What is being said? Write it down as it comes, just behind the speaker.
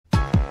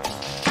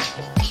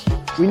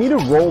We need to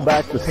roll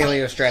back the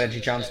Paleo strategy,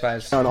 John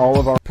Spies. on all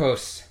of our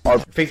Posts.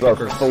 Facebook Facebook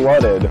groups.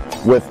 flooded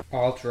with.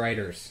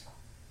 Alt-writers.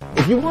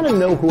 If you want to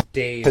know who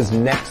Dave. his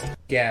next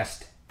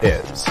Guest.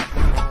 is,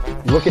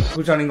 look at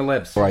Who's owning the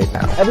libs? right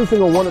now. Every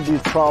single one of these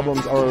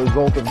problems are a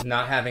result of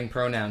Not having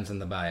pronouns in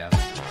the bio.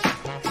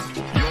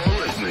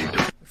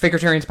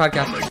 Fakertarians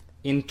Podcast.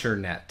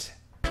 Internet.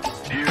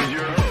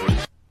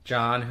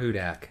 John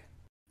Hudak.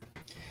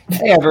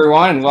 Hey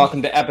everyone, and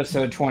welcome to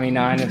episode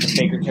 29 of the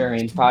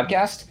Fakertarians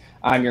Podcast.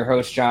 I'm your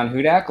host, John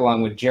Hudak,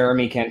 along with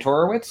Jeremy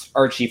Kantorowicz,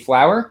 Archie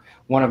Flower,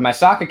 one of my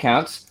sock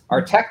accounts,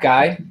 our tech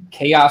guy,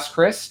 Chaos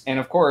Chris, and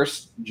of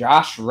course,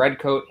 Josh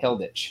Redcoat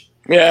Hilditch.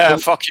 Yeah,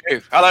 fuck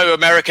you. Hello,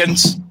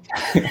 Americans.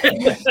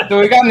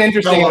 So we got an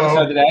interesting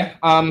episode today.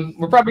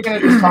 We're probably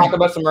going to just talk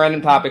about some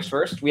random topics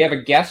first. We have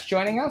a guest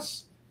joining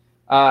us.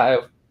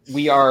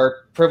 We are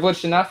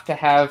privileged enough to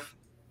have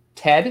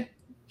Ted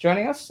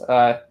joining us.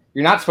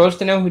 You're not supposed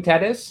to know who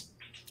Ted is.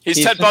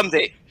 He's Ted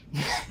Bundy.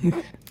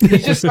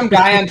 He's just some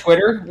guy on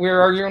Twitter we were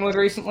arguing with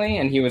recently,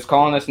 and he was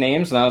calling us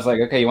names, and I was like,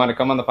 okay, you want to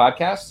come on the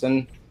podcast?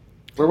 And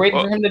we're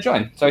waiting for him to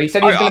join. So he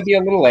said he's going to be a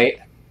little late.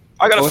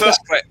 I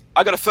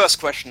got a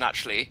first question,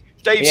 actually.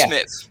 Dave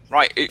Smith,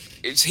 right?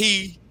 Is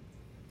he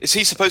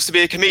supposed to be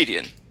a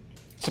comedian?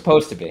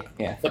 Supposed to be,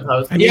 yeah.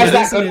 Supposed. He has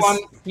that good one.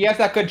 He has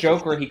that good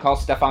joke where he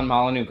calls Stefan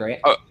Molyneux great.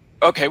 Oh,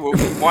 okay. Well,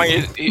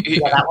 why?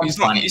 That one's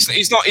funny.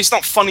 He's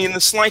not funny in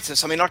the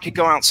slightest. I mean, I could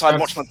go outside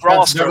and watch my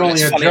grass grow.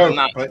 That's It's definitely funnier a than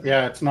joke, that. but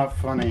yeah, it's not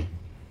funny.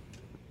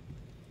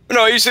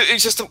 No, he's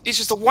just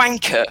a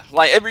wanker.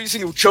 Like every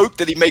single joke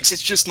that he makes,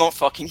 it's just not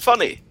fucking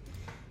funny.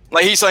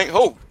 Like he's like,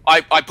 oh,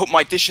 I put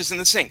my dishes in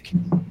the sink.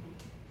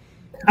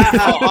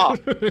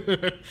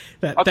 That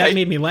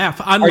made me laugh.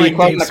 you Unlike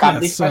quoting Dave the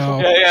comedy Smith, so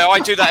special? Yeah, I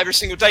do that every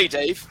single day,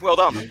 Dave. Well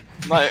done.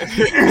 Like,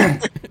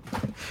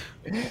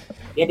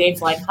 Yeah,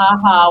 Dave's like,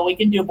 haha, we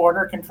can do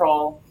border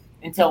control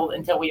until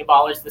we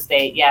abolish the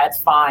state. Yeah,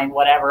 it's fine,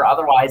 whatever.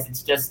 Otherwise,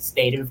 it's just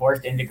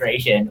state-enforced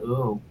integration.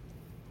 Ooh.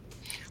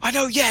 I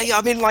know, yeah.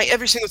 I mean, like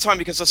every single time,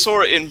 because I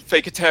saw it in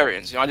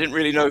Fakertarians. I didn't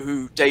really know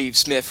who Dave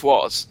Smith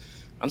was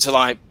until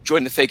I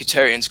joined the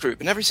Fakertarians group,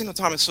 and every single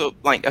time I saw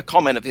like a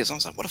comment of his, I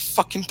was like, "What a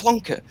fucking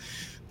plonker!"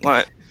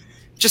 Like,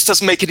 just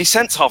doesn't make any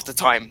sense half the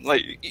time.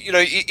 Like, you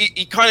know,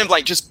 he kind of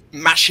like just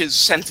mashes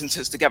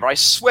sentences together. I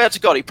swear to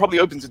God, he probably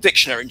opens a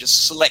dictionary and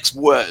just selects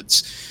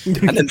words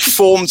and then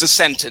forms a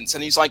sentence.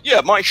 And he's like,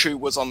 "Yeah, my shoe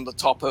was on the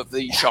top of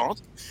the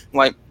shard." I'm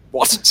like,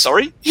 what?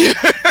 Sorry?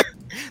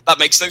 That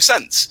makes no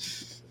sense.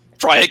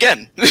 Try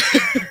again.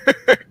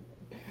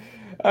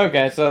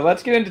 Okay, so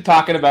let's get into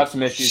talking about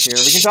some issues here.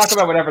 We can talk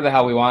about whatever the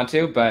hell we want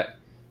to, but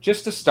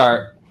just to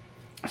start,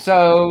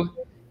 so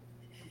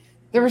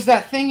there was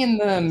that thing in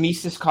the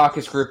Mises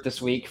Caucus group this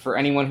week, for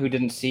anyone who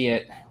didn't see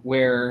it,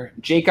 where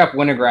Jacob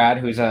Winograd,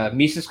 who's a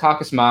Mises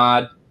Caucus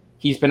mod,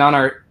 he's been on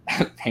our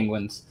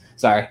Penguins,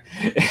 sorry.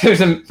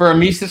 For a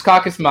Mises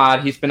Caucus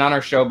mod, he's been on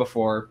our show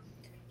before.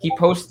 He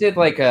posted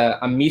like a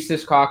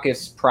Mises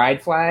Caucus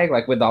pride flag,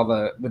 like with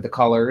the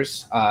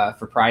colors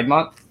for Pride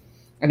Month.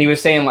 And he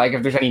was saying, like,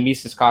 if there's any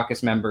Mises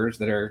Caucus members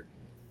that are,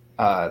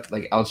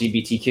 like,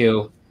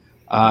 LGBTQ,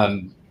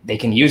 they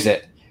can use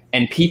it.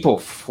 And people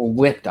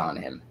flipped on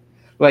him.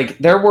 Like,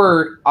 there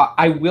were,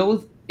 I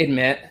will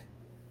admit,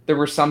 there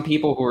were some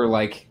people who were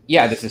like,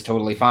 yeah, this is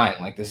totally fine.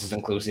 Like, this is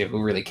inclusive.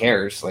 Who really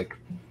cares? Like,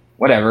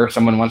 whatever.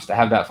 Someone wants to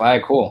have that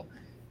flag, cool.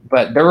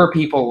 But there were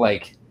people,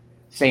 like,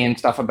 saying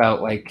stuff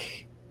about,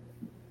 like,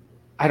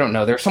 I don't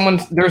know. There's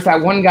that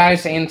one guy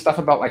saying stuff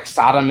about, like,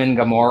 Sodom and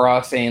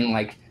Gomorrah, saying,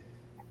 like,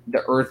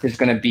 the earth is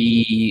going to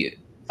be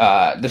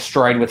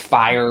destroyed with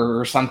fire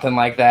or something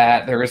like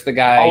that. There was the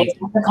guy.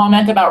 Oh, the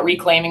comment about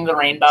reclaiming the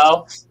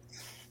rainbow.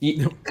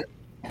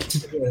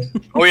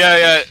 Oh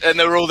yeah, and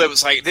they were all there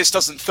was like, this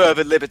doesn't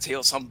further liberty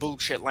or some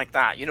bullshit like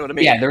that. You know what I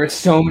mean? Yeah, there were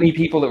so many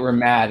people that were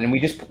mad, and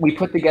we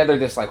put together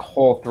this like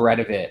whole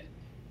thread of it.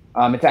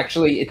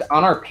 It's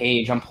on our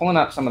page. I'm pulling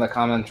up some of the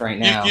comments right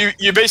now.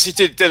 You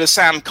basically did a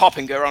Sam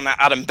Coppinger on that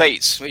Adam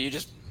Bates, where you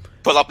just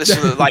pull up this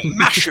sort of like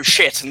mash of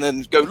shit and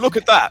then go, look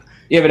at that.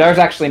 Yeah, but ours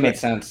actually made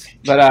sense.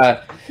 But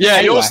yeah,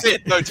 anyway. Yours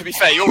did. No, to be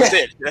fair, yours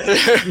did.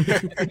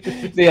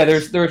 So yeah,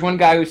 there was one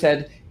guy who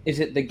said, "Is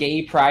it the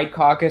Gay Pride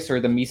Caucus or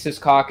the Mises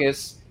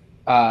Caucus?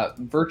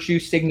 Virtue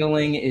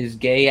signaling is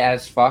gay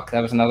as fuck."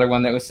 That was another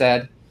one that was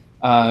said.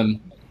 And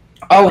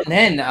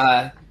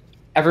then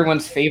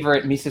everyone's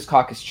favorite Mises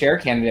Caucus chair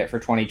candidate for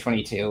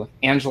 2022,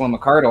 Angela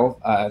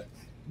McArdle,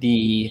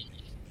 the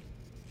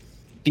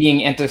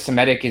being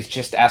anti-Semitic is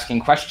just asking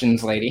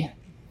questions lady,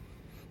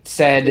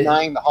 said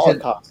denying the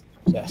Holocaust.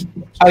 Yes.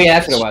 Oh yeah,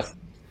 that's what it was.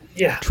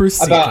 yeah, truth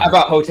seeker.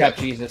 About Hotep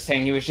Jesus,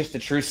 saying he was just a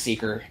truth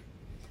seeker.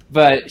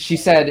 But she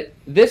said,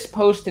 this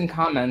post and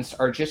comments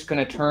are just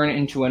going to turn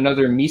into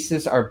another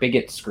Mises are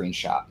bigots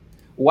screenshot.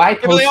 Why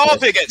post they are this?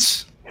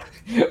 bigots.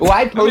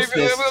 Why post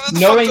this,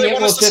 knowing it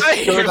will just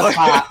stir the Like-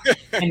 pot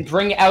and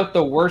bring out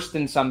the worst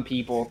in some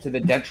people to the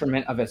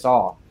detriment of us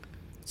all?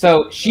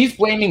 So she's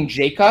blaming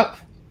Jacob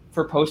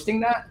for posting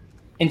that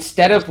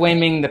instead of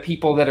blaming the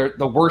people that are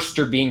the worst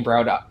are being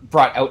brought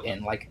out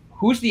in. Like,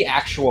 who's the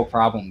actual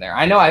problem there?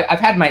 I know I've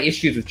had my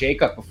issues with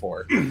Jacob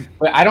before,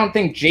 but I don't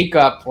think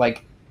Jacob,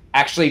 like,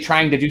 actually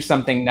trying to do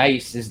something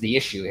nice is the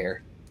issue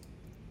here.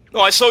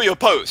 No, I saw your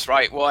post,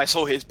 right? Well, I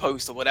saw his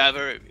post or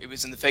whatever. It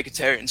was in the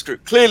Faketarians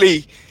group.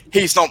 Clearly,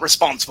 he's not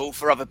responsible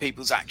for other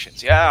people's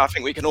actions. Yeah, I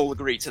think we can all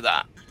agree to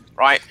that,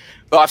 right?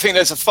 But I think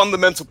there's a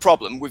fundamental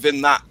problem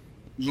within that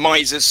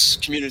Mises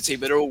community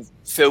that are all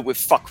filled with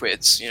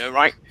fuckwits, you know,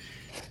 right?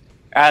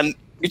 And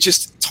it's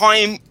just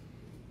time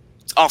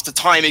after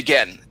time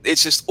again,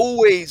 it's just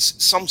always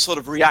some sort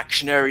of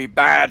reactionary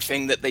bad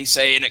thing that they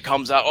say, and it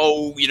comes out,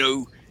 oh, you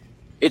know,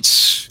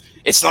 it's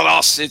not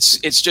us,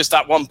 it's just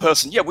that one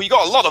person. Yeah, well, you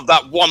got a lot of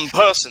that one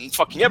person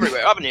fucking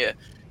everywhere, haven't you?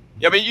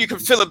 I mean, you can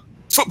fill a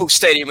football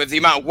stadium with the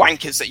amount of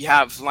wankers that you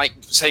have, like,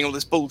 saying all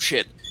this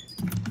bullshit.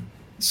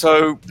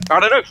 So, I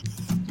don't know.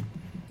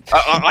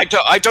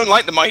 I don't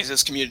like the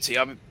Mises community.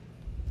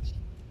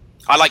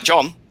 I like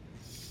John.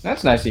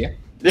 That's nice of you.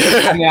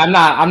 I mean, I'm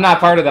not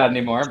part of that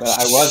anymore, but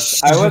I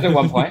was at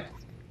one point.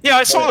 Yeah,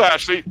 I saw that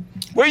actually.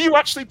 Were you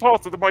actually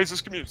part of the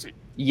Mises community?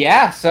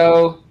 Yeah.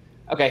 So,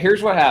 okay,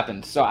 here's what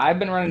happened. So I've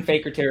been running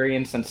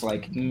Faketarian since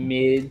like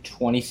mid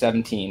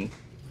 2017.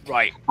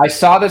 Right. I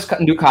saw this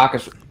new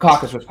caucus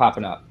was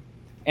popping up,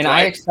 and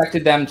Right. I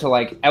expected them to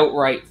like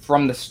outright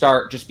from the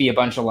start just be a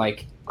bunch of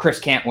like Chris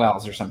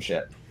Cantwells or some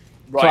shit.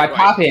 Right, so I right.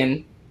 pop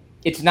in.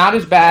 It's not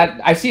as bad.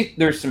 I see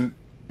there's some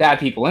bad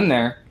people in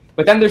there.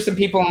 But then there's some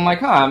people I'm like,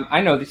 huh,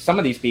 I know some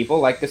of these people,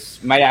 like,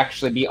 this might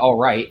actually be all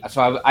right.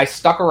 So I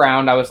stuck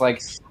around. I was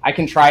like, I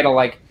can try to,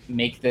 like,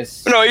 make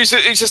this... No, he's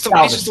just a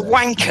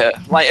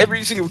wanker. Like,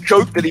 every single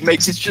joke that he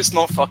makes is just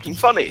not fucking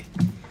funny.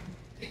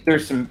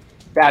 There's some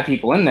bad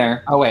people in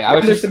there. Oh, wait,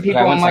 there's some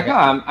people Right, I'm like,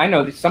 huh, I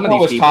know some of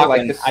these people,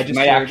 like, this I just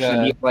might heard,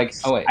 actually be, like,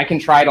 I can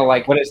try to,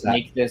 like, what is that?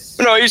 make this...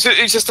 No, he's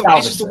just a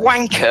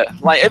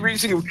wanker. Like, every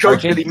single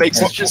joke that he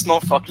makes is just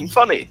not fucking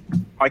funny.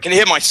 I can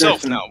hear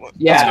myself now.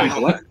 Yeah, What's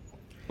going on?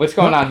 What's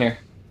going on here?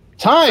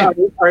 Time.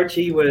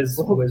 Archie was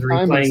Time and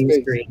replaying the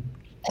space. screen.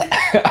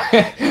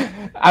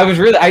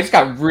 I just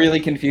got really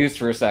confused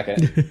for a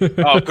second.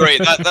 Oh,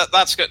 great.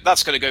 That's going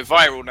to go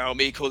viral now,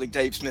 me calling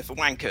Dave Smith a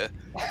wanker.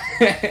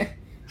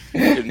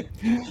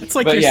 It's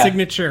like But your yeah.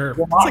 signature.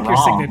 You're It's not like your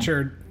wrong.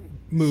 signature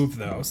move,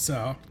 though.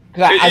 So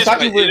I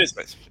thought you were... It is,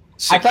 but-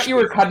 I thought you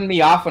were cutting me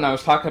off when I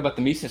was talking about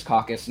the Mises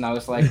Caucus, and I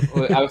was like,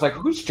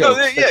 who's No,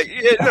 jokes?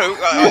 no.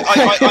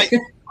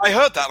 I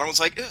heard that, and I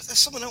was like, there's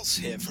someone else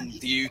here from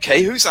the UK.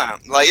 Who's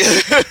that? Like,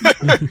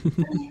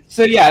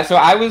 So yeah,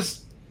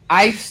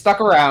 I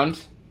stuck around.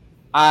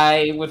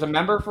 I was a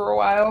member for a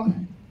while,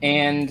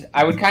 and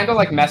I would kind of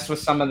like mess with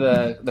some of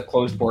the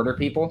closed border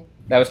people.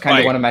 That was kind of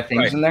Right, one of my things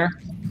right. in there.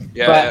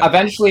 yeah, But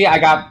eventually, I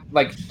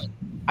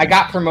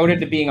got promoted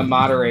to being a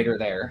moderator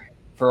there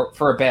for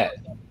a bit.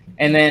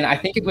 And then I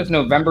think it was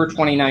November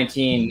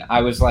 2019. I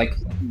was like,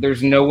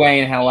 "There's no way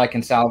in hell I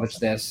can salvage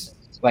this.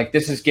 Like,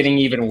 this is getting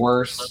even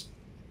worse.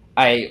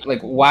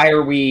 Why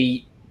are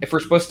we? If we're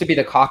supposed to be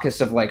the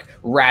caucus of like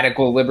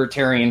radical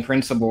libertarian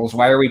principles,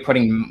 why are we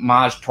putting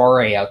Maj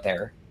Toure out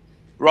there?"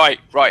 right,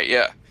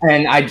 yeah.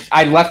 And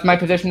I left my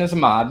position as a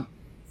mod,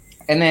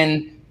 and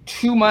then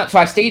 2 months. So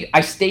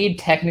I stayed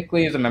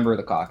technically as a member of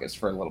the caucus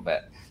for a little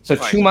bit. So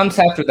Right. 2 months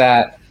after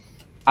that,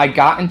 I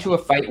got into a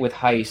fight with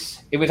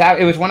Heiss. It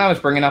was when I was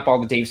bringing up all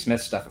the Dave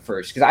Smith stuff at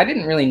first, because I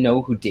didn't really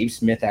know who Dave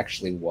Smith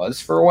actually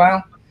was for a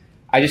while.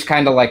 I just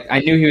kind of I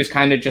knew he was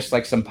kind of just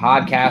like some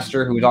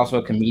podcaster who was also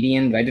a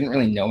comedian, but I didn't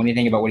really know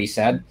anything about what he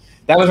said.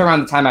 That was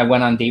around the time I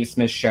went on Dave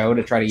Smith's show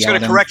to try to He's yell going at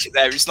to him. correct you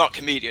there. He's not a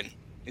comedian.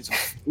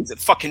 He's a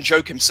fucking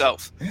joke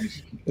himself.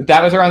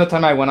 That was around the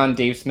time I went on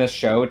Dave Smith's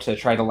show to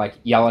try to like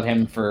yell at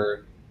him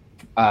for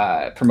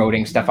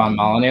promoting Stefan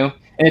Molyneux.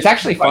 And it's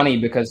actually funny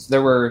because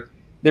there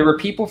were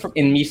people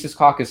in Mises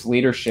Caucus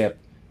leadership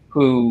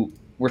who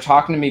were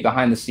talking to me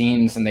behind the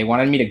scenes, and they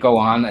wanted me to go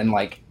on and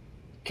like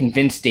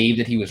convince Dave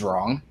that he was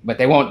wrong, but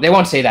they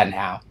won't say that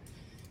now.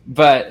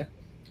 But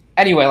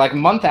anyway, like a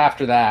month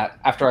after that,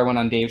 after I went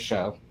on Dave's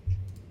show,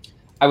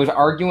 I was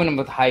arguing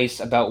with Heiss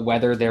about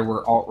whether there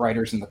were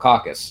alt-righters in the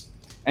caucus.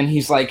 And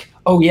he's like,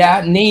 "Oh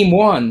yeah, name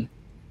one."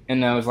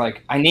 And I was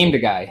like, "I named a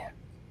guy."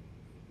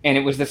 And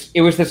it was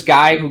this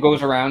guy who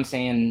goes around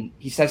saying,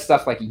 he says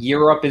stuff like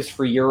Europe is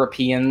for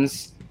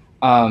Europeans.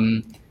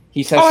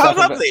 He says Oh, stuff how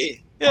about,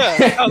 lovely.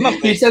 Yeah, how he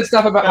lovely. said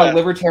stuff about Yeah. how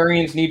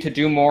libertarians need to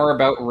do more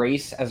about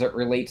race as it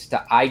relates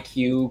to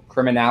IQ,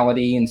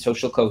 criminality, and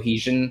social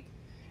cohesion.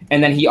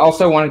 And then he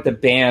also wanted to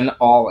ban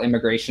all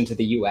immigration to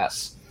the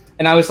U.S.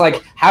 And I was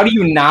like, how do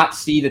you not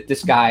see that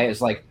this guy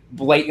is like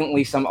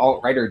blatantly some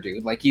alt-righter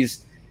dude? Like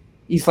he's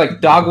like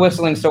dog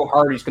whistling so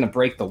hard he's going to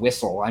break the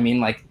whistle. I mean,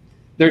 like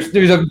there's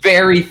a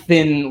very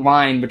thin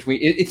line between.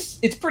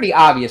 It's pretty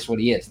obvious what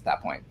he is at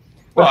that point.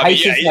 But Well, I mean,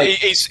 Heiss yeah,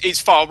 is like, he's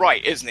far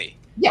right, isn't he?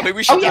 yeah. I mean,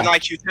 we should Oh, do yeah. an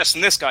IQ test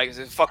on this guy because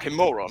he's a fucking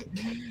moron.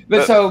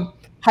 But so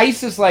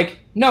Heiss is like,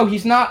 no,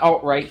 he's not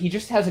alt-right. He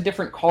just has a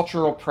different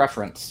cultural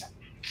preference.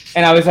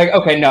 And I was like,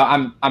 okay, no,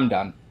 I'm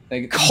done.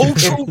 Like,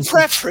 Cultural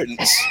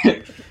preference?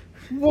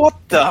 What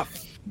the?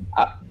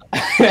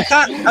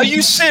 Are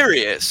you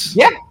serious?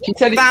 Yeah, he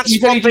said That's he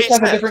what just they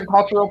has a said. different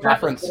cultural That was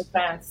preference. his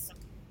defense.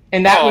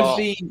 And that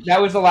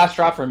Oh. was the last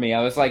straw for me.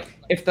 I was like,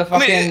 if the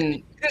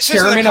fucking This isn't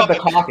a chairman of the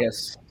cup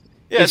caucus,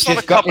 Yeah, it's not a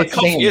just cup got- of it's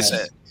coffee, saying is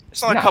this. it?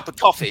 It's not No. a cup of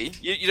coffee.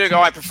 You don't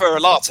go, I prefer a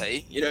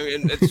latte, you know,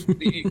 and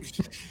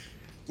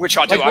which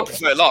I do, Like, I what-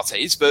 prefer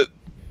lattes, but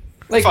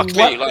like fuck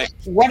me, like,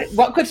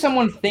 what could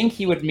someone think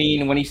he would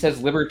mean when he says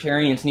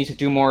libertarians need to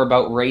do more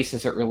about race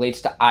as it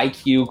relates to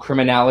IQ,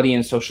 criminality,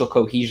 and social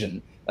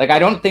cohesion? Like, I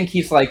don't think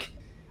he's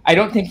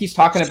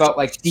talking about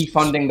like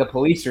defunding the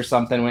police or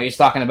something when he's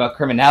talking about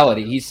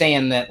criminality. He's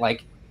saying that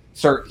like,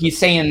 he's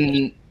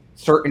saying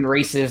certain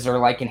races are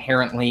like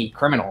inherently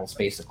criminals,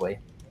 basically,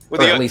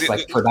 well, or at least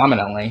like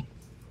predominantly.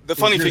 the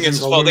funny He's thing using is,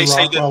 as the well, Lou they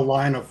say Rockwell that,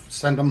 line of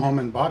send them home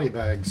in body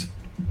bags.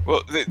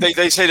 well,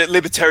 they say that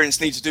libertarians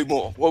need to do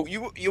more. Well,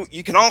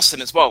 you can ask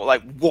them as well,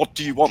 like, what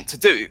do you want to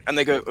do? And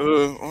they go,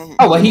 Oh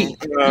well, he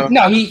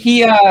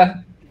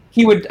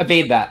would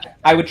evade that.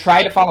 I would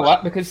try to follow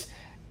up because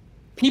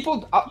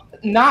people,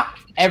 not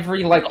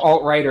every like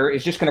alt-righter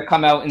is just going to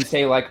come out and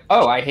say like,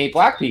 oh, I hate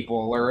black people,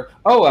 or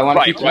oh, I want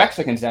to keep the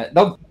Mexicans dead.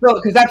 They'll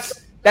because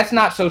that's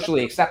not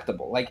socially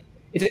acceptable. Like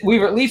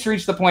we've at least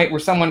reached the point where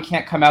someone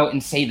can't come out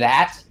and say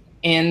that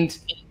and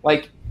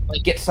like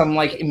get some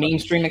like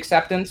mainstream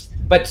acceptance.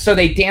 But so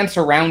they dance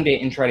around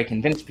it and try to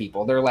convince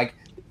people. They're like,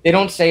 they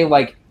don't say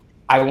like,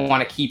 I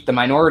want to keep the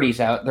minorities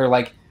out. They're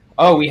like,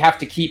 oh, we have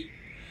to keep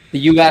the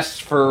U.S.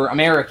 for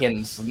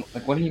Americans.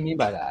 Like, what do you mean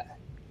by that?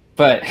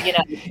 But You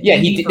know, yeah,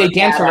 they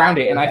dance around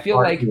it, and I feel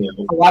like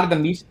a lot of the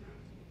music.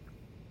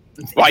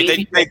 Right, It's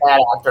easy for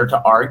that actor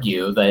to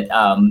argue that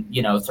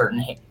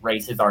certain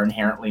races are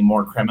inherently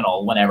more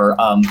criminal whenever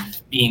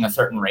being a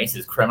certain race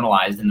is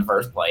criminalized in the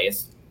first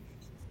place.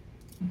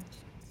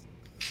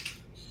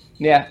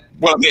 Yeah,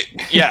 well,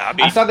 yeah, I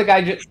mean, I saw the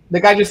guy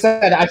just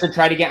said I should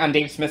try to get on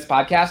Dave Smith's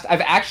podcast.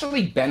 I've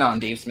actually been on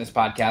Dave Smith's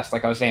podcast,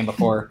 like I was saying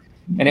before,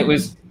 and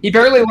he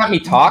barely let me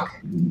talk.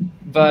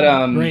 But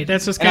Right,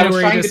 that's just and I kind of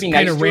was where trying you to just be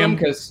kind nice of to him ram.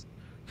 because.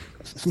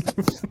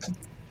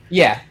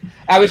 Yeah,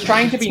 I was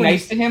trying to be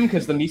nice to him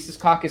because the Mises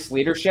Caucus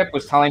leadership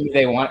was telling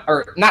me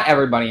or not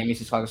everybody in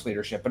Mises Caucus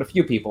leadership, but a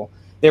few people,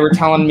 they were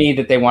telling me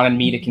that they wanted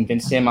me to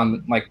convince him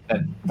on like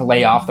to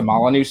lay off the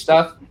Molyneux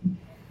stuff.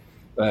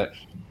 But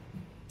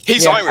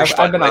he's yeah, Irish, I've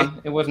by been the way.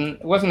 on. It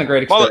wasn't a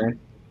great experience.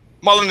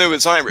 Molyneux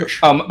is Irish.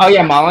 Oh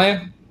yeah,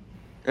 Molyneux. And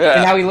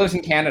Yeah, now he lives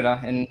in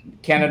Canada, and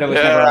Canada was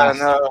never asked.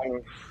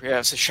 no, yeah,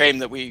 it's a shame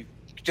that we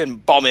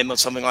didn't bomb him or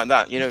something like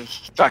that. You know,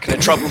 back in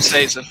the troubled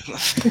days.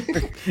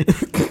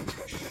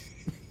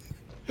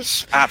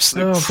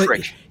 Absolute Oh, but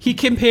prick. he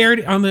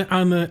compared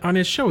on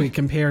his show. He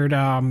compared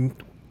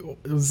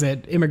was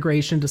it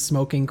immigration to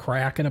smoking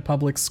crack in a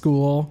public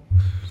school?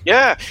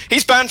 Yeah,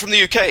 he's banned from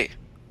the UK.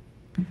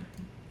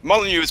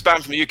 Molyneux was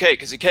banned from the UK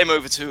because he came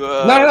over to.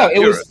 No.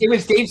 Europe. It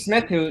was Dave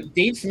Smith who.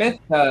 Dave Smith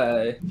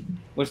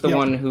was the Yep.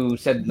 one who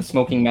said the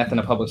smoking meth in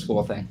a public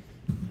school thing.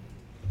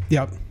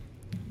 Yep.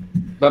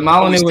 But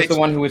Molyneux was Dave the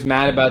one who was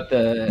mad about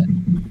the.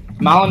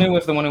 Molyneux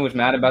was the one who was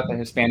mad about the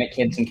Hispanic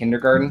kids in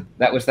kindergarten.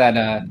 That was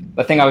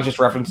the thing I was just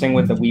referencing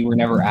with the "we were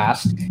never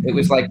asked." It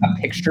was like a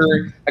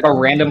picture, like a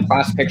random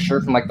class picture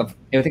from like I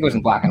think it was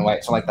in black and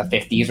white, so like the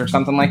 50s or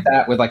something like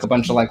that, with like a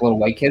bunch of like little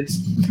white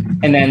kids.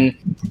 And then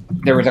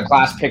there was a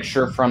class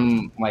picture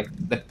from like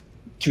the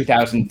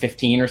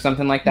 2015 or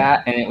something like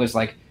that, and it was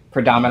like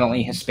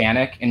predominantly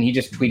Hispanic. And he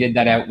just tweeted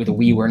that out with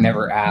 "we were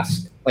never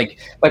asked." Like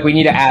we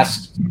need to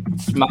ask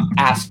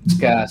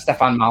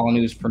Stefan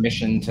Molyneux's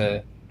permission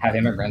to have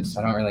immigrants.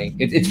 I don't really.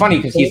 It's funny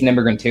because he's an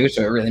immigrant too,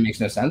 so it really makes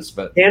no sense.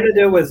 But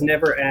Canada was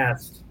never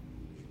asked.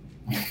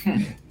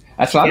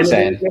 that's what I'm Canada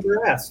saying. was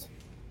never asked.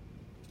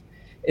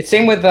 It's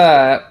same with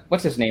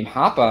what's his name,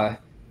 Hoppe,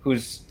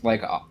 who's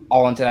like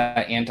all into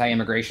that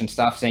anti-immigration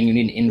stuff, saying you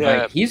need an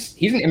invite. Yeah.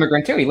 He's an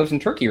immigrant too. He lives in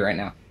Turkey right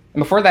now,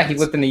 and before that, he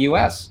lived in the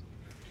U.S.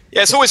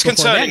 Yeah, it's always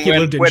Before that, concerning he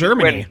lived in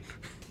Germany.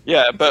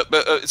 Yeah, but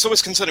it's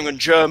always concerning when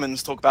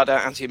Germans talk about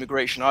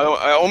anti-immigration. I'm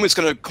almost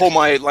going to call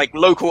my like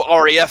local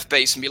RAF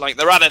base and be like,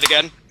 they're at it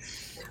again.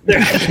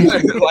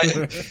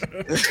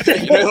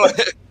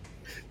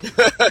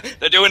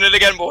 They're doing it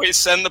again, boys.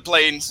 Send the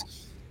planes.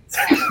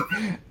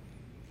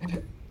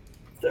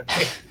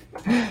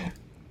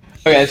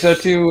 Okay, so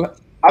to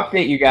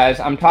update you guys,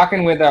 I'm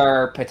talking with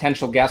our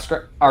potential guest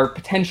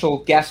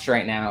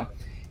right now.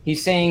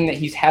 He's saying that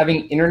he's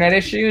having internet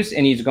issues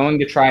and he's going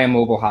to try a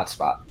mobile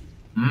hotspot.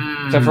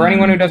 So for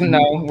anyone who doesn't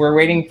know, we're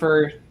waiting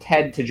for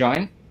Ted to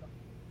join.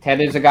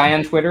 Ted is a guy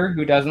on Twitter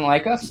who doesn't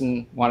like us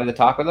and wanted to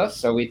talk with us,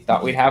 so we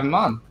thought we'd have him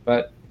on.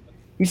 But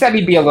he said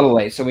he'd be a little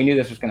late, so we knew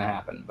this was going to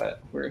happen.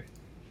 But we're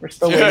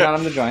still waiting on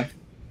him to join.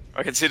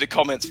 I can see the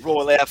comments.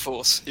 Royal Air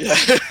Force. Yeah.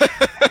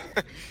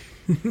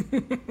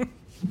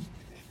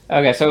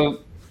 Okay,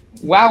 so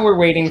while we're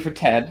waiting for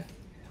Ted,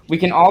 we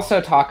can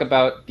also talk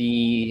about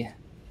the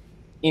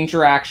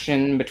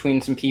interaction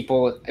between some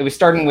people. It was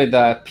starting with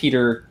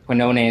Peter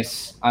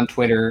Quinones on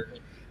Twitter.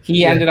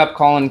 He ended up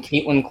calling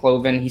Caitlin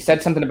Cloven. He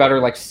said something about her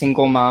like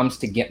single moms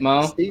to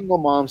Gitmo. Single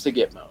moms to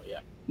Gitmo, yeah.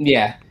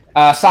 Yeah.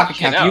 Socket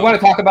Camp, do you want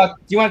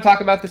to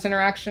talk about this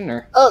interaction,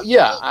 or Oh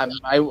yeah,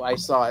 I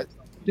saw it.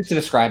 just to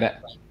describe it?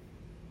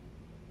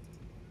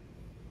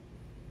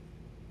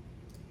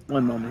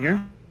 One moment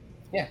here.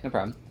 Yeah, no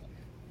problem.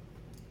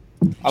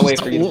 I'll wait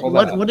for you to pull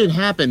that up. What had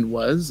happened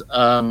was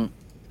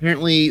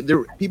apparently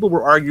people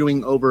were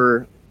arguing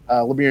over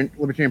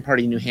Libertarian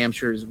Party New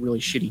Hampshire's really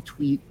shitty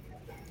tweet,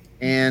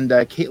 and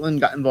Caitlin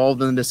got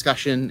involved in the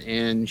discussion,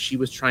 and she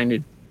was trying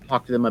to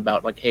talk to them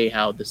about like, hey,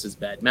 how this is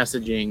bad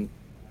messaging,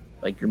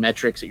 like your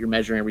metrics that you're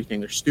measuring everything,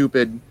 they're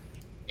stupid.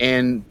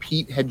 And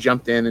Pete had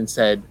jumped in and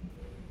said,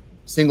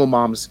 single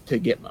moms to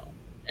Gitmo.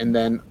 And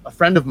then a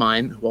friend of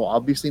mine, who will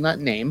obviously not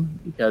name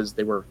because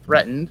they were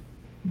threatened,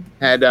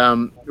 had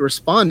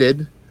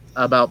responded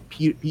about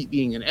Pete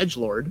being an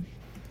edgelord,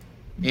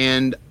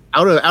 and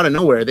out of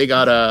nowhere they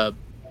got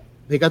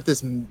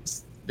this.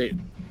 They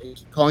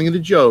calling it a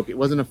joke. It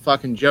wasn't a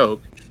fucking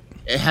joke.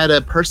 It had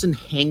a person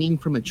hanging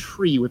from a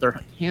tree with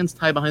their hands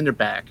tied behind their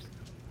back,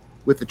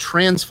 with the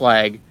trans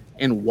flag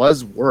and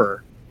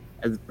were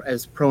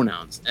as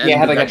pronouns. And yeah, it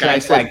had like a that guy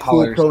trans said flag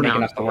colors cool making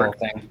pronouns up the whole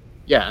thing.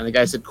 Yeah, and the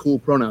guy said cool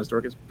pronouns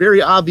dork. It's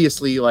very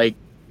obviously like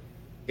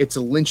it's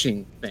a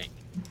lynching thing.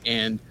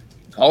 And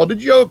call it a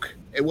joke.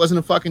 It wasn't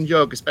a fucking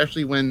joke,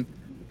 especially when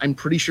I'm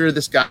pretty sure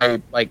this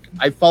guy, like,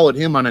 I followed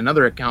him on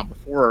another account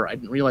before. I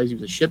didn't realize he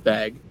was a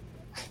shitbag.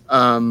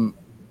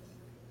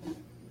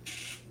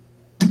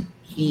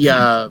 He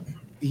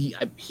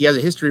has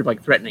a history of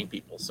like threatening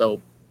people, so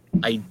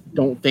I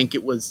don't think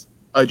it was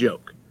a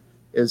joke,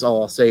 is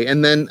all I'll say.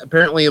 And then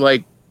apparently,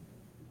 like,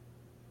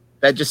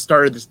 that just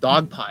started this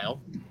dog pile,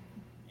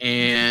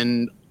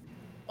 and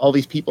all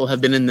these people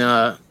have been in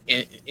their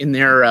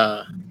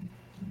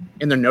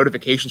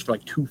notifications for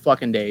like 2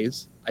 fucking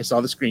days. I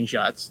saw the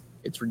screenshots.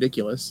 It's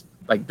ridiculous.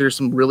 Like, there's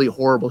some really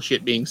horrible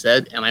shit being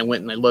said, and I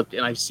went and I looked,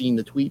 and I've seen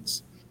the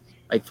tweets,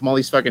 like, from all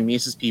these fucking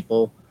Mises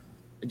people.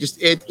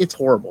 It's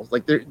horrible.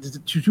 Like,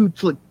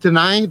 to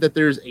deny that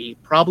there's a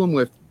problem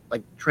with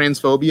like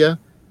transphobia,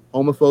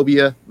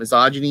 homophobia,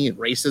 misogyny, and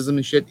racism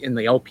and shit in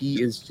the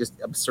LP is just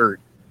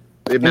absurd.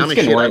 The amount of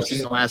shit I've seen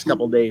in the last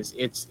couple of days,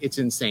 it's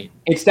insane.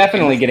 It's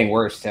definitely getting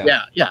worse too.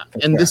 Yeah.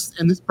 And this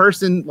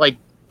person, like,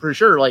 for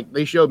sure, like,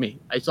 they showed me.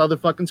 I saw the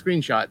fucking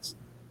screenshots.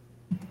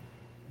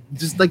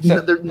 Just like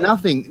there's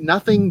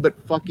nothing but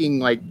fucking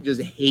like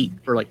just hate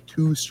for like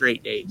 2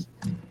 straight days.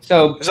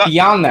 So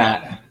beyond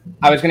that,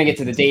 I was going to get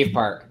to the Dave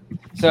part.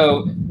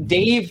 So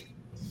Dave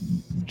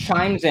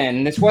chimes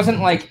in. This wasn't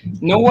like,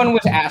 no one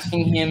was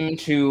asking him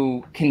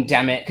to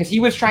condemn it, because he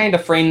was trying to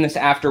frame this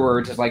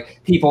afterwards as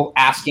like people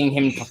asking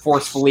him to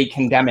forcefully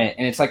condemn it.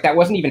 And it's like, that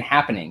wasn't even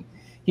happening.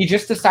 He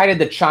just decided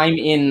to chime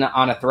in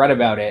on a thread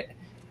about it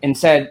and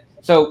said,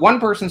 so one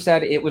person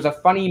said it was a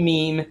funny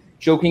meme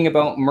joking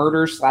about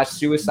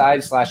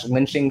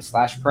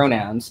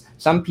murder/suicide/lynching/pronouns.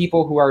 Some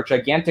people who are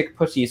gigantic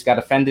pussies got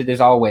offended as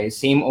always.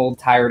 Same old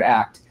tired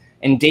act.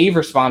 And Dave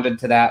responded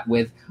to that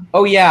with,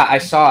 oh yeah, I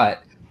saw it.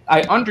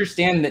 I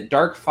understand that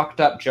dark,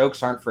 fucked up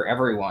jokes aren't for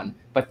everyone,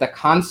 but the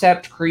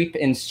concept creep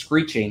and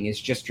screeching is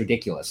just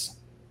ridiculous.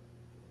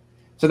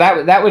 So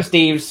that was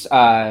Dave's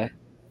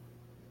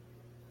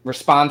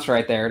response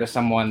right there to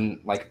someone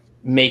like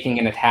making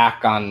an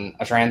attack on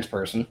a trans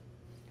person.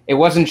 It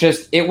wasn't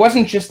just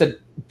a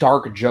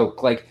dark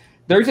joke. Like,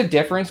 there's a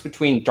difference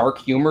between dark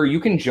humor.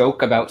 You can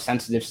joke about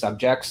sensitive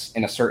subjects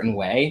in a certain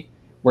way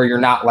where you're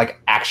not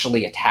like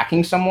actually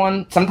attacking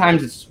someone.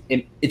 Sometimes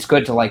it's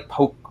good to like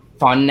poke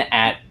fun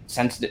at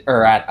sensitive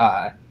or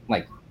at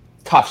like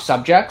tough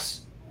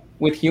subjects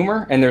with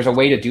humor, and there's a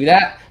way to do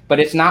that, but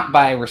it's not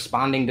by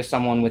responding to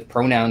someone with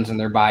pronouns in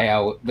their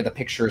bio with a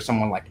picture of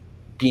someone like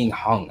being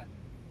hung.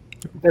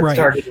 Right.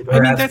 I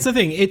mean, that's the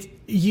thing.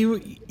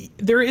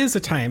 There is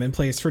a time and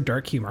place for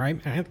dark humor.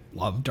 I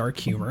love dark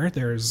humor.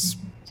 There's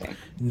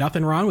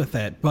nothing wrong with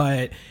it.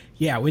 But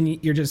yeah, when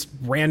you're just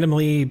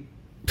randomly,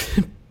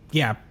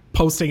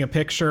 posting a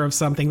picture of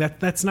something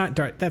that's not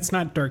dark. That's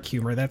not dark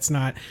humor. That's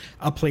not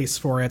a place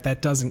for it.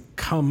 That doesn't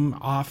come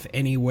off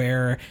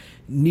anywhere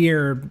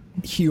near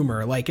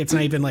humor. Like, it's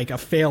not even like a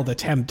failed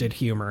attempt at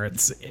humor.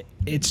 It's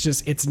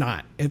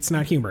not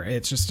humor.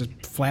 It's just a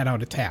flat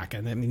out attack.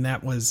 And I mean,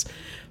 that was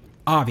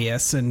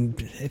obvious, and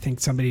I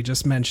think somebody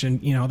just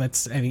mentioned,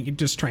 you're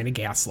just trying to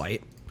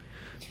gaslight.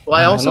 Well,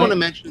 I also want to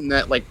mention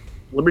that, like,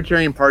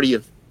 Libertarian Party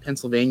of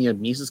Pennsylvania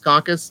Mises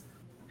Caucus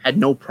had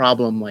no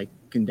problem like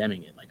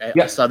condemning it. Like,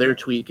 I saw their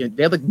tweet.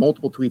 They had like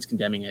multiple tweets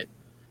condemning it.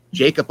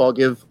 Jacob, I'll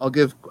give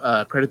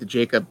credit to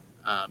Jacob.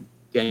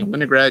 Daniel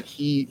Winograd,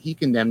 he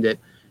condemned it,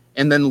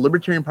 and then the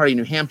Libertarian Party of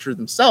New Hampshire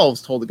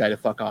themselves told the guy to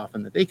fuck off,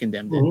 and that they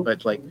condemned it.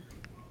 But like,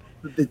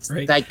 it's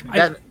right.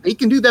 that they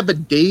can do that,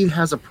 but Dave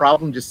has a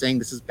problem just saying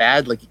this is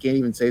bad. Like, you can't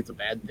even say it's a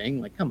bad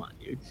thing. Like, come on,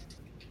 dude.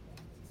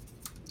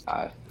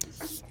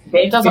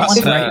 Dave doesn't want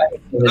to.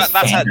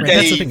 That's at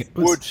Dave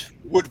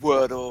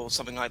Woodward or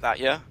something like that.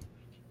 Yeah.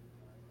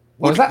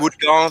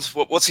 Woodgard.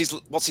 What's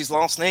his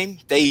last name?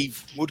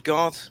 Dave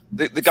Woodgard.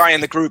 The guy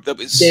in the group that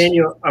was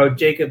Daniel. Oh,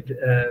 Jacob.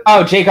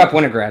 Jacob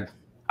Winograd.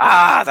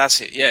 Ah,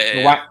 that's it.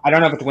 Yeah. I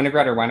don't know if it's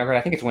Winograd or Winograd.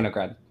 I think it's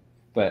Winograd.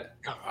 But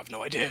I have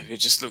no idea.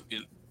 It's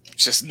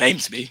just named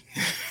to me.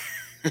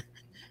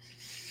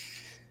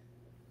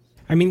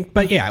 I mean,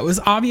 but yeah, it was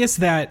obvious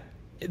that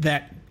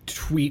that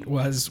tweet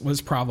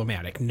was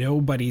problematic.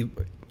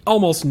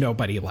 Almost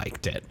nobody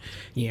liked it,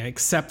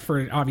 except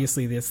for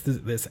obviously this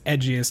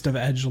edgiest of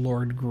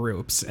edgelord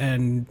groups,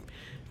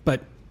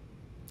 but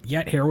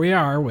yet here we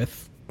are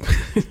with.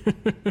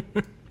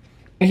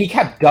 And he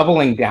kept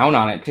doubling down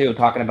on it too,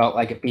 talking about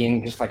like it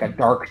being just like a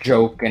dark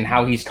joke and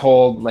how he's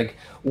told like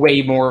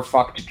way more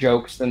fucked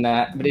jokes than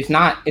that. But it's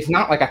not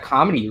like a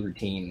comedy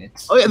routine.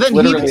 It's then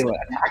literally he like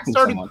attacking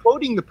started someone.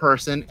 quoting the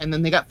person, and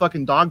then they got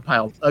fucking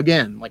dogpiled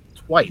again, like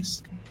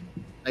twice.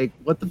 Like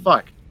what the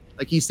fuck?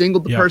 Like he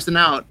singled the person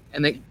out,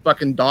 and they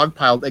fucking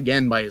dogpiled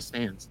again by his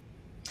fans.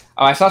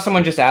 Oh, I saw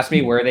someone just ask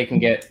me where they can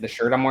get the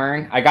shirt I'm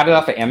wearing. I got it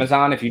off of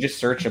Amazon. If you just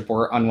search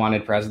 "abort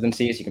unwanted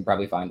presidencies," you can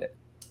probably find it.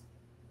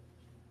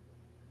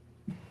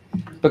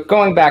 But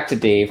going back to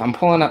Dave, I'm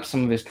pulling up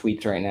some of his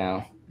tweets right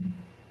now.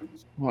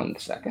 1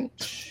 second.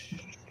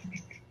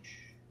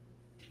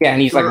 Yeah,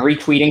 and he's like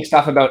retweeting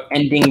stuff about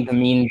ending the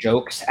mean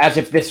jokes as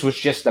if this was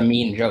just a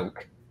mean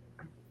joke.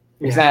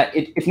 Is that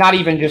it's not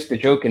even just a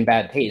joke in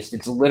bad taste.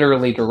 It's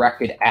literally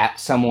directed at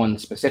someone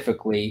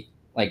specifically,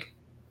 like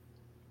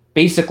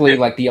basically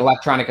like the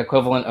electronic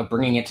equivalent of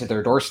bringing it to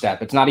their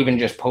doorstep. It's not even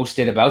just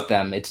posted about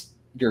them.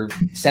 You're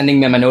sending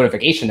them a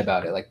notification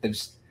about it. Like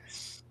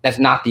that's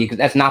not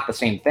the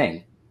same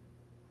thing.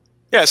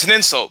 Yeah, it's an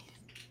insult.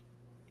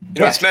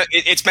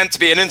 It's meant to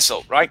be an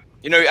insult, right?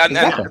 And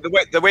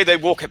the way they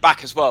walk it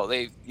back as well.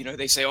 They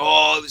say,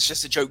 "Oh, it's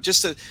just a joke,"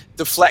 just to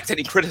deflect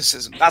any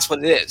criticism. That's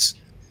what it is.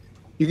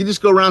 You can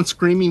just go around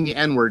screaming the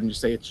N-word and just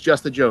say it's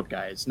just a joke,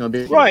 guys. No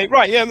big deal.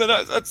 Right. Yeah,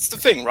 but that's the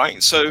thing,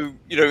 right? So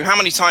how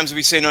many times have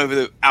we seen over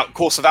the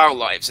course of our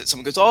lives that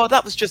someone goes, "Oh,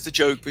 that was just a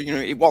joke," but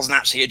it wasn't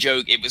actually a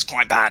joke. It was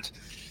quite bad.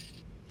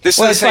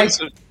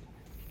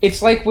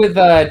 It's like with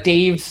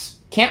Dave's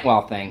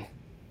Cantwell thing,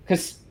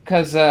 because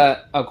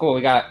oh cool,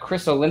 we got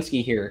Chris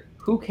Olinsky here.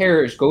 Who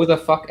cares? Go the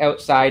fuck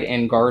outside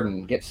and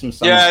garden. Get some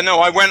sun. Yeah, no,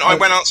 I went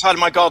outside of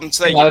my garden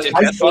today. I was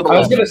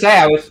gonna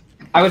say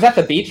I was at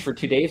the beach for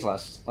 2 days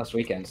last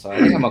weekend, so I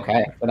think I'm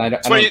okay. But I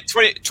don't.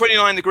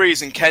 29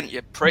 degrees in Kent,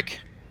 you prick.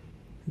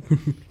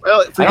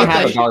 Well, I don't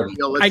have a garden.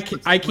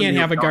 I can't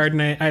have a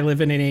garden. I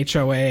live in an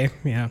HOA.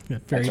 Yeah,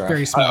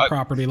 very small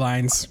property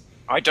lines.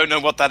 I don't know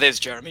what that is,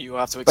 Jeremy. You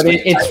have to explain.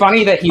 But it's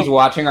funny that he's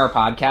watching our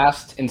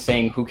podcast and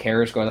saying, "Who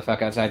cares? Go the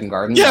fuck outside and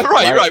garden." Yeah,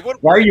 right.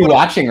 Why are you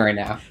watching right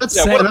now?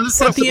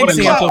 Set the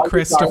example,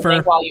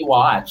 Christopher. While you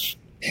watch,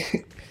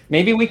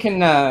 maybe we can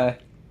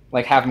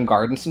have him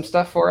garden some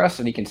stuff for us,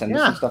 and he can send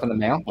us some stuff in the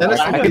mail. Come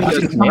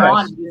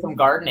on, do some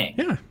gardening.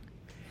 Yeah.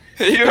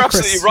 You're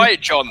absolutely right,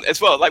 John,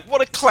 as well. Like,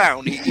 what a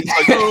clown. He's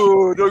like,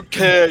 "Oh, don't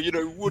care.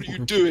 What are you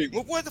doing?"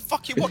 Well, where the fuck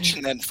are you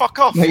watching then? Fuck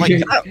off.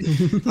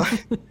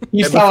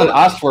 He's telling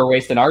us we're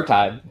wasting our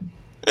time.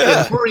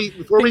 Yeah.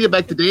 Before we get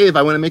back to Dave,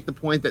 I want to make the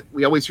point that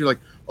we always hear like,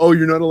 "Oh,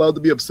 you're not allowed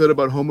to be upset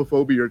about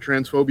homophobia or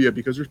transphobia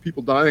because there's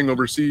people dying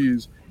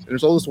overseas and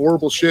there's all this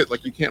horrible shit.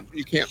 Like, you can't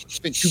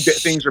think two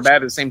things are bad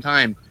at the same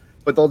time."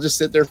 But they'll just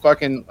sit there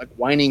fucking like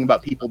whining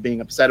about people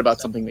being upset about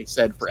something they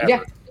said forever.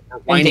 Yeah.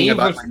 Whining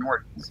about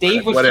minorities.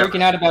 Dave was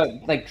freaking out about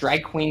like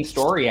Drag Queen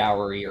Story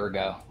Hour a year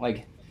ago.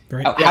 Like,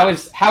 how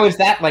is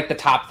that like the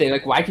top thing?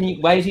 Like,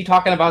 why is he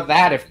talking about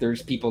that if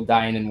there's people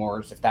dying in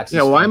wars? If that's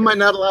why am I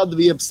not allowed to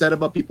be upset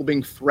about people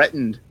being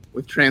threatened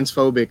with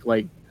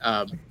transphobic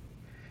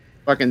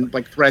fucking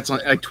like threats on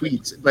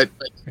tweets? But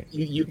like,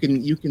 you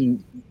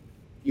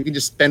can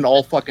just spend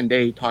all fucking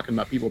day talking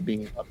about people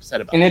being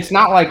upset about. And it's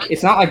not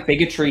like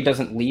bigotry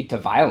doesn't lead to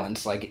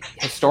violence. Like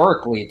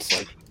historically, it's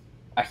like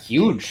a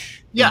huge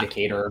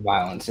indicator of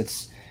violence.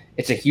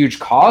 It's a huge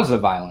cause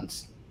of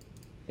violence.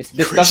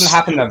 This doesn't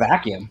happen in a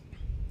vacuum.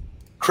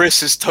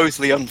 Chris is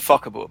totally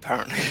unfuckable,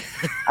 apparently.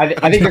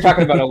 I think you're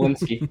talking about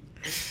Olinsky.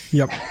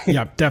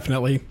 Yep,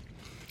 definitely.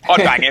 I'd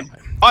bang him.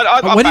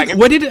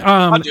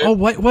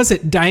 What was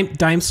it?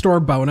 Dime Store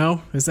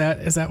Bono? Is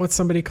that what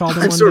somebody called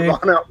him one day?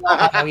 Bono.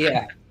 Oh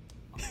yeah.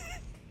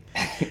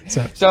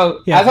 So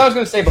as I was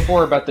going to say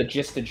before about the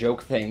just a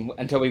joke thing,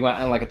 until we went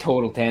on like a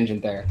total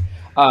tangent there,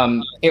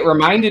 it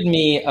reminded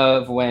me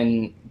of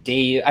when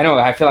Dave.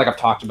 I feel like I've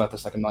talked about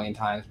this like a million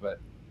times, but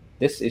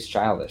this is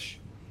childish.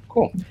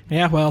 Cool.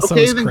 Yeah. Well.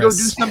 Okay, so then Chris.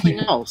 go do something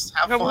else.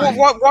 Have fun.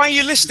 Why are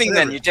you listening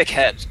then, you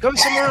dickhead? Go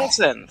somewhere else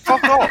then.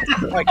 Fuck off.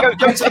 Like, go to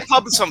the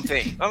pub or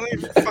something. I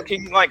mean,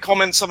 fucking like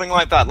comment something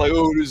like that, like,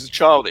 "Oh, this is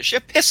childish." Yeah,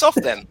 piss off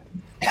then.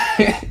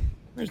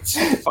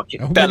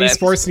 Nobody's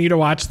forcing you to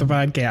watch the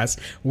podcast.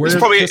 We're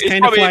just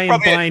kind of flying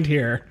blind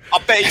here. I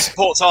bet he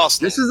supports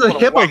Arsenal. This is a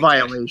HIPAA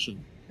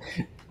violation.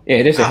 Yeah,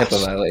 it is a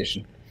HIPAA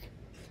violation.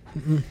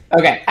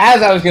 Okay,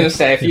 as I was going to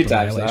say a few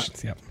times.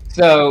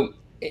 So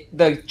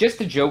just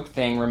the joke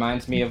thing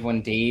reminds me of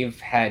when Dave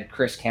had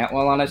Chris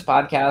Cantwell on his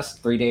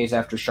podcast 3 days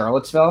after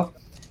Charlottesville,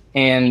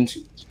 and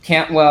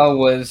Cantwell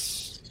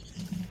was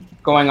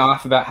going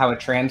off about how a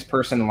trans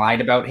person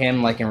lied about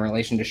him, like in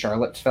relation to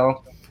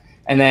Charlottesville.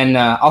 And then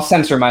I'll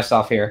censor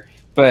myself here,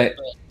 but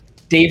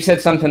Dave said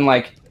something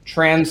like,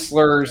 trans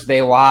slurs,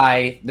 they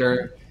lie.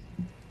 They're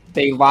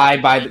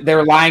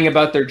lying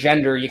about their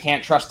gender. You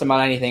can't trust them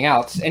on anything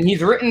else. And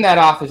he's written that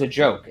off as a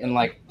joke. And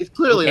like, It's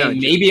clearly okay, not a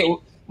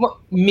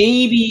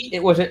maybe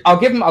it was. I'll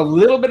give him a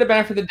little bit of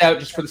benefit of the doubt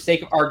just for the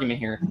sake of argument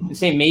here, and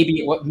say maybe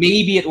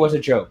it was a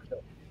joke.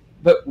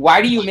 But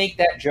why do you make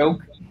that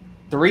joke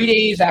 3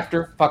 days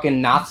after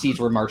fucking Nazis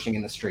were marching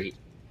in the street?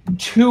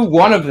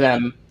 One of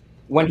them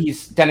when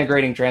he's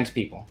denigrating trans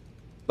people.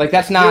 Like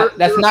that's not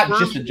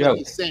just a joke.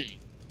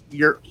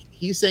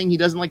 He's saying he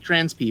doesn't like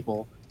trans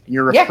people, and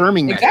you're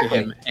affirming that to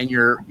him, and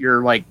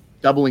you're like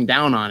doubling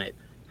down on it.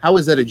 How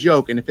is that a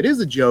joke? And if it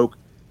is a joke,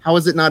 how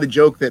is it not a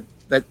joke that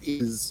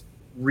is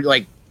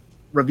like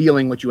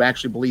revealing what you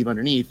actually believe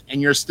underneath,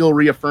 and you're still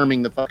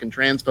reaffirming the fucking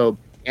transphobe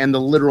and the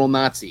literal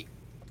Nazi?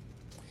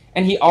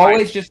 And he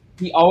always just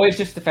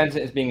defends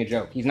it as being a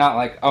joke. He's not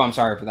like, oh, I'm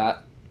sorry for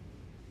that.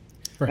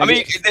 I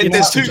mean,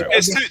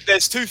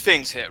 there's two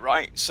things here,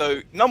 right?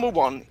 So number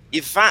one,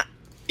 if that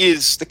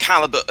is the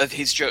caliber of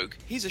his joke,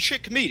 he's a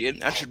shit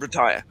comedian and should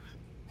retire,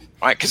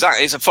 right? Because that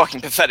is a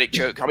fucking pathetic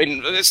joke. I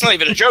mean, it's not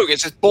even a joke;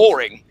 it's just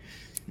boring.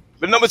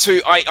 But number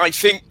two, I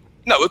think.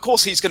 No, of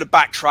course he's going to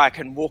backtrack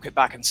and walk it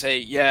back and say,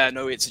 yeah,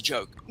 no, it's a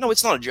joke. No,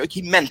 it's not a joke.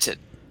 He meant it.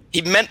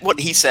 He meant what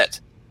he said.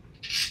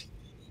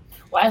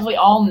 Well, as we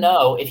all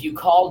know, if you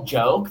call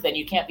joke, then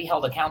you can't be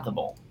held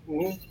accountable.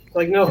 Mm-hmm.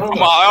 Like, no homo.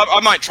 Well,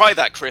 I might try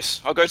that, Chris.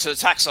 I'll go to the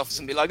tax office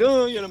and be like,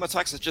 oh, my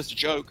tax is just a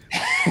joke.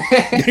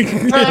 I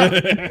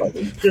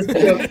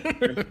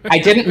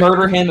didn't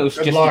murder him. It was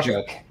just a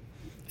joke.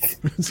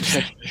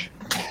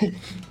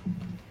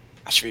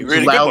 That should be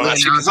really good one,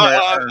 actually, because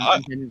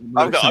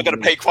I've got to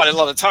pay quite a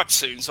lot of tax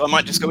soon, so I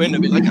might just go in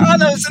and be like, oh,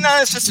 no,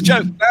 it's just a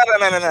joke.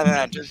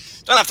 No.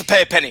 Just don't have to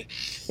pay a penny.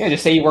 Yeah,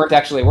 just say you weren't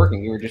actually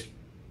working. You were just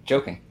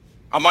joking.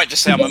 I might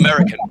just say I'm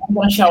American. I'm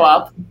going to show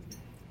up.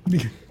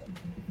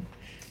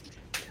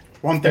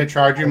 Won't they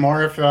charge you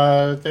more if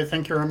they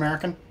think you're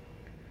American?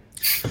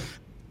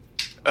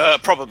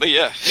 Probably,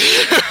 yeah.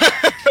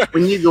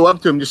 When you go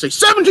up to him, just say,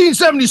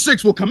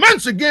 1776 will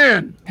commence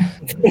again!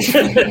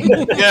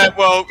 Yeah,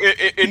 well,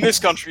 in this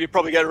country, you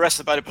probably get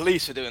arrested by the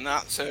police for doing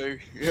that, so...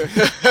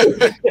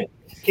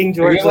 King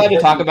George... Are you allowed to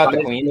talk about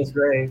the Queen?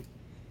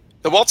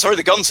 The what? Sorry,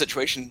 the gun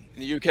situation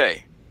in the UK?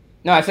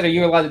 No, I said, are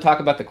you allowed to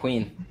talk about the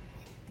Queen?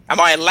 Am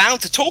I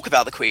allowed to talk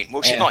about the Queen?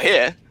 Well, she's not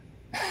here.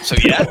 So,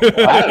 yeah.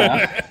 I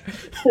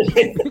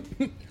don't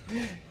know.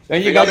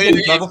 Don't you guys get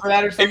in trouble for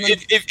that or something?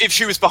 If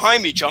she was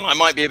behind me, John, I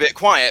might be a bit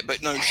quiet,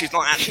 but no, she's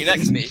not actually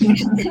next to me.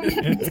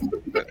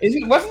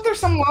 Wasn't there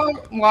some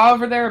law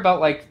over there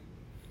about, like,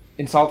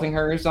 insulting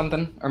her or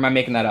something? Or am I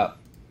making that up?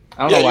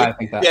 I don't know why I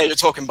think that. Yeah, you're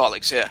talking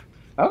bollocks, yeah.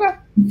 Okay.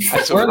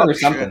 I swear there was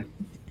something.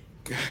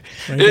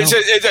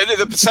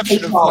 The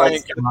perception of,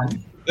 like...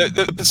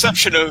 The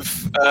perception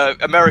of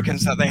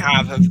Americans that they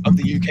have of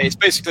the UK is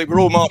basically we're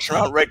all marching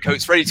around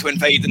redcoats ready to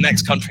invade the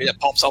next country that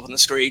pops up on the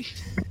screen,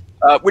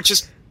 which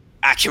is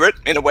accurate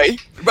in a way.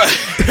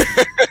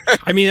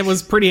 I mean, it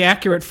was pretty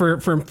accurate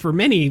for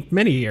many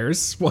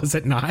years, was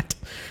it not?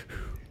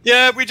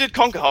 Yeah, we did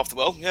conquer half the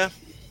world. Yeah.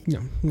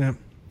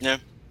 Yeah.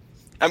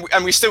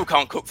 And we still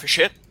can't cook for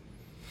shit.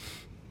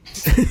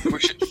 We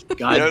should,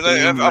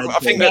 I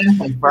think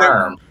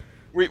that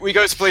we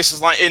go to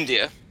places like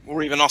India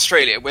or even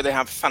Australia where they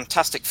have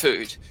fantastic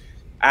food,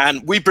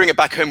 and we bring it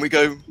back home. We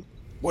go,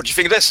 "What do you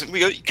think of this?" And we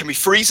go, "Can we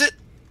freeze it?"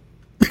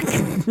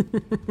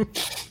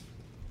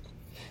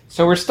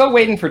 So we're still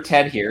waiting for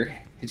Ted here,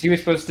 because he was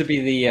supposed to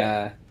be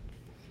the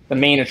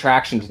main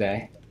attraction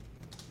today.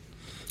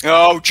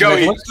 Oh,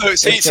 Joey!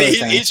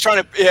 He's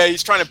trying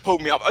to pull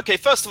me up. Okay,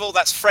 first of all,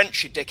 that's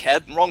French, you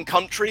dickhead. Wrong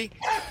country.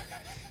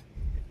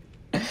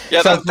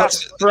 Yeah, so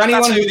that's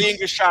anyone the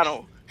English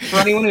channel. For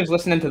anyone who's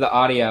listening to the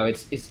audio,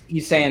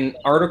 he's saying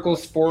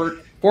Articles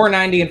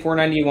 490 and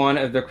 491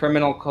 of the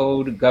Criminal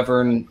Code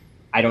govern.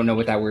 I don't know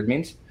what that word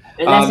means.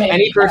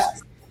 Any person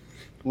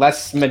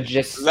less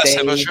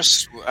majestade.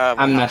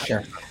 I'm not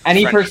sure.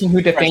 Any person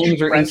who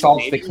defames or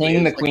insults the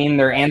king, the queen,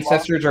 their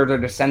ancestors, or their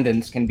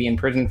descendants can be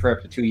imprisoned for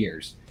up to 2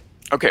 years.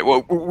 Okay,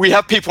 well, we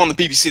have people on the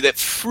BBC that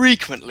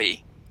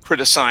frequently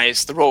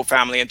criticize the royal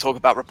family and talk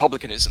about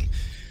republicanism.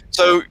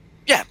 So,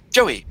 yeah,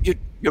 Joey,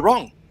 you're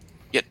wrong.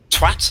 You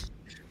twat.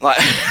 Like,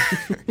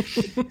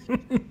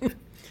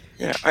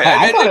 yeah,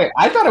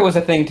 I thought it was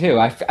a thing too.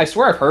 I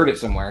swear I've heard it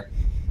somewhere.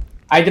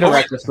 I did a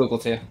reckless Google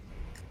too,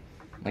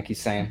 like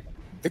he's saying.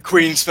 The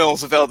Queen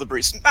smells of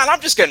elderberries. Man, I'm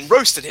just getting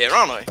roasted here,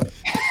 aren't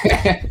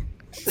I?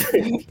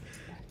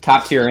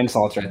 Top tier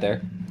insults right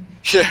there.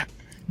 Yeah.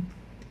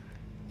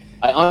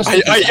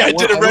 I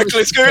did a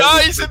reckless Google.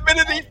 He's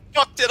admitted he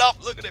fucked it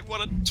up. Look at him,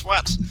 what a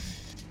twat.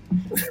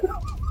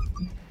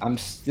 I'm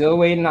still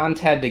waiting on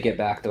Ted to get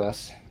back to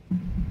us.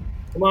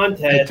 Come on,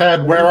 Ted. Hey,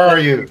 Ted, where are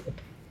you?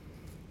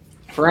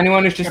 For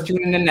anyone who's just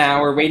tuning in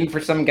now, we're waiting for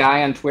some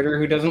guy on Twitter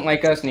who doesn't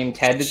like us named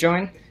Ted to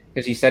join,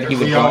 because he said he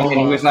was going,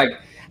 and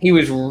he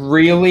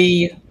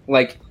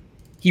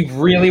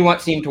really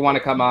seemed to want to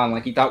come on,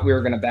 like he thought we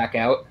were going to back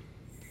out.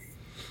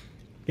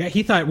 Yeah,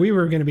 he thought we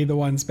were going to be the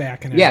ones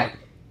backing out. Yeah.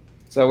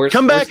 So we're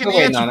come back and still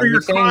waiting answer on for him.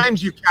 your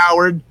crimes, you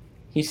coward.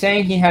 He's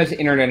saying he has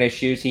internet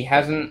issues. He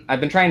hasn't. I've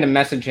been trying to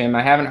message him.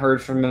 I haven't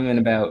heard from him in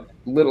about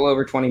a little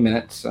over 20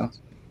 minutes. So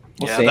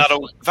we'll see.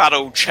 that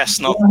old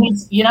chestnut.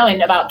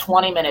 In about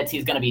 20 minutes,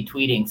 he's going to be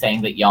tweeting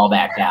saying that y'all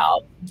backed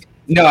out.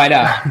 No, I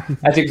know.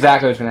 That's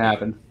exactly what's going to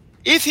happen.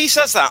 If he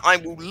says that, I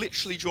will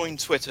literally join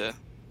Twitter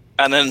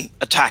and then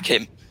attack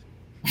him.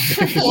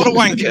 What a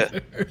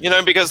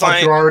wanker. Because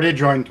you already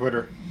joined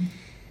Twitter.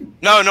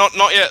 No, not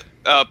yet,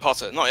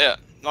 Potter. Not yet.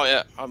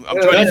 I'm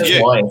joining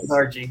you.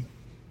 Archie.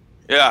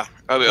 Yeah.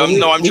 I'm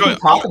joining. We can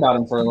talk about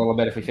him for a little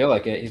bit if we feel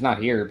like it. He's not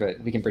here, but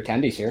we can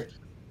pretend he's here.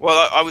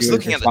 Well, I was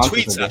looking at the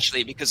tweets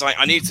actually because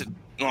I need to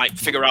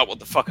figure out what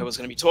the fuck I was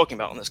going to be talking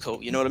about on this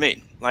call. You know what I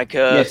mean?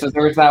 So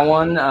there was that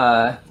one.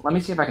 Let me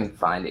see if I can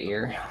find it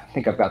here. I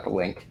think I've got the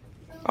link.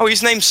 Oh,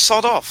 his name's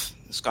Sod Off.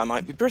 This guy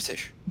might be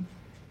British.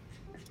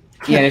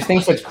 Yeah, and his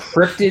thing says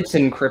Cryptids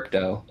in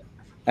Crypto.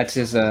 That's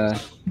his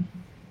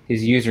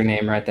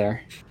username right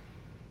there.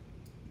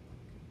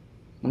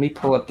 Let me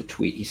pull up the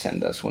tweet he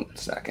sent us 1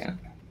 second.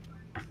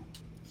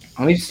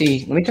 Let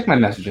me check my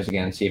messages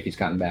again and see if he's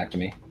gotten back to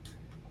me.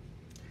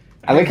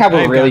 I like how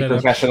we're really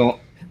professional.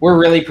 We're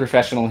really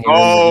professional here.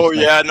 Oh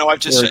yeah, no, I've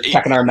just we're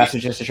checking our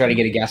messages to try to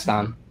get a guest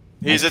on.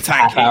 He's a tanky.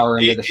 Half hour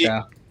into the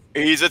show.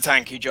 He's a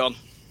tanky, John.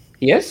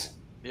 He is?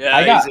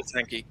 Yeah, he's a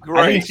tanky.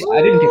 Great.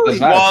 I didn't get those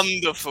vibes.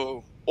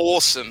 Wonderful.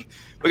 Awesome.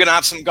 We're gonna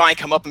have some guy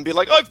come up and be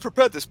like, "I've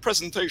prepared this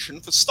presentation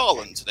for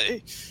Stalin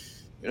today."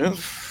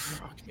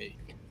 Fuck me.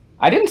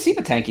 I didn't see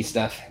the tanky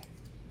stuff.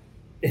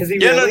 Is he?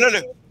 Yeah,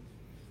 really? no.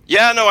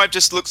 Yeah, no. I've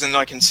just looked and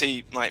I can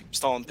see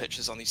Stalin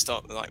pictures on his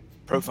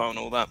profile and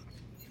all that.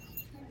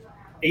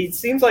 He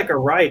seems like a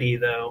righty,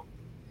 though.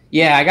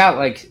 Yeah, I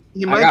got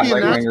he might be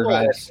right-winger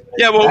vibes.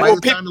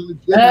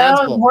 Yeah,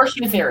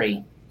 horseshoe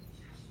theory.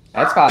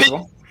 That's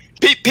possible.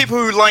 People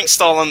who like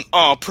Stalin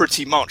are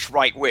pretty much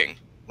right-wing,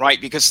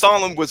 right? Because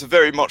Stalin was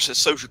very much a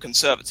social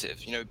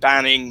conservative,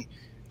 banning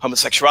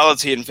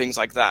homosexuality and things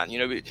like that.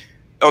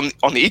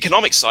 On the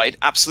economic side,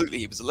 absolutely,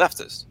 he was a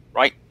leftist,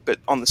 right? But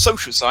on the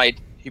social side,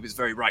 he was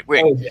very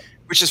right-wing. Oh, yeah.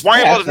 Which is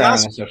why a lot of on the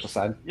social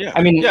side. Yeah.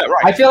 I mean, yeah,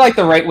 right. I feel like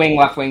the right-wing,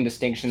 left-wing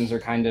distinctions are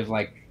kind of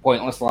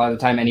pointless a lot of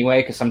the time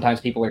anyway, because sometimes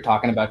people are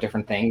talking about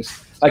different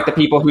things. Like the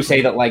people who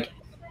say that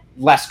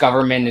less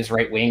government is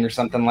right-wing or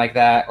something like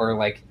that,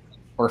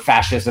 or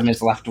fascism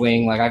is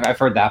left-wing. I've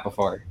heard that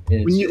before.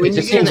 It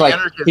just seems like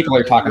people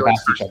are talking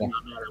past each other.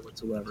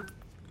 Whatsoever.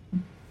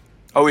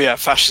 Oh yeah,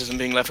 fascism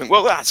being left-wing.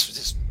 Well,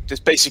 that's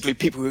just basically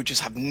people who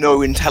just have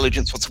no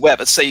intelligence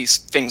whatsoever say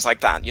things like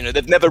that.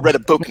 They've never read a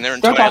book in their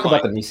entire life. Don't talk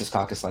life. about the Mises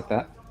Caucus like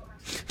that.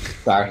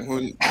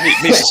 Sorry.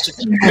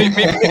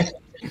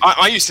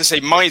 I used to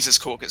say Mises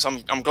Caucus.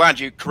 I'm glad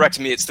you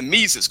corrected me. It's the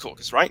Mises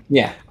Caucus, right?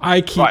 Yeah.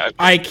 I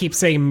keep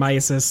saying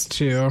Mises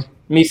too.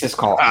 Mises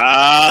Caucus.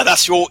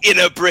 That's your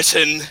inner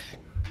Britain.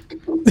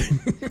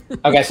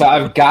 Okay, so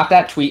I've got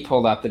that tweet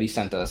pulled up that he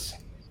sent us.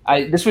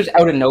 This was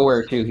out of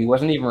nowhere too. He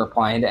wasn't even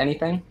replying to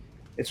anything.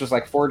 This was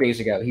 4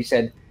 days ago. He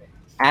said,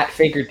 "At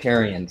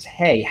Fakertarians,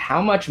 hey,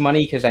 how much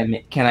money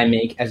can I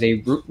make as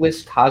a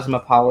rootless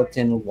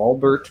cosmopolitan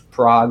Walbert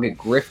Prague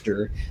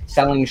grifter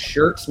selling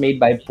shirts made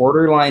by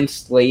borderline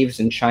slaves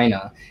in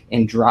China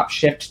and drop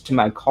shipped to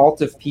my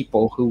cult of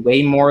people who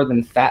weigh more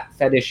than fat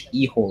fetish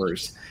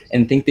e-whores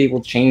and think they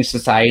will change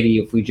society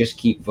if we just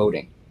keep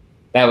voting?"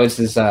 That was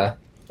his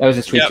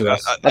tweet to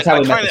us. That's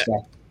how we met this guy.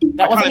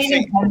 That wasn't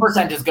even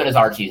 10% as good as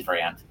Archie's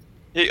brand.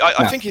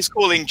 I think he's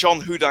calling John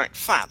Hudak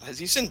fat. Has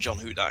he seen John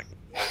Hudak?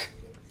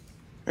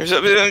 He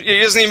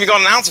hasn't even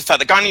got an ounce of fat.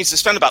 The guy needs to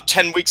spend about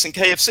 10 weeks in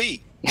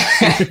KFC.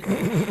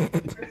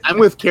 I'm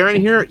with Karen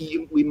here.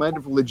 We might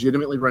have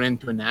legitimately run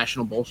into a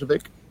national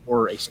Bolshevik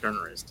or a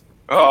Stirnerist.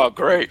 Oh,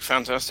 great.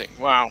 Fantastic.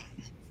 Wow.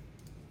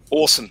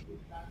 Awesome.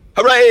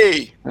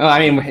 Hooray! Well, I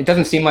mean, it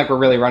doesn't seem like we're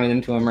really running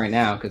into him right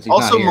now because he's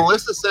also, not here.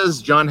 Melissa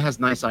says John has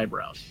nice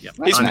eyebrows. Yep.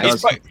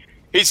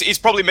 He's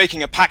probably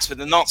making a pact with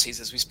the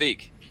Nazis as we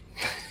speak.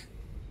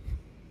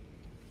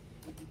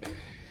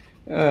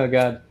 Oh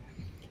God.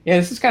 Yeah,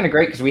 this is kind of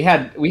great because we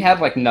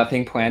had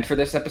nothing planned for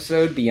this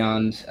episode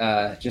beyond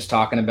just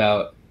talking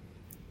about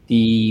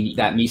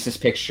that Mises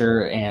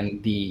picture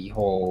and the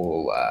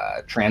whole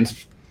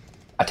trans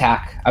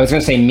attack. I was going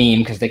to say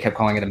meme because they kept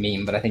calling it a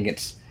meme, but I think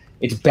it's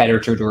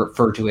better to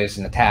refer to it as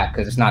an attack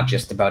because it's not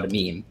just about a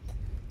meme.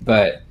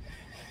 But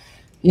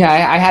yeah,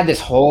 I had this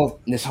whole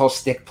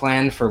stick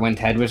plan for when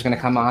Ted was going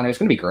to come on. It was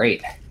going to be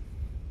great.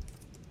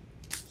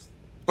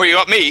 Well, you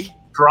got me.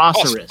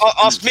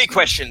 Ask me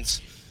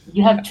questions.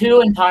 You have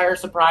 2 entire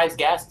surprise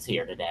guests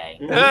here today.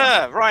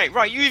 Yeah,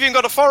 right. You even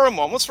got a foreign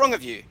one. What's wrong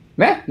with you?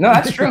 Yeah, no,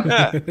 that's true.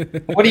 Yeah.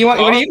 What do you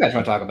guys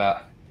want to talk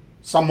about?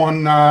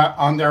 Someone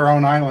on their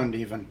own island,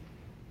 even.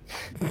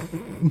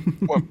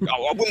 Well,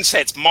 I wouldn't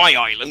say it's my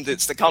island;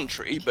 it's the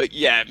country. But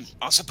yeah,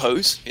 I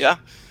suppose. Yeah.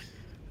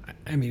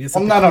 I mean, it's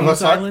none of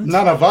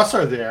us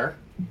are there.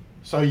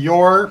 So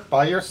you're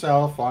by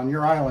yourself on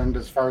your island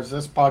as far as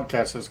this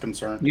podcast is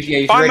concerned.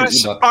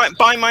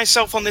 By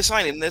myself on this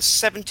island. There's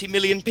 70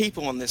 million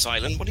people on this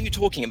island. What are you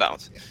talking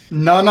about?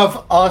 None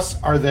of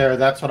us are there.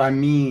 That's what I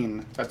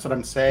mean. That's what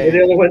I'm saying.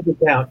 You're the only ones that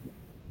count.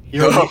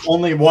 You're the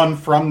only one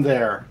from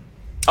there.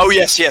 Oh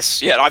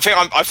yes. Yeah, I think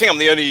I'm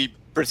the only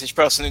British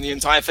person in the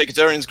entire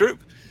Fakatarians group.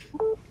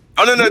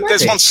 Oh no,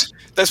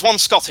 there's one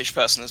Scottish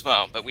person as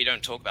well, but we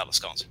don't talk about the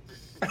Scots.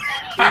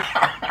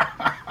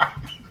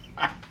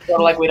 Sort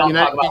of like we don't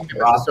talk about the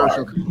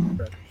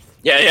Rothbard.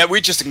 Yeah, we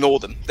just ignore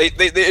them. They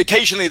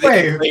occasionally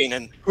complain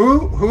and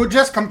who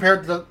just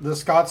compared the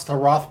Scots to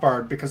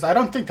Rothbard? Because I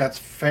don't think that's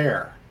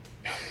fair.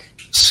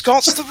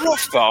 Scots to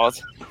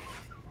Rothbard.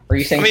 Are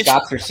you saying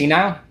Scots are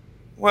senile?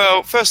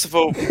 Well, first of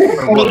all,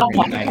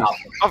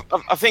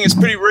 I think it's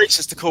pretty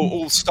racist to call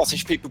all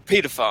Scottish people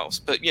paedophiles,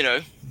 but you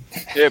know,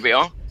 here we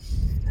are.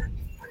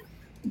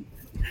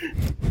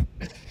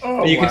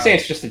 You could say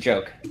it's just a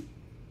joke.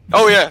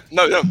 Oh yeah,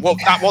 no. Well,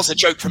 that was a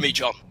joke for me,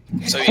 John.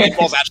 So it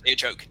was actually a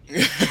joke.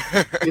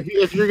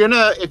 if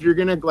you're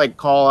gonna like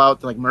call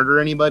out to like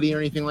murder anybody or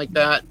anything like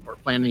that, or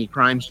plan any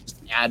crimes,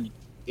 just add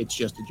it's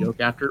just a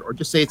joke after, or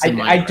just say it's.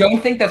 I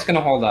don't think that's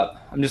gonna hold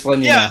up. I'm just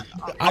letting you know.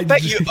 I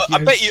bet you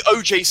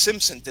O.J.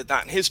 Simpson did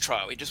that in his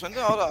trial. He just went,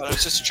 "Oh, no,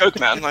 it's just a joke,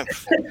 man." Like,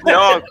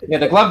 yeah,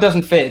 the glove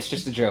doesn't fit. It's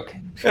just a joke.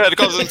 Yeah, the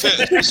glove doesn't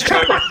fit. It's just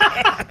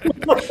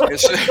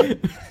a joke.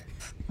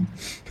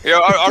 Yeah,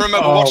 I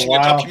remember watching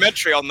a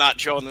documentary on that,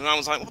 John, and I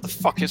was like, what the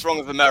fuck is wrong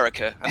with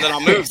America? And then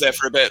I moved there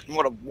for a bit, and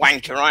what a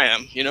wanker I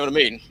am, you know what I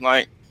mean?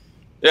 Like,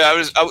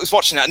 yeah, I was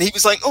watching that, and he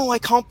was like, oh, I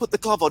can't put the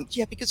glove on.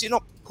 Yeah, because you're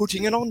not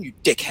putting it on, you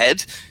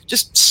dickhead.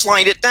 Just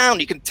slide it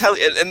down, you can tell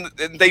it.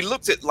 And they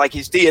looked at, like,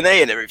 his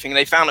DNA and everything, and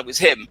they found it was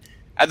him.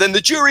 And then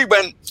the jury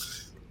went,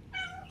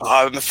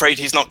 oh, I'm afraid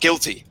he's not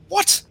guilty.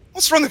 What?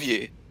 What's wrong with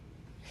you?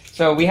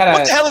 So we had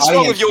what the hell is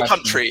wrong with your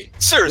country?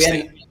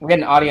 Seriously. We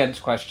had an audience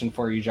question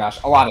for you,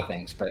 Josh. A lot of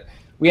things, but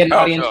we had an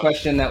audience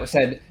question that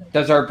said,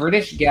 does our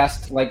British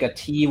guest like a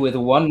tea with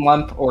one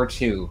lump or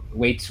two,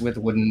 weights with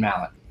wooden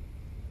mallet?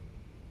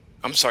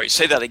 I'm sorry,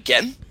 say that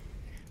again?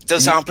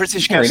 Does our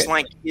British guest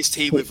like his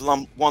tea with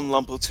one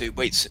lump or two,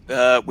 weights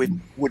with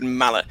wooden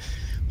mallet?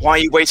 Why are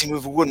you waiting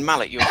with a wooden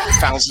mallet? You're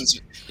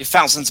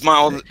thousands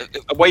miles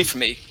away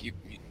from me.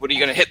 What are you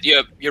going to hit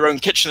your own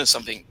kitchen or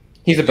something?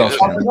 He's a ghost.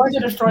 They're going to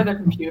destroy their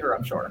computer,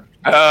 I'm sure.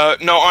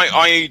 No,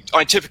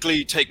 I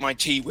typically take my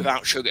tea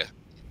without sugar,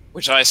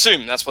 which I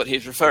assume that's what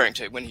he's referring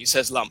to when he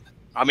says lump.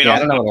 I mean, I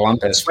don't know what a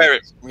lump is. Swear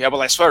it. Yeah,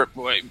 well, I swear it.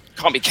 Well, it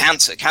can't be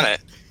cancer, can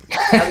it?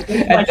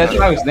 That's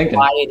what I was thinking.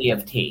 Variety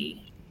of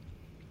tea.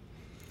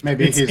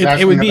 Maybe he's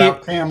asking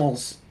about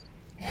camels.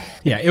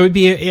 Yeah, it would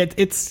be.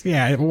 It's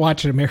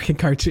watch an American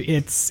cartoon.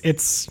 It's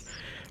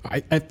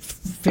a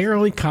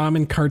fairly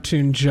common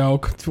cartoon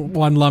joke,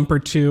 one lump or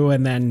two,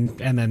 and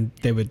then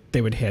they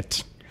would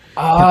hit.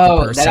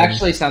 Oh, that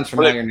actually sounds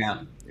familiar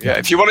now. Yeah,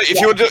 if you want to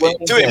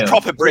do it in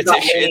proper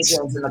British, it's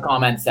in the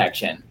comment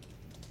section.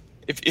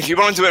 If you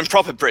want to do it in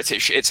proper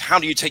British, it's how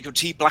do you take your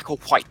tea, black or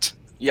white?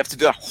 You have to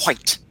do it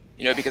white,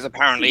 you know, because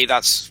apparently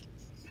that's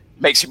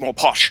makes it more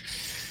posh.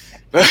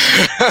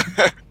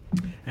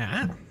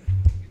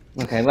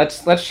 Okay,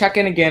 let's check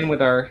in again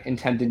with our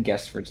intended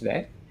guest for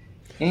today.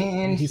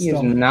 And he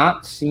has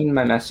not seen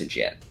my message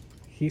yet.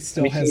 He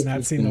still has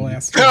not seen the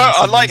last.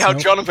 I like how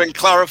Jonathan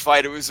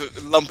clarified it was a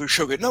lump of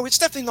sugar. No, it's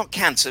definitely not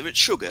cancer. It's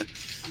sugar.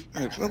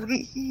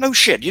 No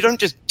shit. You don't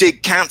just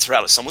dig cancer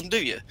out of someone,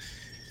 do you?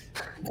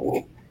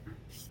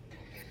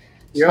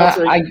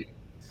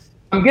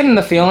 I'm getting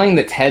the feeling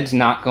that Ted's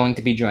not going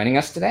to be joining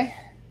us today.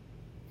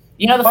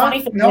 You know, the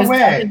funny thing is,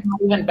 Ted's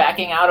not even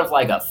backing out of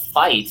like a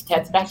fight.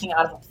 Ted's backing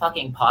out of a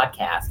fucking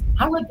podcast.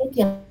 How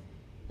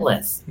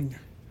ridiculous.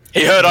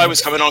 He heard I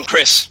was coming on,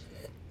 Chris.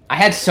 I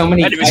had so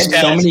many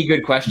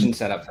good questions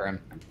set up for him.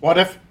 What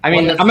if? I'm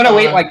going to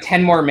wait like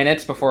 10 more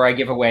minutes before I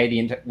give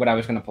away what I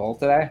was going to pull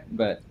today,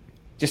 but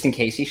just in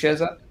case he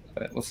shows up.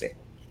 But we'll see.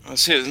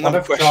 Let's see. There's What another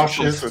if question.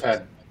 Josh is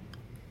Ted?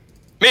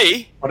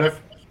 Me?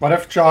 What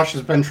if Josh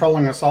has been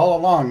trolling us all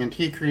along and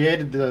he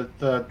created the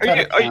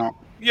Ted account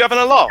you having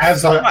a laugh?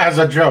 as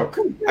a joke?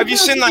 Have you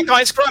seen that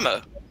guy's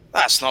grammar?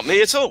 That's not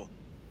me at all.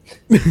 I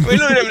mean,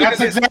 look at him.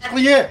 That's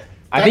exactly it.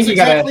 I think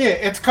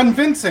it's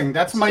convincing.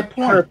 That's my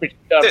point.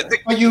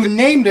 But you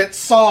named it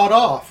 "Sawed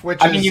Off," which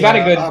I mean, you got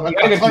a good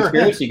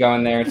conspiracy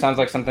going there. It sounds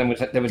like something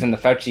that was in the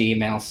Fauci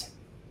emails.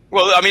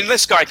 Well, I mean,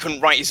 this guy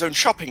couldn't write his own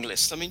shopping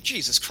list. I mean,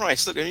 Jesus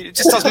Christ! Look, it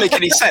just doesn't make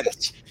any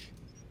sense.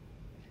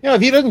 You know,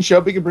 if he doesn't show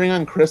up, we could bring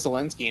on Chris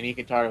Zelensky and he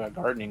could talk about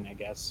gardening, I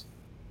guess.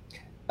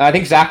 I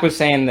think Zach was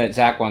saying that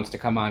Zach wants to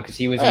come on because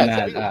he was in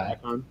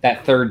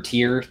that third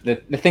tier, the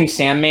thing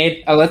Sam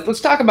made. Let's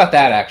talk about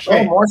that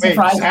actually. Wait,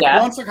 Zach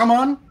wants to come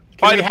on?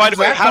 By the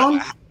way,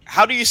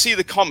 how do you see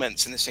the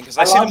comments in this thing? Because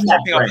I see them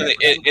popping up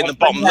in the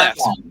bottom left.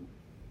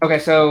 Okay,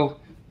 so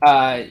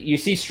you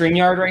see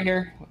StreamYard right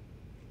here?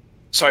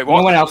 Sorry,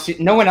 what?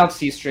 No one else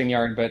sees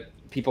StreamYard, but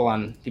people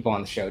on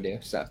the show do.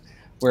 So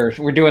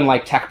we're doing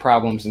like tech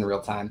problems in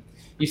real time.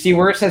 You see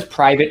where it says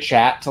private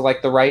chat to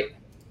like the right?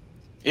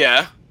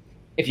 Yeah.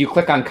 If you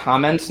click on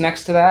comments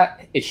next to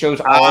that, it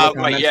shows all the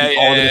comments from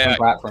all the different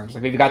platforms.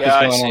 Like we've got this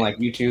going on like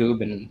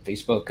YouTube and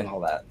Facebook and all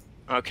that.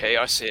 Okay,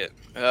 I see it.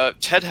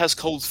 Ted has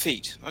cold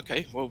feet.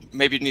 Okay, well,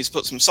 maybe he needs to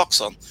put some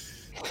socks on.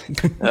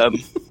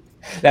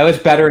 That was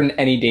better than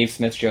any Dave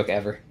Smith joke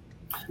ever.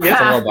 It's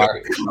a low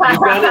bar.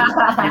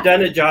 You've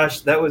done it,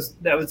 Josh. That was.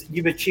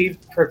 You've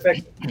achieved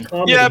perfect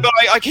comedy. Yeah, but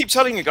I keep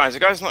telling you guys, the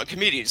guy's not a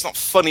comedian. It's not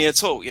funny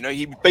at all. You know,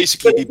 he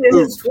basically.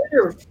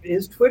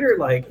 His Twitter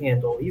like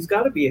handle. He's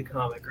got to be a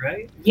comic,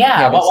 right?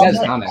 Yeah, but what it was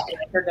says it? comic.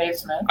 For Dave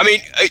Smith? I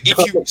mean,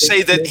 if you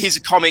say that he's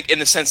a comic in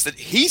the sense that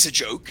he's a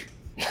joke,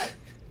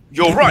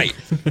 you're right.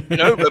 You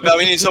know, but I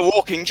mean, he's a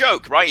walking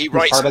joke, right? He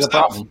writes part of the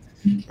stuff. problem.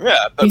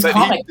 Yeah, He's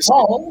comic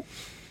Paul.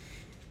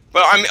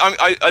 Well,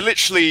 I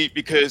literally,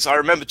 because I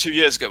remember 2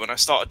 years ago when I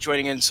started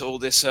joining into all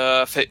this,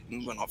 well,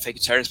 not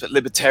vegetarians, but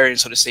libertarian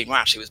sort of scene. Well,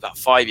 actually, it was about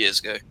 5 years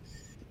ago.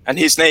 And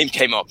his name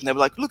came up, and they were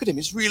like, look at him,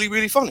 he's really,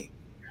 really funny.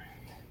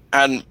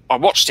 And I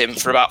watched him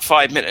for about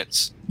 5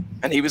 minutes,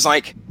 and he was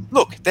like,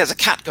 look, there's a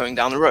cat going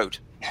down the road.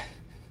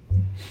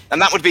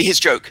 And that would be his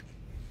joke.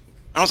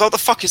 And I was like, what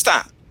the fuck is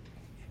that?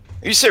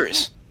 Are you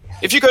serious?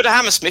 If you go to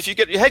Hammersmith, you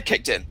get your head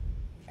kicked in.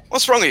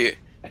 What's wrong with you?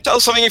 Tell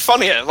us something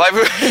funnier. Like,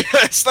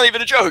 it's not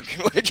even a joke.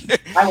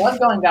 I was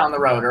going down the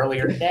road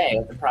earlier today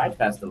at the Pride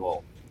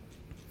Festival.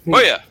 Oh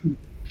yeah.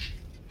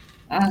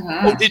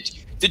 Uh-huh. Oh,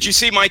 did you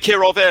see my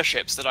Kirov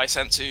airships that I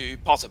sent to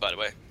Potter, by the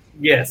way?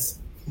 Yes.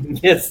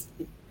 Yes,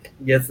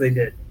 they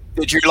did.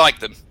 Did you like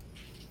them?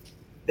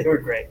 They were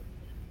great.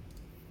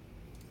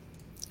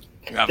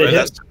 Yeah, but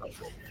that's...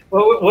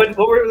 What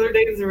were their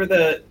names? They were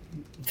the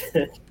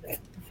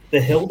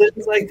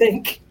Hildens, I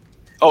think.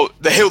 Oh,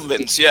 the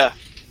Hildens, yeah.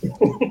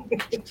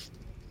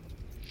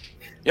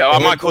 Yeah, I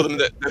might call them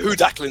the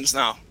Hudaklins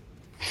now.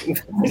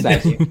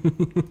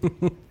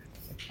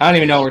 I don't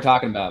even know what we're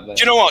talking about. But...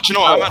 Do you know what?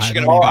 I'm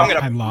actually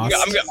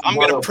I'm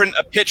gonna print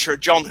a picture of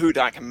John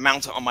Hudak and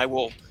mount it on my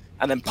wall,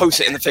 and then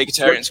post it in the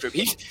Vegetarians group.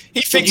 He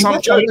thinks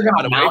I'm joking.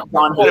 By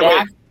the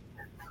way.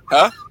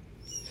 Huh?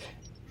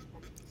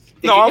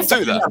 No, I'll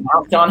do that.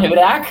 Mount John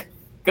Hudak?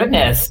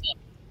 Goodness.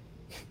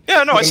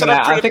 Yeah, no, I said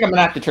I think I'm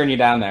gonna have to turn you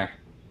down there.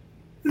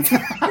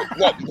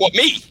 What,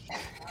 me?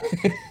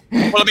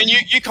 Well, I mean,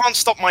 you can't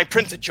stop my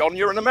printer, John.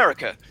 You're in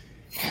America.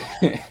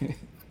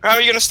 How are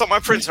you going to stop my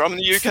printer? I'm in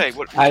the UK.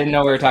 What, I didn't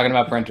know we were talking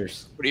about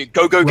printers. What are you,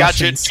 Go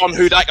Gadget, John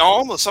Hudak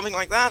arm or something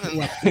like that?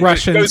 And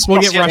Russians.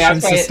 We'll get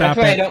Russians to stop That's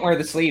why I it. don't wear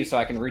the sleeves, so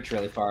I can reach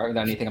really far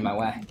without anything in my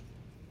way.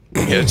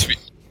 Yeah,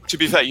 to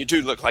be fair, you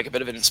do look like a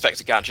bit of an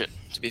Inspector Gadget,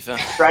 to be fair.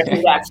 Strike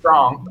me that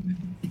strong.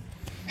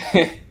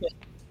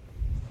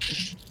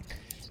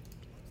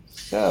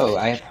 So,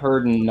 I have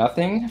heard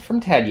nothing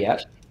from Ted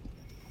yet.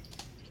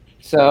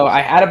 So,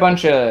 I had a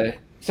bunch of...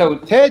 So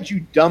Ted, you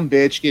dumb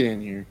bitch, get in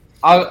here.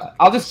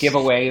 I'll just give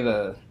away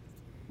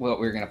what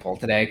we were going to pull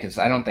today, because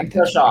I don't think...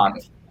 Ted's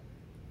shocked.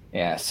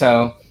 Yeah,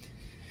 so...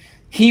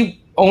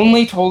 He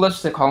only told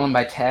us to call him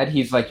by Ted.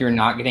 He's like, you're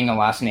not getting a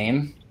last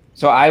name.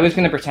 So I was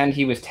going to pretend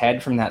he was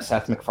Ted from that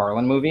Seth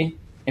MacFarlane movie.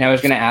 And I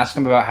was going to ask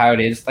him about how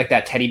it is, like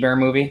that teddy bear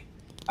movie.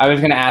 I was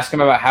going to ask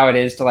him about how it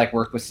is to like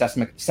work with Seth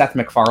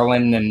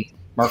MacFarlane and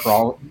Mark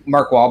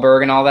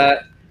Wahlberg and all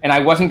that. And I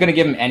wasn't going to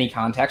give him any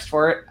context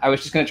for it. I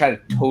was just going to try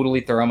to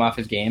totally throw him off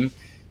his game.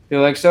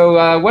 They're like,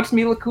 so what's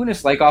Mila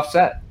Kunis like off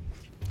set?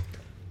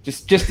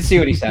 Just to see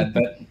what he said.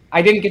 But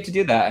I didn't get to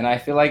do that. And I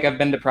feel like I've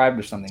been deprived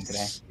of something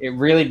today. It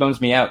really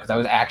bums me out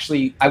because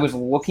I was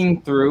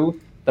looking through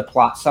the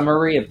plot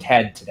summary of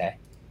Ted today.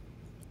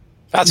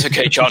 That's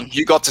okay, John.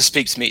 You got to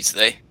speak to me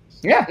today.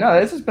 Yeah, no,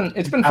 it's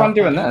been fun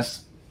doing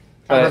this.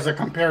 How does it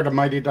compare to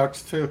Mighty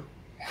Ducks 2?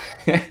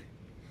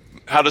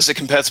 How does it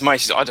compare to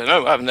Mighty Ducks? I don't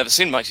know. I've never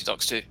seen Mighty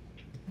Ducks 2.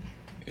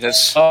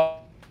 I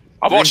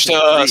watched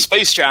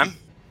Space Jam.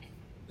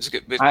 It's a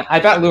good bit. I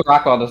bet Lou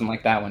Rockwell doesn't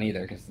like that one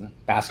either because the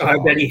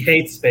basketball. I bet he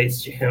hates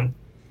Space Jam.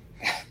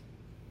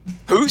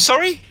 Who?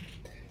 Sorry?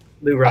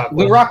 Lou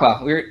Rockwell. Lou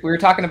Rockwell. We were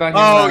talking about him.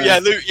 Oh yeah,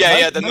 Lou.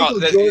 Yeah,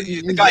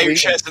 the guy who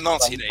shares the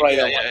Nazi name.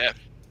 Yeah.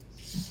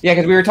 Yeah,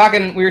 because we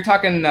were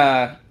talking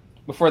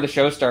before the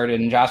show started,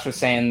 and Josh was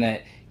saying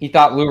that he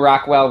thought Lou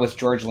Rockwell was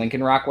George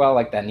Lincoln Rockwell,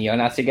 like that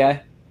neo-Nazi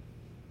guy.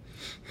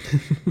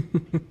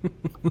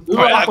 They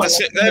have the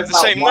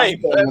same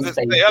name.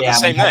 They have the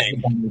same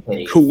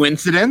name.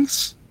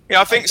 Coincidence?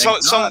 Yeah, I think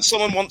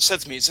someone once said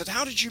to me, he said,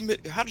 "How did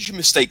you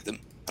mistake them?"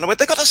 And I went,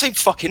 "They got the same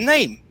fucking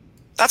name."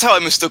 That's how I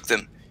mistook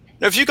them.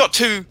 Now, if you got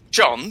two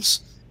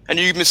Johns and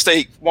you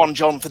mistake one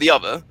John for the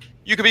other,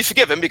 you could be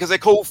forgiven because they're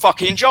called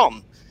fucking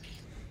John.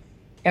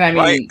 And I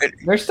mean,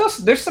 there's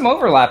some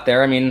overlap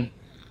there. I mean,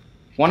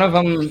 one of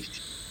them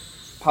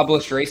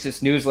published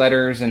racist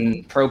newsletters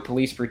and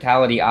pro-police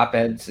brutality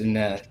op-eds in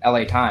the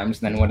LA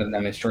Times, and then one of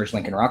them is George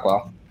Lincoln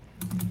Rockwell.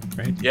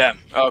 Right. Yeah.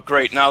 Oh,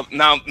 great. Now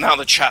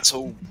the chat's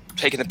all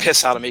taking the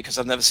piss out of me because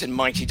I've never seen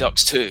Mighty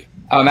Ducks 2.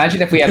 Oh,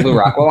 imagine if we had Lou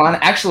Rockwell on.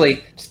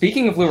 Actually,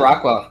 speaking of Lou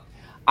Rockwell,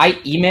 I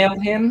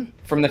emailed him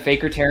from the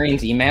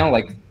Fakertarians email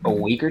like a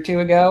week or two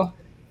ago,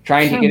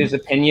 trying to get his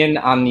opinion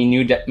on the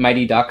new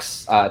Mighty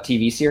Ducks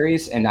TV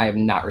series, and I have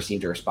not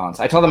received a response.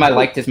 I told him I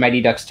liked his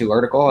Mighty Ducks 2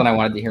 article, and I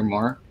wanted to hear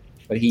more,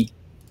 but he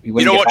wouldn't.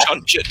 You know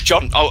what,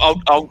 John?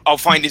 I'll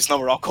find his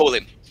number. I'll call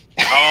him.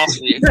 I'll ask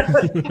you.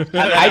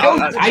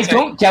 I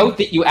don't doubt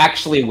that you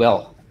actually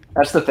will.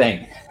 That's the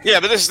thing. Yeah,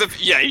 but this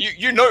is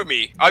you know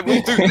me. I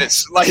will do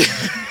this. Like,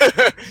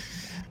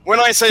 When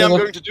I say I'm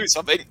going to do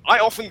something, I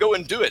often go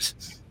and do it.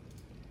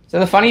 So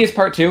the funniest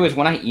part too is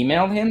when I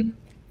emailed him,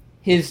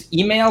 his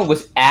email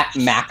was at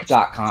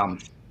mac.com.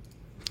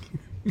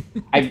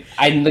 I've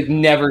like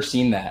never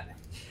seen that.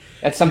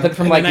 That's something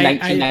from like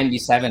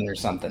 1997 or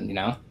something, you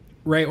know?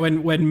 Right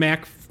when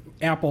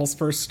Apple's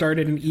first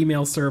started an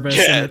email service,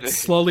 and it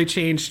slowly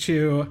changed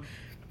to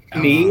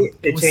They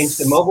changed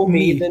to Mobile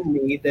Me,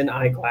 then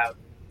iCloud.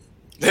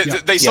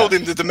 They sold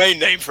him the domain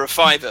name for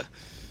 $5.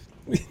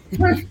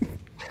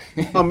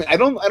 I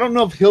don't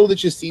know if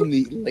Hilditch has seen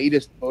the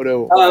latest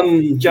photo.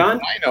 John,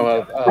 I know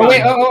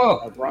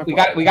of.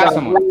 We got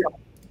someone.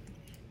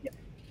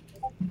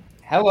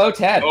 Hello,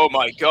 Ted. Oh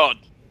my God.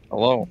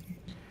 Hello.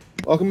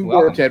 Welcome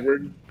aboard,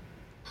 Tedward.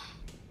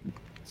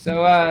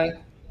 So, how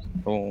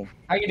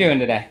you doing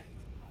today?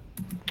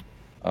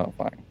 Oh,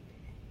 fine.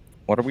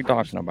 What are we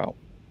talking about?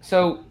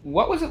 So,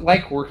 what was it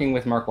like working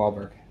with Mark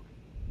Wahlberg?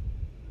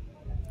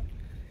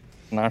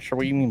 Not sure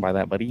what you mean by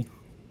that, buddy.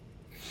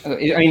 I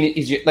mean,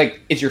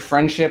 is your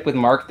friendship with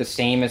Mark the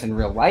same as in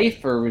real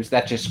life, or was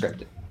that just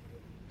scripted?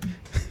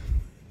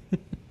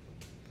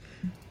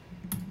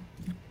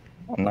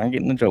 I'm not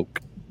getting the joke.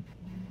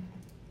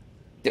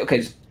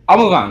 Okay, I'll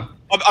move on.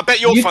 I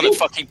bet you're fun at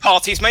fucking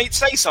parties, mate.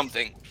 Say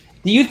something.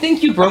 Do you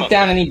think you broke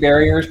down any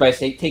barriers by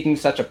taking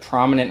such a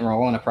prominent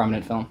role in a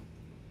prominent film?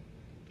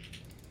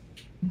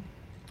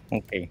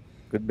 Okay,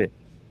 good bit.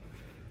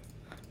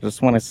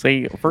 Just want to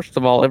say, first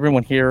of all,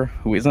 everyone here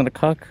who isn't a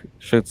cuck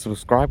should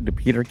subscribe to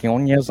Peter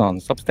Quinones on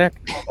Substack.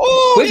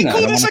 Oh, he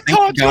called us a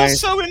cuck. You're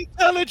so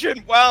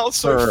intelligent. Wow,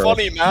 so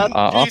funny, man.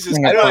 Jesus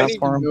Christ.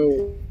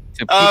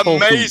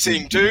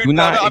 Amazing, dude.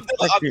 I've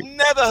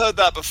never heard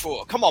that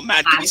before. Come on,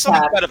 man. Give me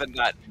something better than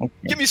that. Okay.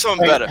 Give me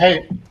something better.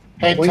 Hey,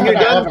 when Ted, you're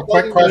I done, have a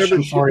quick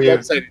question for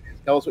you.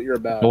 Tell us what you're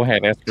about. Go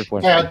ahead, ask your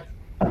question.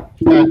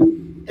 Ted,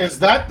 is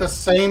that the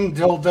same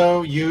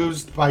dildo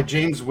used by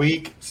James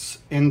Weeks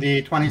in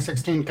the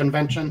 2016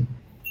 convention?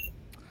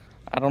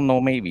 I don't know,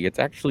 maybe. It's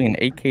actually an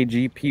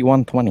AKG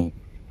P120.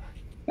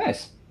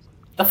 Nice.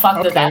 The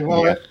fuck did that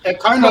well, it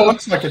kind of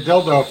looks like a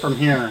dildo from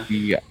here.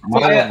 Yeah,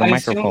 the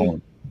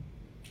microphone.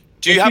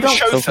 Do you have a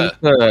chauffeur? So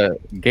he's a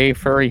gay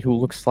furry who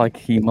looks like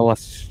he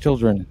molests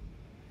children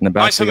in the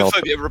back of the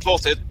homophobia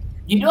reported.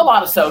 You do a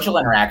lot of social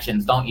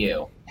interactions, don't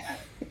you?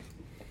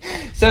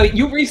 So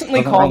you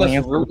recently called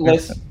us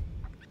rootless.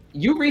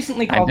 You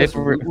recently called us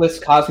rootless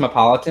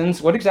cosmopolitans.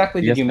 What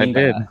exactly did you mean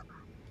by that?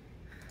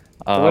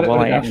 Well,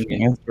 I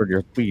actually answered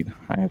your tweet.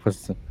 I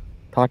was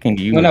talking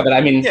to you. No, but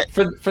I mean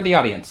for the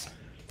audience.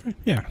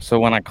 Yeah. So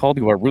when I called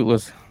you a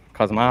rootless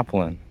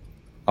cosmopolitan,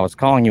 I was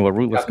calling you a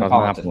rootless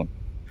cosmopolitan.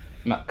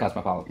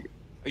 Cosmopolitan.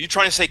 Are you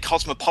trying to say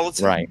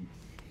cosmopolitan? Right.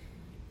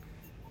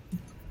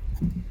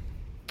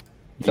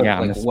 So,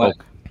 yeah, I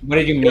misspoke. What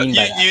did you mean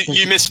by that?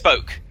 You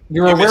misspoke.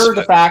 You're aware of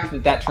the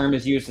fact that term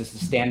is used as a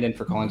stand-in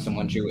for calling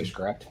someone Jewish,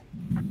 correct?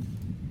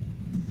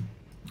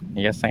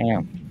 Yes, I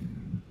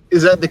am.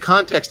 Is that the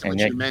context in and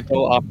which yet you meant?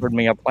 Still offered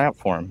me a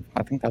platform.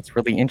 I think that's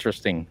really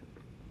interesting.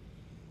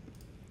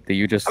 Do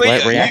you just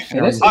let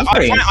reactions? I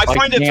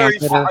find it very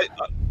funny.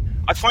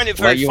 I find it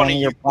very funny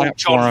you call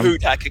John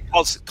Hudak a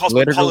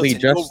cosmopolitan.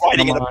 You're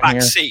riding in the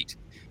back seat.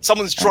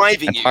 Someo's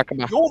driving you.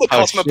 You're the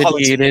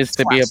cosmopolitan. It is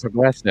to be a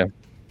progressive.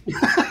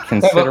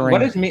 Considering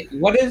what is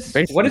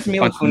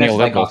Mila Kunis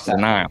like off set?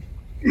 No,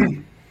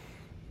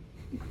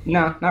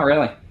 not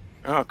really.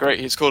 Oh, great!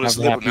 He's called us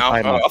liberal now.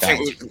 I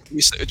think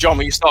John,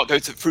 when you start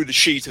going through the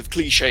sheet of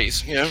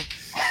cliches, you know.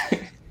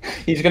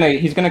 he's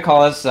gonna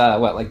call us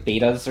like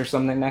betas or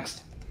something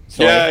next.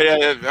 Soy.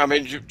 Yeah. I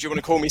mean, do you want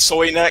to call me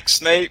soy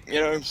next, mate?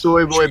 You know,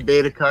 soy boy,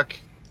 beta cuck.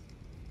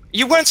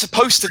 You weren't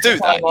supposed to do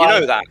that. You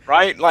know that,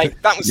 right?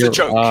 Like that was the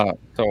joke.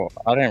 So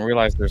I didn't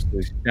realize there's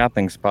these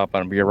things pop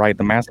up. But you're right.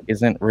 The mask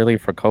isn't really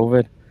for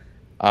COVID.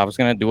 I was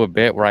gonna do a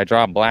bit where I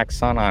draw a black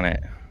sun on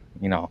it.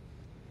 You know,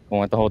 going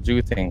with the whole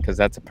Jew thing because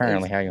that's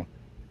apparently how you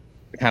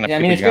kind of. Yeah, I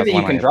mean, it's good that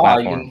you can draw.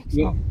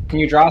 Can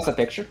you draw us a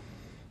picture?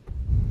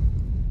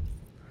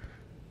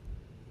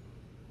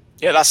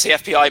 Yeah, that's the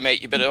FBI,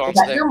 mate. You better answer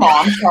that. Is that your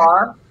mom's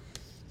car?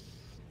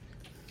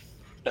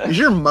 Is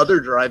your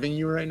mother driving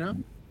you right now?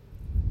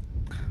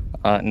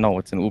 No,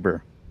 it's an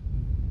Uber.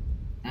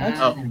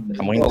 I'm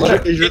waiting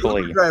is your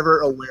Uber driver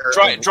aware?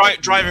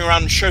 Driving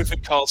around in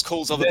chauffeured cars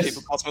calls other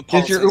people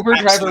cosmopolitan. Does your Uber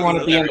driver want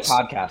to be on the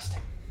podcast?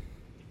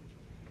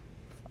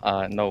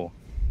 No.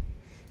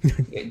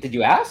 Did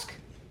you ask?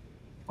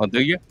 Well,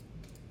 do you?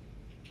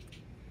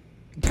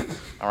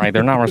 All right,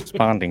 they're not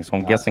responding, so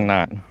I'm guessing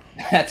not.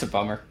 That's a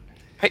bummer.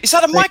 Hey, is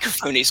that a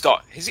microphone he's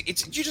got? Do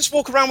you just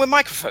walk around with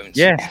microphones?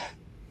 Yeah.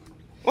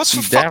 What's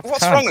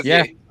wrong with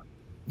you?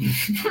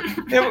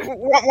 Yeah,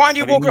 why do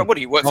you walk around? What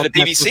do you work for the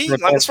BBC? Like,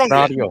 what's wrong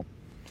with you?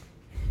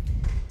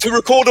 To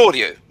record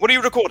audio. What are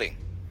you recording?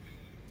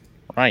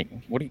 Right.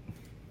 What did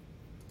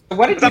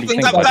you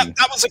think?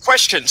 That was a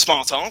question,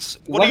 smart ass.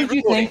 What did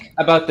you think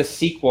about the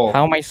sequel?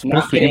 How am I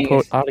supposed to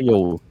input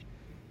audio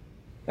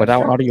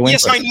without audio input?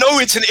 Yes, I know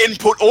it's an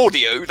input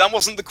audio. That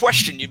wasn't the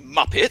question, you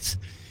muppet.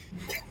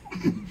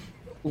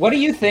 What do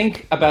you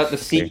think about the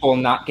sequel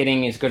not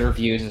getting as good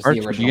reviews as the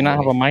original? Do you not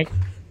have a mic?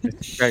 You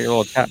got your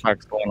little chat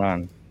box going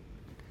on.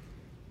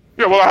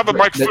 Yeah, well, I have a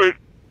microphone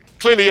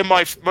clearly in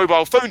my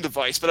mobile phone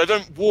device, but I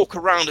don't walk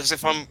around as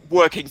if I'm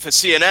working for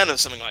CNN or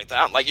something like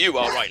that, like you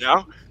are right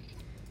now.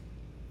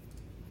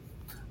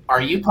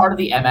 Are you part of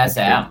the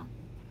MSM?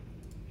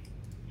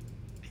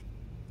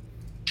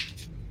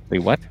 The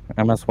what?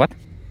 MS what?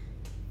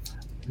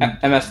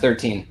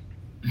 MS-13.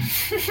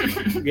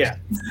 Yeah.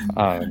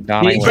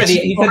 He said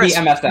the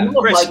MSM. You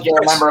look like you're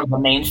a member of the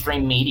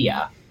mainstream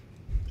media.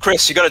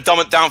 Chris, you got to dumb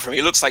it down for me.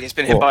 It looks like he's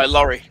been hit by a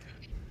lorry.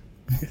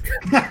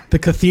 The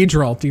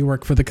Cathedral. Do you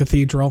work for the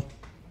Cathedral?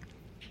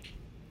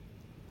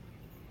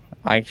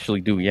 I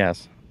actually do,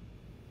 yes.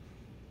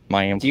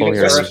 My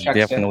employer is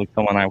definitely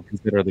someone I would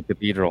consider the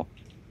Cathedral.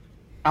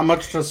 How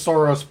much does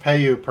Soros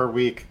pay you per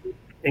week?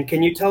 And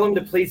can you tell him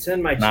to please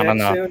send my check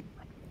soon?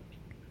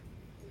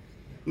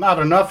 Not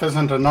enough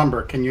isn't a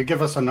number. Can you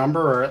give us a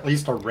number or at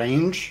least a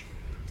range?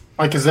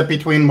 Like, is it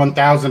between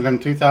 1,000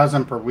 and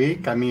 2,000 per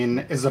week? I mean,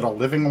 is it a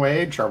living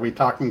wage? Are we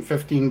talking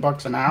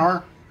 $15 an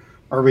hour?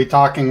 Or are we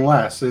talking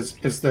less?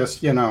 Is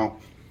this, you know,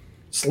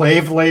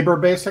 slave labor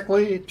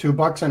basically?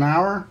 $2 an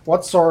hour?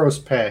 What's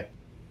Soros pay?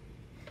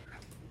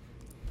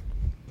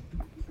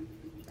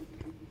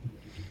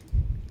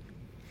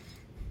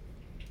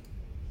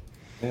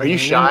 Are you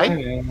shy?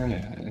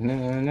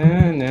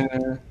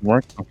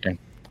 Work? Okay.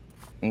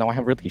 No, I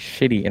have really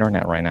shitty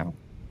internet right now.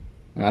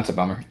 That's a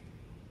bummer.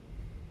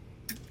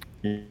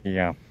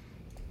 Yeah.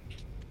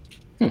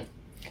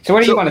 So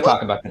what do you want to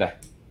talk about today?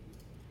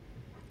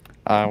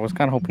 I was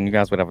kind of hoping you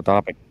guys would have a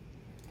topic.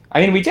 I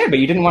mean, we did, but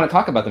you didn't want to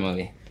talk about the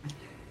movie.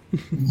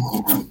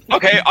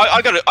 Okay,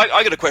 I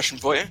got a question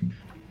for you.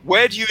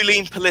 Where do you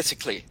lean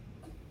politically?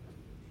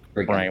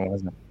 Right,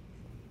 wasn't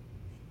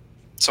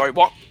it? Sorry,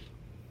 what?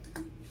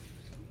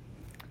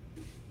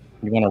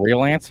 You want a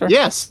real answer?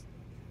 Yes,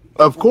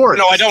 of course.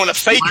 No, I don't want a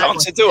fake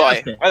answer, do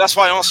I? That's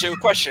why I asked you a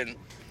question.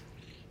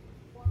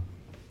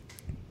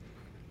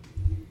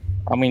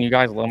 I mean, you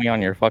guys let me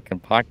on your fucking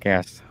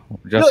podcast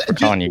just for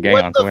calling you gay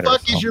on Twitter.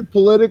 What the fuck is your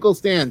political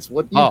stance?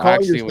 What do you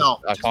call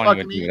yourself? I'm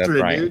calling you that's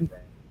right. Dude.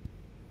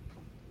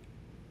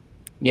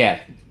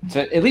 Yeah. So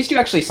at least you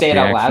actually say it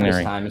out loud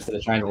this time instead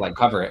of trying to like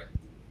cover it.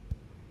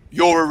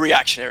 You're a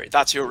reactionary.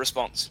 That's your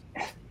response.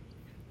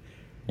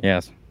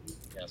 Yes.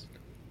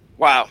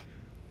 Wow.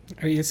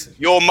 Are you...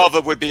 Your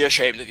mother would be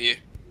ashamed of you.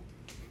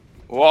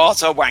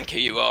 What a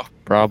wanker you are.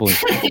 Probably.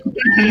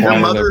 Your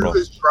mother who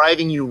is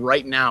driving you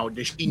right now,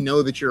 does she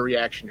know that you're a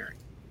reactionary?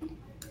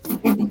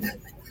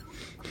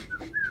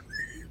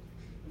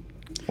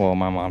 Well,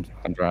 my mom's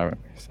not driving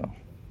me, so.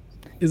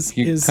 You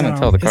couldn't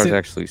tell the car's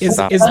actually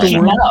stopped. Does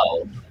your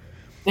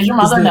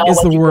mother know? Is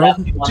the world?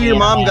 So your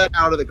mom got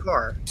out of the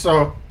car.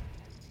 So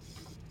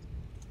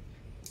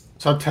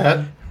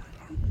Ted,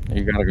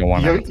 you gotta go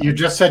on. You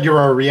just said you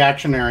were a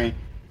reactionary.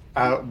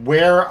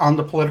 Where on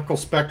the political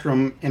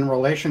spectrum, in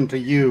relation to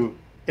you,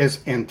 is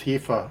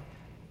Antifa?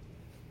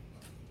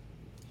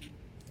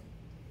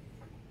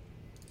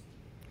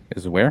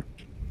 Is where?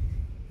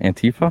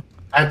 Antifa?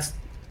 That's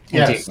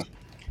yes. Antifa.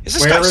 Is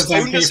this guy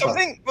stoned or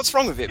something? What's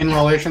wrong with him? In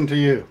relation to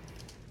you.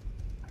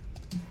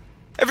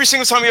 Every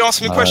single time you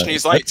ask him a question,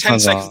 he's like 10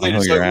 seconds later,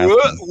 he's like,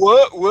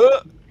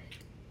 what?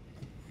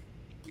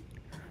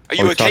 Are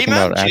you okay,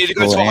 man? Do you need to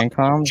go to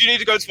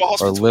a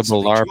hospital? Or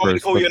liberal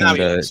LARPers looking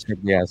to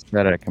take the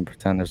aesthetic and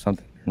pretend there's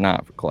something they're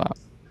not for clout?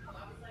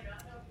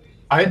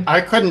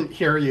 I couldn't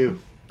hear you.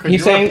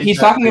 He's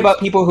talking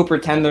about people who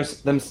pretend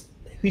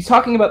he's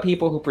talking about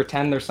people who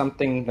pretend there's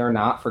something they're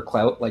not for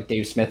clout, like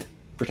Dave Smith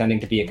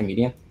pretending to be a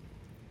comedian.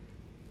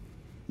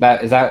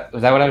 Was that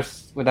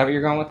what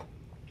you're going with?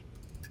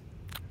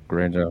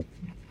 Great job.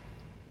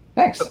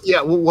 Thanks.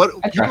 Yeah, well,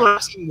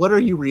 what are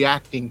you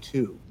reacting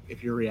to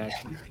if you're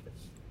reactionary?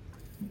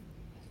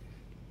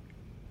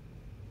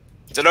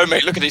 I don't know,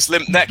 mate. Look at his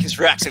limp neck. He's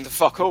reacting to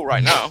fuck all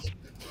right now.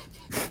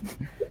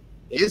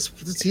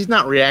 He's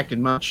not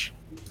reacting much,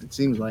 it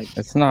seems like.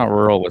 It's not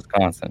rural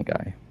Wisconsin,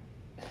 guy.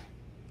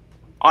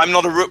 I'm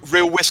not a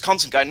real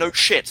Wisconsin guy. No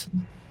shit.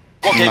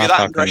 What gave you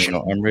that impression?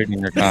 I'm reading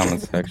your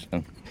comment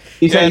section.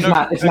 He said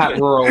it's not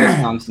rural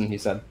Wisconsin, he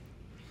said.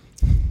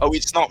 Oh,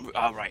 it's not.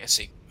 Oh, right, I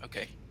see.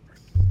 Okay.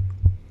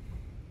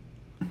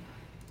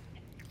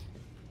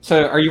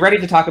 So, are you ready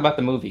to talk about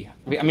the movie?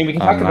 I mean, we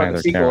can talk about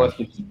the sequel.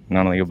 If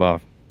none of the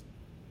above.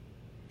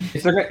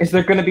 Is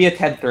there going to be a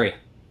Ted 3?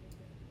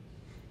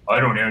 I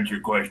don't answer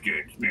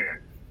questions,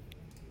 man.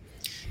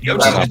 Yo,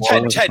 Ted,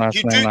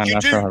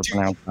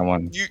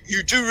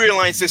 you do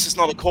realize this is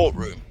not a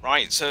courtroom,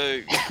 right? So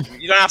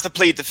you don't have to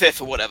plead the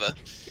fifth or whatever.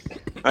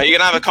 You're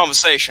gonna have a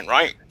conversation,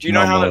 right? Do you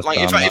know how? Like,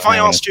 if I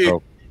asked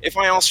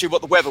you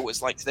what the weather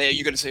was like today, are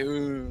you gonna say?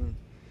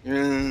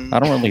 I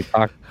don't really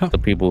talk to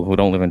people who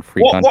don't live in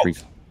free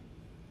countries.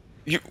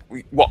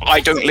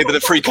 I don't live in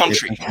a free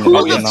country.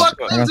 Who the fuck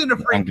lives in a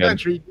free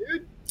country,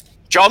 dude?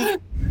 John,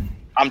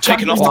 I'm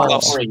taking off the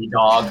gloves.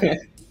 Dog.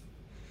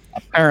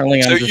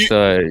 Apparently, I'm just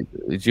a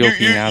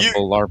GOP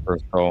asshole LARPer,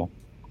 so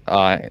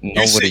nobody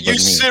but me. You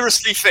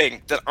seriously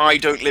think that I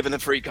don't live in a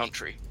free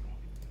country?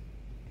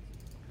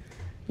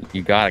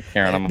 You got it,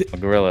 Karen. I'm a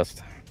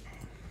guerrillist.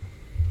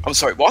 I'm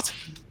sorry, what?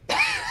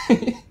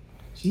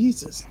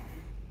 Jesus.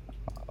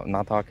 I'm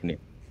not talking to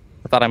you.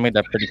 I thought I made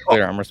that pretty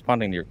clear. I'm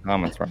responding to your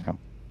comments right now.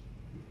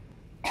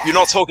 You're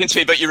not talking to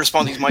me, but you're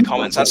responding to my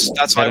comments.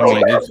 That's Heroin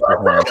ironic. is for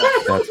her.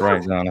 That's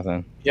right,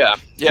 Jonathan. Yeah,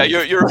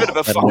 you're a bit of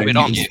a fuckwit,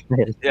 aren't you?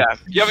 Yeah,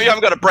 you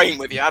haven't got a brain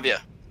with you, have you?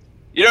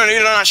 You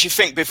don't actually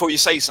think before you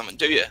say something,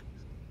 do you?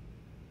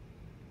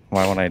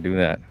 Why would I do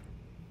that?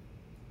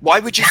 Why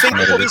would you think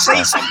before you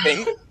say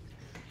something?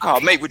 Oh,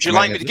 mate, would you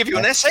like me to give you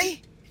an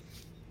essay?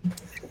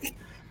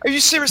 Are you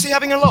seriously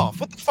having a laugh?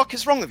 What the fuck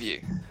is wrong with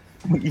you?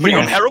 Are you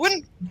on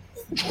heroin?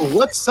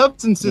 What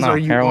substances are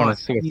you heroin on? is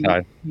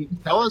suicide. Can you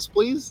tell us,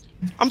 please?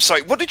 I'm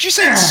sorry, what did you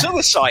say?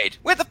 Suicide?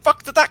 Where the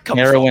fuck did that come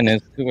Heroin from?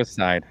 is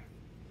suicide.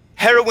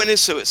 Heroin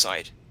is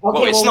suicide. Okay,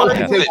 well, it's not.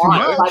 what do you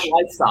want?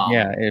 Lifestyle.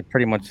 Yeah, it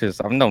pretty much is.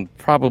 I've known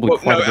probably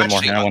quite a bit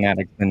more heroin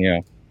addicts than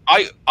you.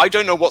 I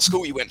don't know what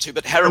school you went to,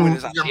 but heroin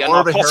is actually a more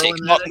of a narcotic,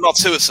 heroin not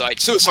suicide.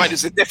 Suicide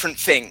is a different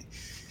thing.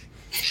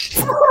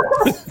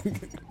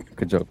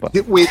 Good joke, bud.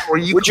 Wait, are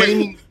you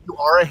claiming you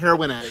are a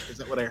heroin addict? Is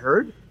that what I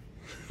heard?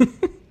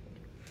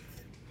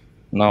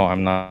 No,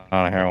 I'm not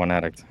a heroin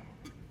addict.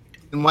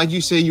 And why'd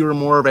you say you were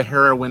more of a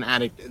heroin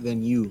addict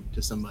than you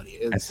to somebody?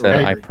 I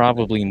said I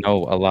probably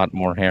know a lot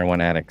more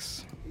heroin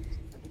addicts.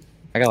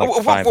 I got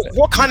like five.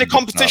 What kind of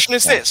competition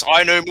is this?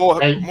 I know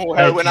more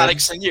heroin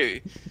addicts than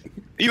you.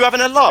 Are you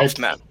having a laugh,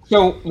 man?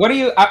 So what do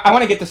you? I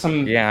want to get to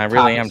some. Yeah, I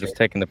really am just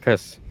taking the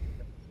piss.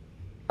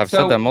 I've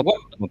said that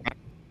multiple times.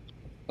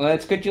 Well,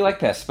 it's good you like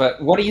this,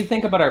 but what do you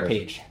think about our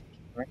page?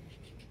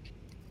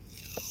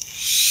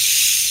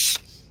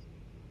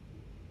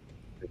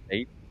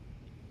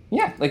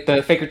 Yeah, like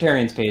the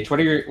Fakertarians page. What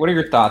are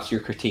your thoughts, your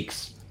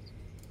critiques?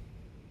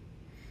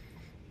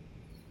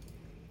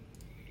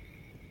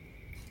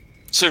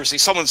 Seriously,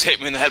 someone's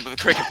hit me in the head with a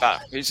cricket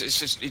bat. He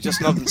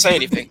just doesn't say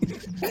anything.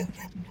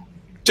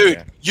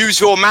 Dude, use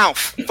your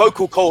mouth.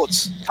 Vocal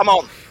cords. Come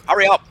on,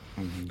 hurry up.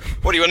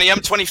 What are you on the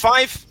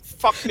M25?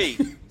 Fuck me.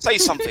 Say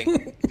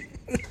something.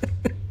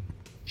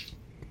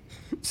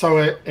 So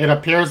it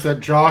appears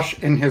that Josh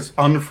in his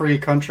unfree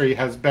country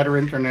has better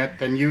internet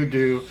than you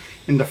do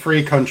in the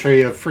free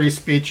country of Free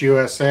Speech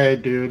USA,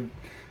 dude.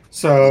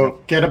 So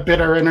get a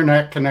better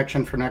internet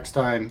connection for next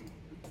time.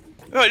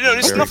 No,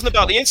 there's nothing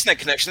about the internet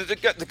connection.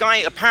 The guy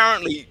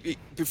apparently,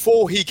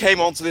 before he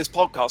came onto this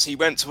podcast, he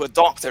went to a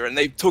doctor and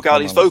they took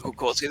out his vocal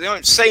cords. They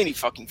don't say any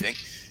fucking thing.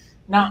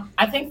 No,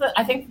 I think the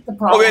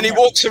problem. Oh, and he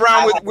walks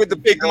around with the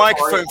big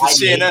microphone for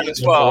CNN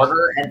as well.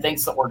 And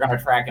thinks that we're going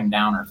to track him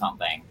down or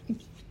something.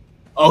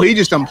 Oh, he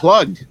just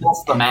unplugged.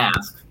 That's the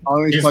mask.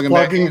 Oh, he's plugging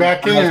back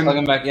in.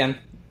 Plugging back in.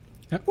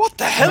 What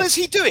the hell is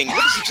he doing?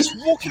 What is he just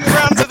walking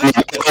around to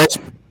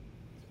the?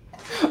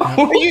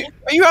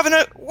 Are you having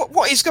a?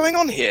 What is going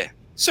on here?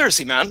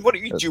 Seriously, man, do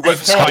you work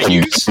for Sky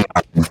News?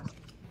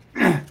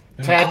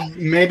 Ted,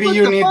 maybe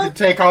you need to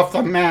take off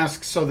the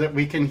mask so that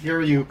we can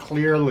hear you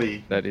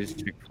clearly. That is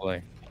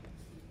Chick-fil-A.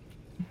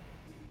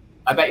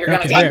 I bet you're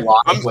going to Okay, get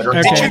blocked on Twitter.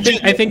 Okay,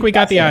 I think we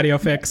got the audio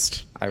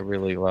fixed. I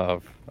really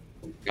love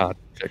God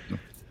chicken.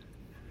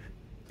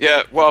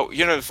 Yeah, well,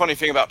 the funny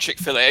thing about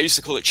Chick-fil-A, I used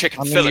to call it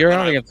chicken fillet You're when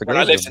only I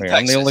lived in Texas.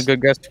 I'm the only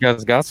good guest you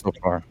guys got so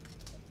far.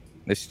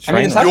 This It's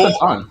been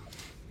fun.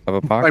 Of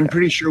a podcast. I'm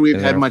pretty sure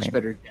we've had much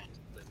better guests.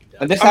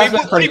 But this has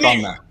been pretty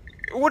fun, though.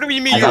 What do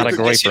you mean? I got a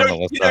great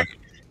one,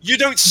 You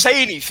don't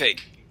say anything.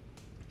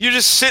 You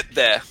just sit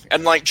there,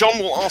 and John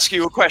will ask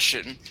you a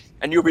question,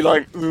 and you'll be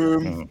like,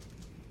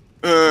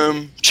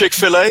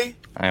 Chick-fil-A.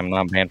 I am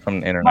not banned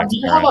from the internet. Do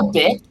you have a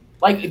bit?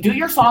 Do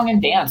your song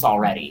and dance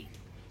already.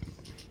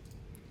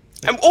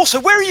 And also,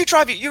 where are you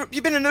driving?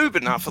 You've been in Uber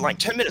now for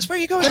 10 minutes. Where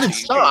are you going? Then it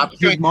stopped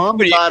because Mom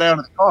got out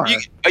of the car.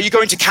 Are you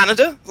going to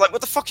Canada?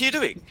 What the fuck are you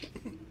doing?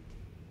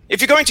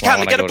 If you're going to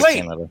Canada, get a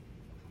plane.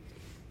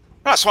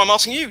 That's why I'm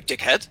asking you,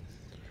 dickhead.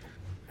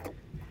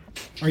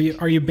 Are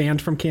you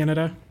banned from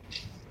Canada?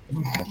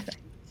 Okay.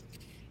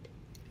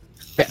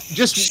 Yeah,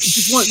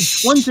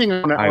 just one thing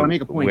I want to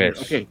make a point here.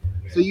 Okay,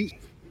 so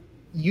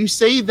you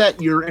say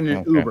that you're in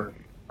an Uber.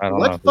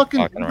 What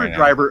fucking Uber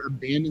driver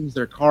abandons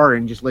their car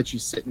and just lets you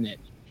sit in it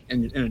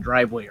in a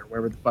driveway or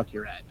wherever the fuck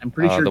you're at? I'm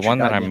pretty sure the one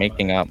that I'm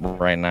making up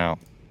right now.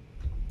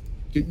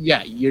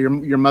 Yeah,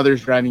 your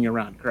mother's driving you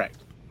around, correct?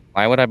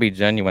 Why would I be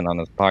genuine on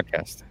this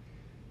podcast?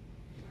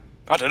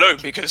 I don't know,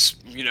 because,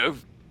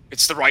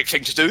 it's the right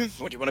thing to do.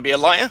 What, do you want to be a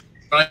liar?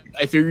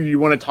 I figured you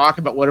want to talk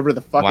about whatever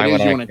the fuck it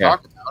is you want to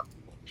talk about.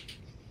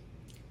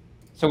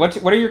 So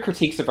what are your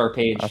critiques of our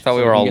page? I thought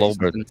we were all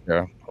over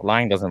there.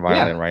 Lying doesn't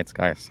violate rights,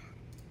 guys.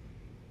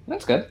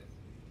 That's good.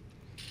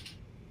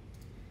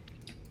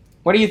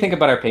 What do you think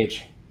about our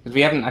page? Because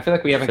I feel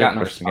like we haven't gotten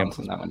a response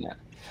on that one yet.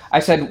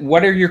 I said,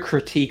 what are your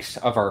critiques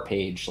of our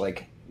page?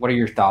 What are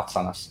your thoughts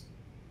on us?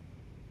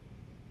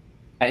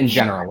 In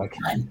general,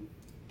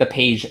 the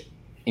page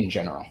in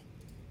general.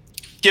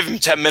 Give him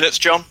 10 minutes,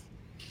 John.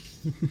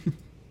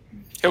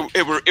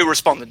 He'll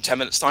respond in 10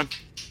 minutes' time.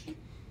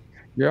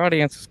 Your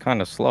audience is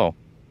kind of slow.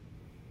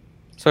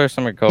 Sorry,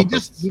 Summer He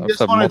just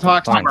wanted to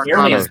talk to our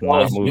comments. Not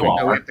audience. moving. You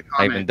are.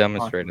 I even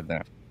demonstrated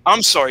that.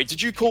 I'm sorry, did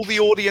you call the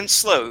audience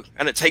slow?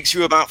 And it takes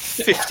you about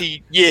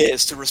 50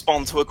 years to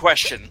respond to a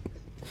question?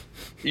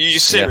 Are you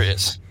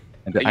serious?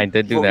 Yes. I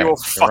did do that. You're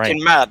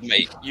fucking mad,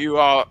 mate. You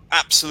are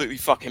absolutely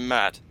fucking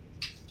mad.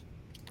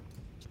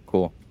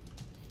 Cool.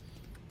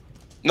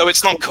 No,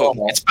 it's not cool.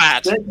 It's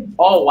bad.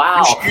 Oh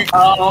wow.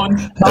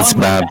 That's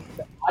bad.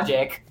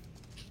 Logic.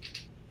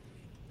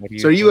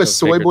 So are you a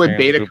soy boy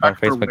beta group on cuck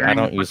for Facebook? I wearing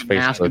don't a use fucking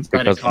mask Facebook inside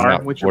a because I'm car?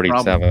 not What's your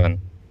problem?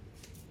 47.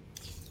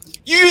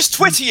 You use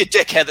Twitter, you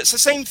dickhead. It's the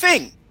same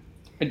thing.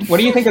 What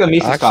do you think of the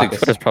Mises Actually, Caucus?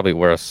 Twitter's probably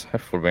worse,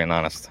 if we're being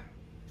honest.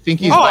 Think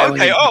he's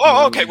okay.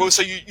 Okay. Well,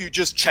 so you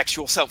just checked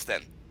yourself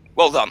then.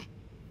 Well done.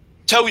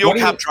 Tell your What do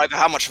you- cab driver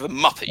how much of a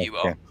muppet you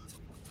are.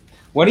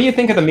 What do you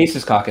think of the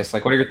Mises Caucus?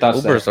 Like, what are your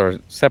thoughts Ubers there? are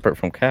separate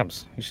from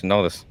cabs. You should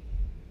know this.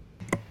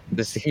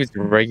 This huge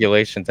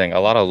regulation thing. A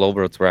lot of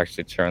lowbirds were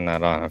actually cheering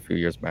that on a few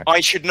years back. I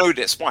should know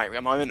this. Why?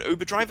 Am I an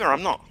Uber driver?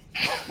 I'm not.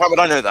 Why would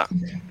I know that?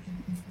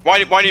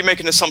 Why do you make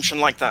an assumption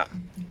like that?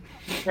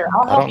 Here,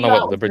 I don't know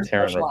what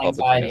libertarian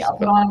Republican is, I'll put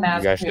but on a you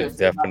mask guys too, should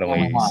so you're not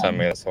definitely going send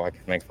me this so I can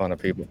make fun of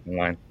people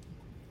online.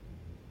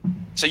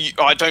 So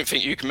I don't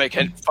think you can make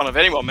fun of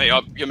anyone, mate.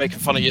 You're making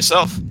fun of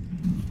yourself.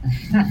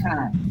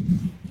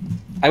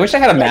 I wish I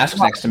had a mask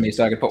next to me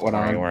so I could put one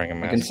Are on. you wearing a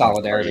like mask? in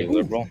solidarity. Are you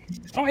liberal?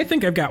 Oh, I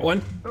think I've got one.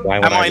 Why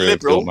would Am I really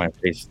liberal? tilt my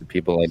face to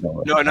people I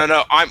don't?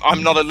 No.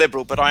 I'm not a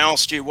liberal, but I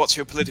asked you what's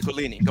your political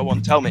leaning. Go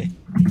on, tell me.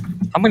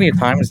 How many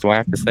times do I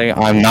have to say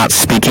I'm not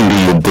speaking to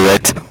you,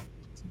 Brit?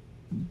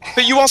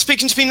 But you are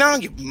speaking to me now,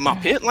 you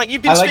muppet. Like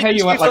you've been I like how speaking you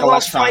to me went for like the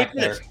last electronic 5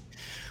 there. minutes.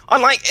 I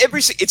like every.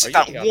 It's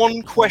that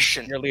one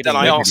question that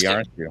I asked you.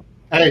 Aren't you?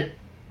 Hey,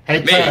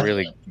 Me? Ted.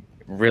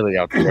 Really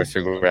outsource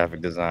your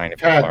graphic design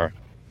if you Ted. are.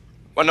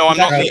 Well, no, I'm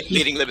not Ted.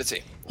 leading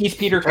Liberty. He's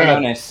Peter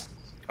Quinones.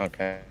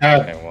 Okay.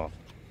 Ted. Okay, well.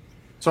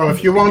 So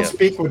if you won't Yeah.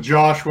 speak with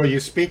Josh, will you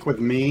speak with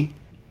me?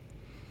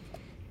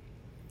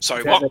 Sorry,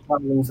 We've had what? no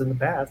problems in the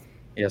past.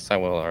 Yes, I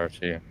will,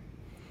 Archie.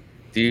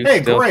 Do you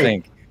Hey, still great.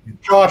 think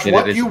Josh, that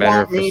what it do is you better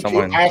want for me to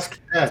someone ask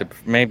to Ted?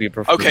 maybe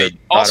prefer Okay, their daughter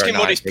ask him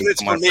what not his take political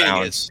someone leaning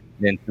down is.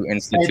 than to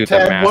institute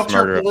Ted, the mass what's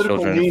your murder of political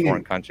children in leaning?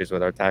 foreign countries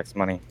with our tax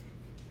money?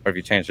 Or have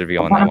you changed your view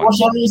on What kind that of one?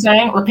 bullshit are you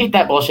saying? Repeat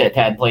that bullshit,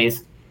 Ted,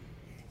 please.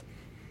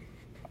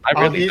 I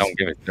really he's- don't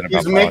give a shit about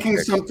He's making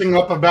politics. something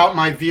up about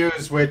my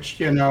views, which,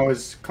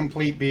 is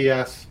complete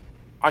BS.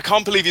 I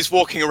can't believe he's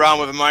walking around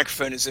with a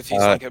microphone as if he's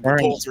like a Aaron,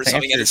 reporter or to something,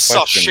 answer and your it's such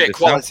question, shit the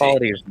sound quality.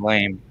 quality is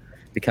lame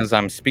because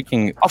I'm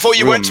speaking I thought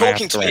you through weren't a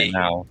talking mask to right me.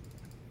 now.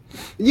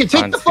 You take the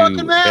onto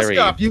fucking mask very,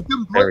 off. You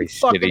complete very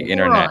fucking shitty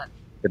internet.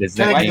 But is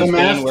Take that the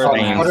mask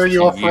off. What are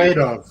you afraid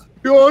of?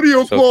 The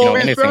audio So if you know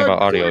quality anything is about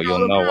bad. audio, Take you'll out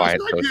the know why mask.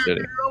 it's so I can't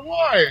shitty. figure out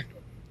why.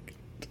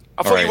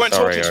 I thought Alright, you weren't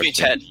sorry, talking to me,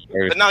 Archie. Ted.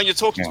 Very- But now you're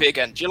talking to me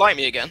again. Do you like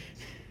me again?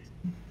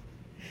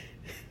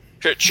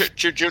 Do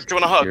you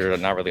want a hug? You're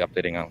not really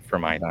updating on for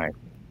my night,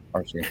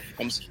 Archie.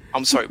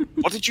 I'm sorry.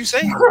 What did you say?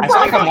 I feel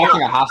like I'm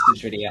watching a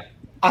hostage video.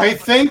 I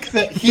think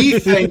that he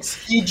thinks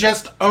he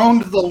just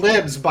owned the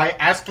libs by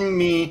asking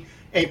me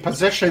a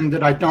position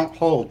that I don't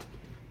hold.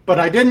 But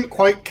I didn't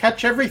quite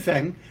catch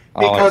everything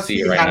All I because see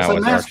he right has now a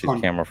is mask Archie's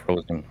on. camera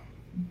frozen.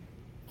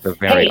 They're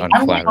very Hey, I'm going to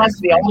unflattering. ask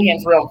the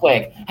audience real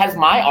quick. Has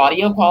my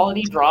audio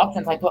quality dropped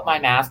since I put my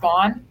mask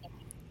on?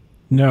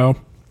 No.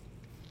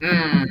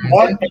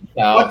 What? Think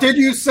so. What did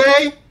you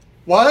say?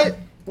 What?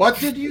 What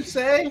did you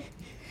say?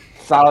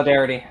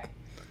 Solidarity.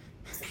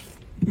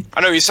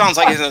 I know he sounds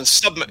like he's in a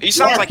submarine. He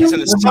sounds like he's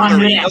in a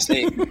submarine, doesn't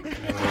he?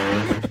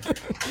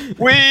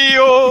 We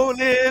all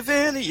live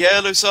in a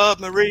yellow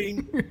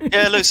submarine.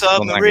 Yellow I'm not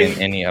submarine.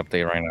 getting any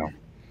update right now.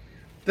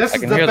 This I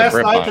is can the hear the best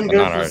I Britbot, can but do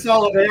not for ours.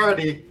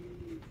 solidarity.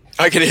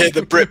 I can hear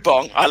the Brit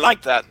bong. I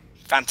like that.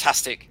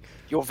 Fantastic.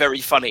 You're very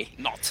funny.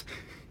 Not.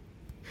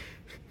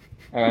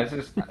 Oh,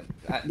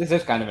 this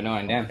is kind of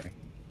annoying, damn.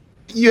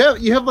 You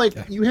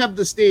have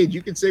the stage.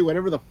 You can say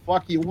whatever the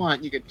fuck you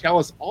want. You can tell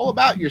us all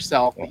about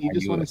yourself, but you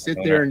just want to sit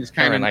there and just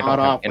kind of Aaron, I nod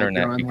don't have off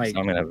internet like you're on because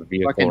like I'm in a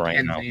vehicle fucking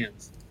right now.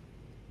 Penzance.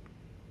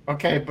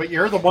 Okay, but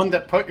you're the one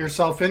that put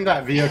yourself in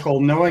that vehicle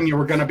knowing you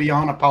were going to be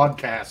on a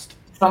podcast.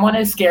 Someone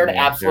is scared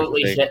Yeah,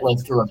 absolutely they're fake.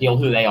 shitless to reveal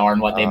who they are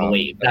and what they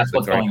believe. That's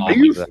what's going on.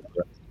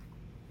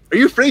 Are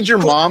you afraid your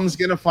mom's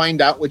gonna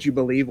find out what you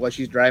believe while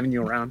she's driving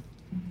you around?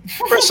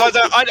 Chris,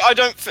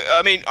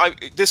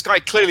 this guy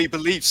clearly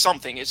believes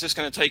something. It's just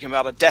going to take him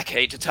about a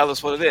decade to tell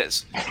us what it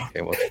is. Okay,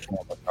 well,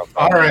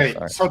 All right,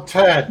 so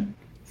Ted,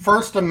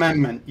 First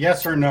Amendment,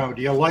 yes or no?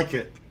 Do you like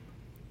it?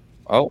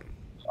 Oh,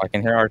 I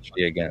can hear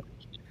Archie again.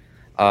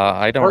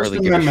 I don't First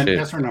really give a Amendment, shit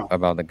yes or no?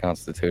 about the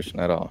Constitution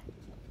at all.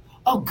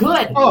 Oh,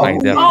 good. Oh, I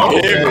definitely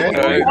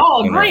okay. We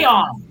all agree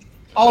on.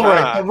 All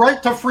right, the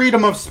right to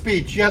freedom of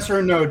speech, yes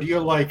or no? Do you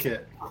like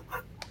it?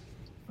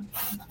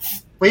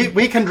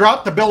 We can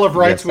drop the Bill of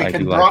Rights. Yes, we I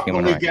can do like drop the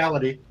human rights.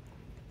 legality.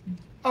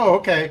 Oh,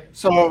 okay.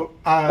 So,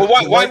 Well,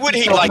 why would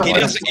he like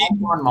it?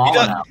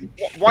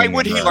 Why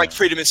would he Human like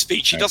freedom of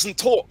speech? He doesn't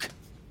talk.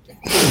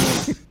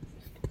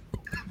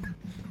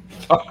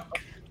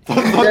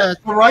 the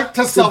right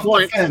to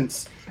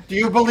self-defense? do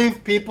you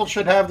believe people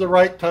should have the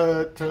right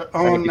to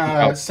own,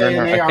 say,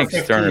 an I think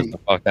Sterner's AR-15? the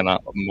fucking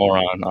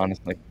moron,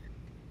 honestly.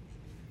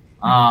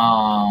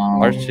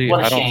 Archie,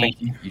 I don't think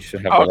you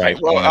should have the Okay, right.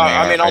 well, to own an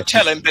I mean, AR. I'll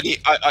tell him, but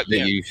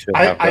You should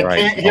have the I right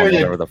can't to hear own you.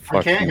 whatever the I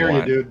fuck can't you hear you,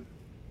 want. dude.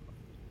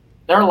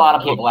 There are a lot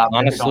of people out there.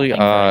 Honestly, who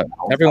don't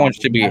think everyone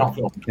should be I don't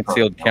feel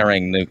concealed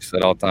carrying nukes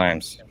at all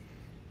times.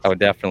 That would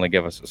definitely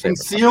give us a safer.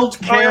 Concealed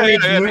carry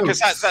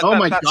because nukes. that, Oh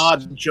my that's,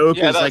 god, the joke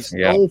yeah, is like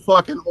Yeah. so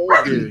fucking old,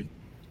 dude.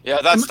 Yeah,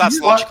 that's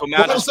What- logical, man.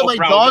 what Just if my walk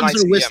around dogs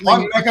with are an ICBM.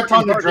 whistling? What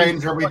megaton of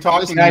drains are we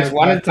talking Guys, here?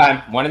 one at a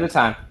time. One at a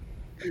time.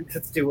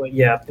 Let's do it.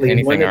 Yeah, please.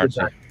 Anything, One at a Archie.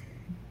 time.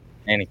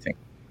 Anything.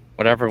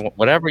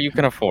 Whatever you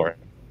can afford.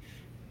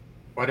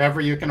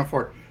 Whatever you can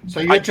afford. So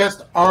you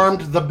just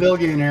armed the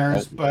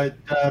billionaires, but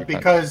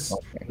because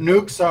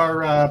nukes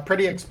are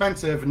pretty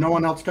expensive, no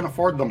one else can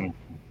afford them.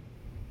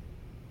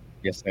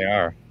 Yes, they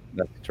are.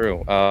 That's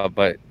true.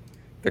 But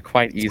they're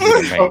quite easy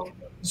to make.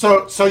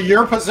 So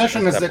your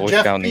position is That that Boy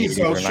Jeff Scout in the 80s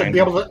or Bezos should be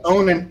 90s. able to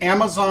own an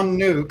Amazon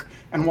nuke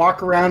and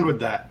walk around with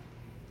that.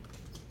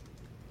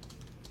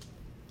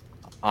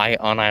 I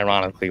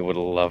unironically would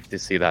love to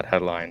see that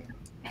headline.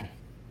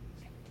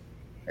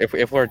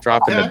 If we're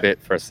dropping the bit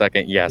for a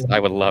second, yes, I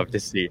would love to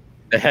see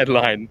the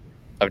headline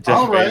of Jeff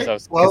All right.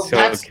 Bezos Well, concealed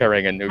that's-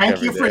 carrying a nuke thank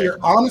every you for day. your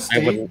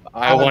honesty.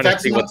 I want to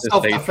That's see what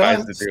not the state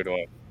tries to self-defense. do to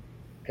him.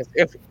 'Cause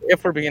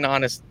if we're being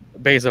honest,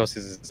 Bezos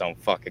is his own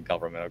fucking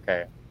government.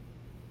 Okay.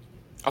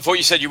 I thought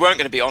you said you weren't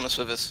going to be honest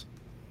with us.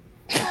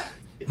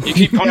 You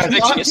keep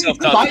contradicting yourself,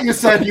 I thought Doug. you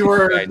said you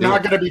were I do.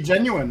 not going to be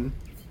genuine.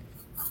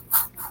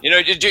 You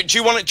know, do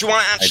you want to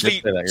actually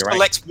say that, you're right.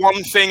 select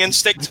one thing and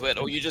stick to it,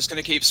 or are you just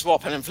going to keep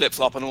swapping and flip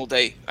flopping all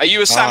day? Are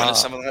you a salmon or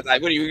something like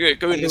that? What are you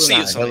going I'm to see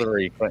doing or that something?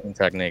 Hillary Clinton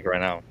technique right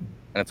now,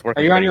 and it's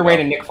working. Are you on pretty your way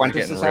well. to Nick We're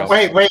Fuentes' getting house?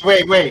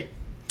 real. Wait.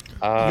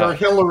 Uh, You're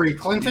Hillary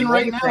Clinton the right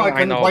only now? thing I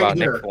couldn't know quite about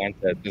hear. Nick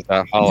Fuentes is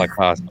that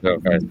Holocaust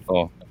joke I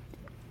stole.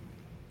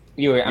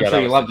 I'm Yeah, sure that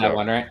you was love the that joke.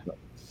 one, right?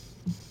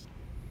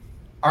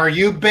 Are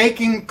you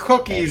baking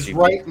cookies Actually,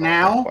 right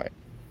now? quite.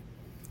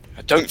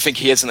 I don't think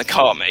he is in the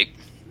car, mate.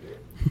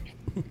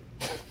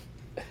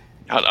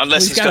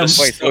 Unless He's he's got got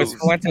a- a Wait, so is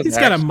stove. Fuentes He's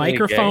got a actually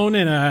microphone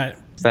and a.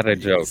 Gay? Is that a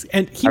joke?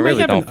 And he I might really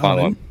have don't an follow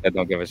oven. him. I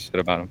don't give a shit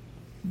about him.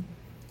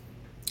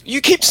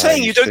 You keep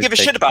saying you you don't should give a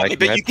take shit about me, like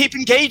but you that. keep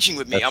engaging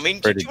with me. That's I mean,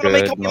 do pretty you want to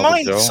make good, up your Nova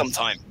mind Joe.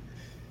 sometime?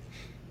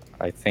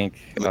 I think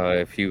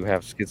if you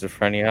have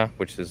schizophrenia,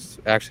 which is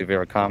actually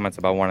there are comments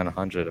about 1 in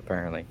 100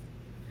 apparently,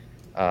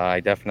 I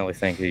definitely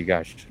think you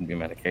guys should be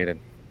medicated.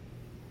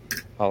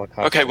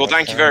 Holocaust. Okay, well,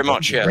 thank you very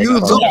much, yeah. You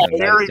Does look a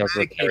very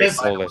very Is,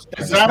 soulless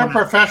is that a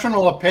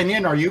professional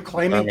opinion? Are you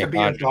claiming Army to be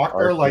a Hodge, doctor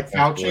Archie like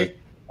Fenwick,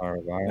 Fauci? are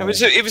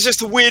It was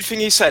just a weird thing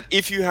he said.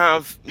 If you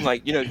have,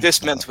 like, you know,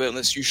 this mental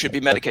illness, you should be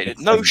medicated.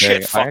 No Leg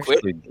shit, day. I fuckwit.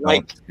 actually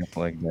Like, don't skip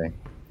leg day.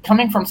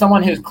 Coming from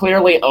someone who's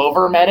clearly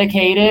over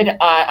medicated,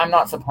 I'm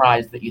not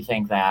surprised that you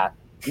think that.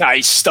 nah,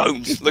 he's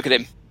stoned. Look at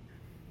him.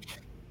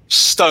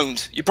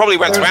 Stoned. You probably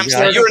went to There's-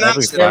 Amsterdam. You're in Every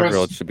Amsterdam.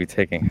 5-year-old should be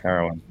taking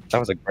heroin. That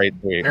was a great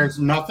tweet. There's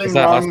nothing Is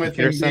that wrong Lester with him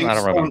Peterson? being I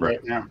don't stoned remember.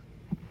 right now.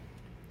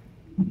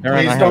 Aaron,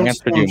 Please I have don't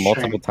answered you stone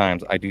multiple shame.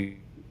 times. I do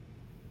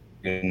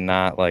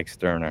not like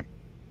Sterner.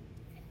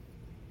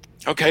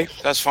 Okay,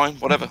 that's fine.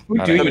 Whatever. Who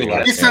I do don't you really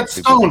like? He understand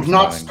said people stoned,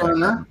 not responding,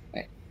 Sterner.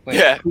 Wait,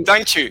 Yeah, who-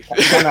 thank you.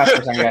 Hold on for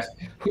a second, guys.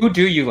 Who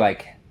do you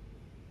like?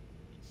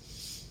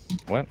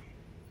 but- What?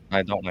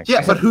 I don't like.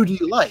 Yeah, but who do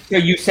you like? So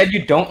you said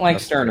you don't like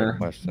That's a great Sterner.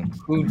 question.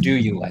 Who do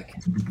you like?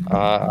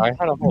 I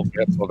had a whole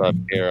bit pulled up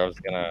here. I was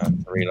gonna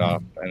read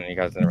off, and you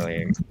guys didn't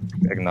really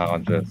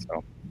acknowledge it.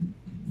 So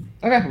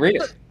Okay, read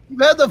it.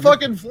 You've had the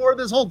fucking floor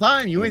this whole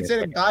time. You ain't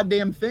said a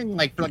goddamn thing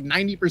like for like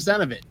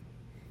 90% of it.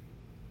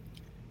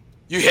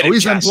 You hit Oh, it,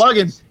 he's Jess.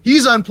 unplugging.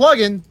 He's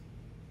unplugging.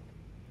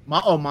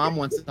 Mom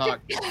wants to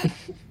talk.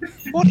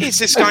 What is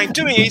this guy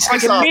doing? He's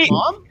like What's a up,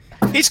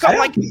 Mom? He's got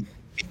like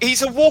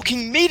he's a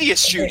walking media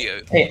studio.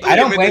 Hey, I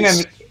don't With blame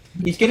his- him.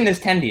 He's getting his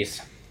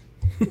tendies.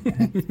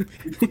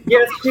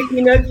 Yes,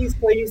 chicken nuggies,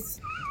 please.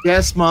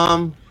 Yes,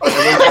 Mom.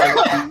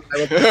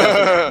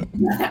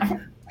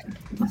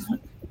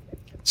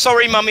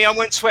 Sorry, mummy, I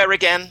won't swear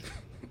again.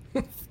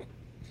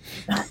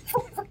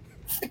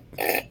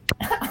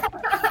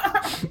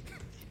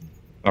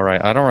 all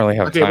right, I don't really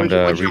have Okay, time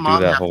to what'd your redo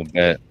mom that have- whole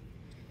bit.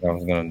 That I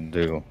was gonna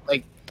do.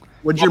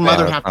 What'd your Okay.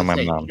 mother That's have to not my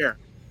say? mom. Here.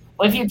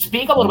 Well, if you'd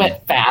speak a little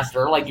bit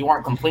faster, like you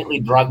weren't completely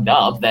drugged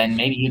up, then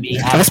maybe you'd be.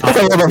 I spoke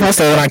a little bit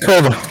faster than I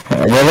could.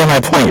 You're my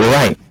point. You're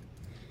right.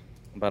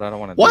 But I don't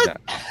want to What? do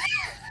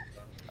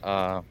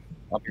that.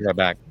 I'll be right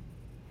back.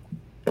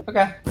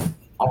 Okay.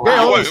 Okay,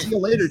 I'll see you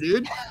later,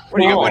 dude.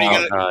 What are you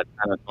gonna?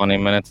 10 or 20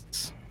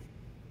 minutes.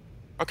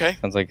 Okay.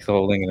 Sounds like he's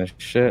holding his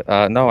shit.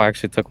 No, I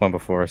actually took one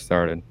before I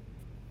started.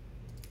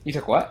 You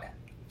took what?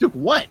 Took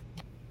what?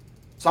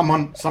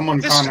 Someone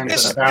commented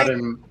about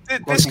him.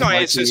 This looking guy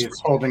like is just he's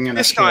holding in a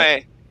this shit.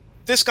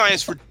 guy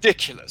is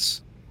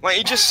ridiculous. Like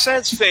he just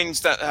says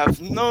things that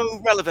have no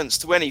relevance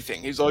to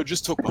anything. He's like, I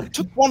just took one.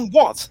 Took one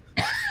what?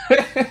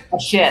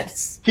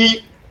 Shit.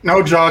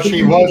 No, Josh,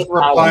 he was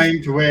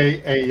replying to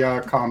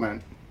a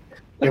comment.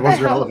 It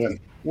was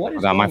relevant. What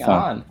is Got my going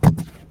phone.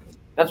 on?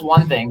 That's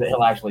one thing that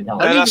he'll actually tell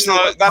No, us.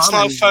 that's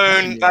not a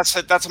phone.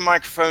 That's a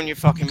microphone. You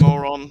fucking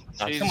moron.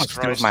 Jesus Someone steals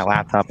Christ. my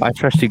laptop. I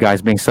trust you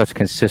guys being such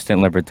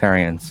consistent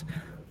libertarians.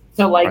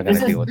 So, like, Are this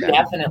gonna is deal with that.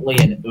 definitely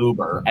an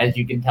Uber, as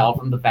you can tell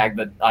from the fact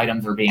that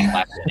items are being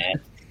left in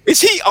it.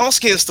 Is he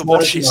asking us to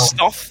watch his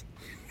stuff?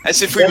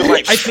 As if we were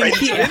like I think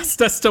he friends?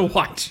 asked us to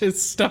watch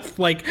his stuff.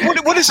 Like,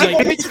 What does he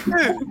want me to do?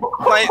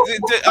 Like,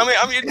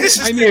 I mean, this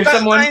is If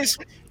someone,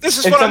 this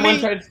is if what I someone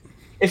mean. tries,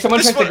 if someone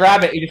This is tries to what-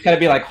 grab it, you just gotta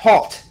be like,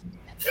 halt.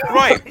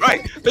 Right.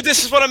 But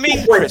this is what I mean,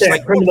 Right Chris. there,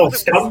 Like, criminal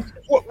scum.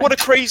 what a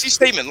crazy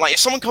statement. Like, if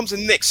someone comes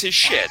and nicks his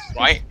shit,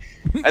 right?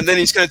 And then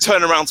he's going to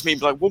turn around to me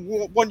and be like, well,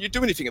 why don't you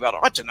do anything about it?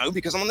 I don't know,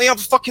 because I'm on the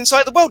other fucking side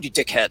of the world, you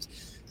dickhead.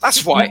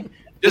 That's why.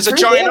 There's a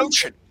giant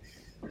ocean.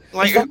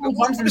 Like, If someone comes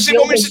what and does he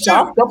steals want me his to do?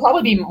 stuff, they'll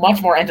probably be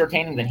much more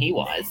entertaining than he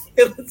was.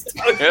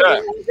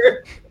 Yeah.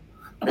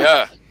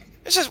 Yeah.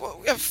 It's just,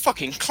 well, you're a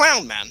fucking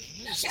clown, man.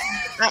 Just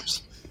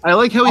raps. I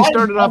like how he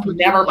started off I've with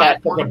never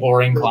met such a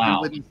boring He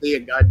clown. wouldn't say a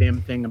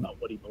goddamn thing about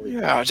what he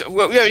believed. Yeah,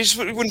 well, yeah, he just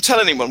wouldn't tell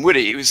anyone, would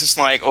he? He was just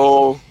like,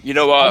 oh, you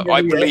know what?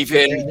 I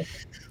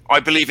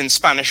believe in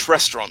Spanish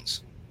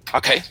restaurants.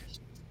 Okay.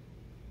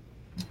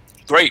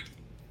 Great.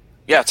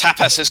 Yeah,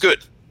 tapas is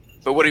good.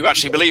 But what do you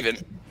actually believe in?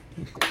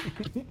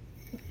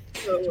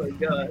 Oh my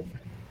god.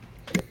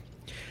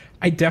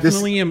 I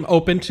definitely am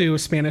open to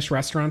Spanish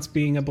restaurants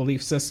being a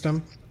belief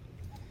system.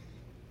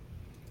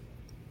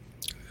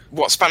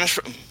 What, Spanish?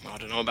 I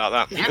don't know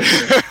about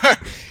that.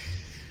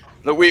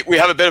 Look, we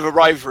have a bit of a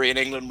rivalry in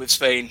England with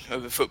Spain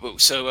over football,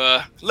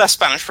 so less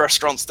Spanish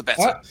restaurants, the better.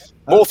 What?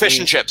 More fish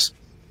and chips.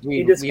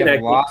 We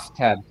have lost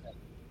Ted.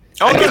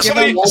 Oh no! Give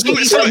Somebody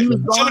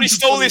him-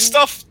 stole his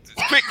stuff.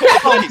 Quick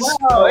call,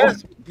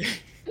 please.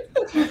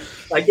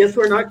 I guess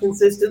we're not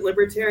consistent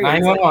libertarians.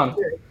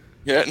 911.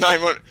 Yeah,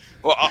 911.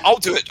 Well, I'll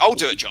do it. I'll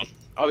do it, John.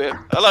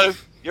 Hello.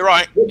 You're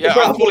right. What's the Yeah,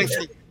 problem?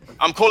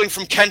 I'm calling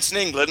from Kent in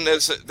England.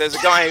 There's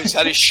a guy who's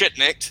had his shit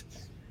nicked.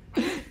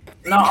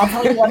 No, I'll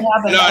tell you what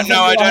happened.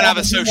 No, I don't have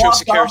a He social walked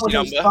off security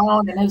with his number.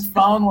 phone, and his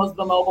phone was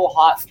the mobile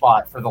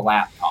hotspot for the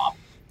laptop.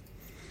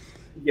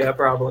 Yeah,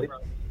 probably.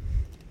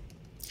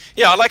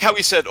 Yeah, I like how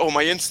he said, "Oh,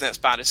 my internet's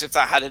bad," as if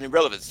that had any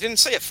relevance. He didn't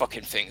say a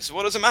fucking thing. So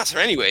what does it matter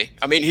anyway?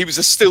 I mean, he was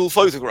a still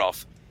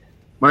photograph.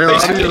 My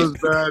Basically. audio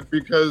is bad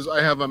because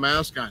I have a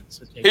mask on.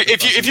 So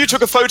If you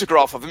took a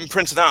photograph of him,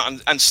 printed out,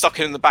 and stuck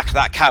it in the back of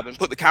that cab and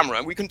put the camera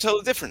in, we can tell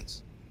the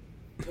difference.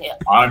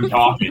 I'm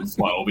talking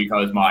slow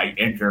because my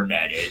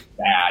internet is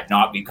bad,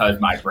 not because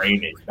my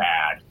brain is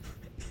bad.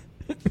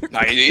 No,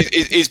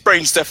 his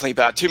brain's definitely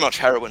bad. Too much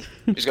heroin.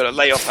 He's got to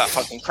lay off that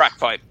fucking crack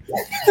pipe.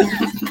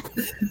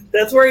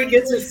 That's where he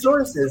gets his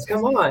sources.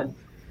 Come on.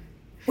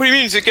 What do you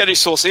mean to get his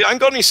sources? I ain't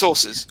got any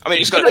sauces. I mean,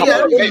 he's got a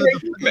couple.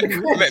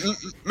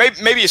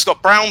 Maybe he's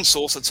got brown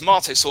sauce and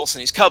tomato sauce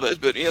in his cupboard,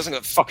 but he hasn't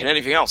got fucking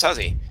anything else, has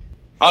he?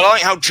 I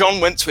like how John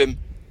went to him.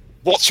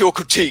 What's your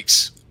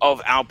critiques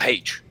of our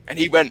page? And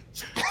he went,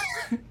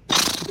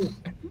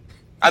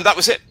 and that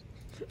was it.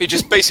 He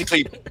just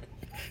basically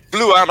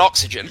blew out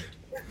oxygen.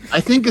 I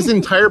think his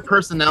entire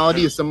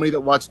personality is somebody that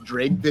watched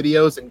Drake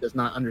videos and does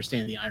not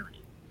understand the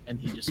irony, and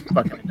he just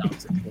fucking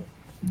adopts it.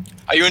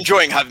 Are you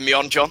enjoying having me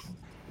on, John?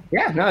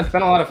 Yeah, no, it's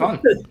been a lot of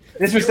fun.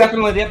 This was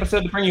definitely the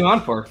episode to bring you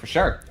on for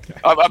sure.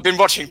 I've been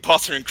watching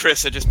Potter and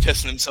Chris. They're just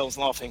pissing themselves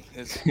laughing.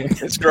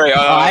 It's great.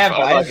 I have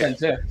like been it.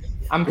 too.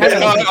 I'm kind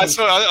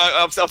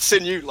I've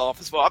seen you laugh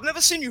as well. I've never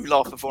seen you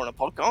laugh before on a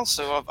podcast,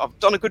 so I've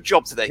done a good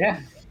job today.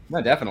 Yeah,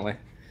 no, definitely.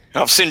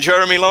 I've seen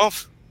Jeremy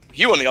laugh.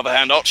 You, on the other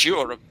hand, Arch, you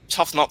are a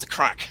tough nut to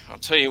crack. I'll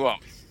tell you what.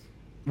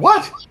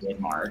 What?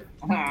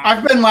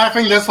 I've been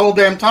laughing this whole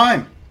damn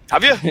time.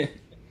 Have you?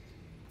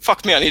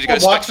 Fuck me, I need to go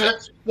Watch spec-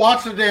 it.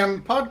 Watch the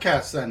damn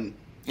podcast then.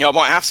 Yeah, I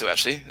might have to,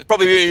 actually. It'll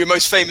probably be your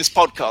most famous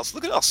podcast.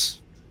 Look at us.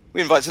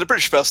 We invited a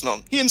British person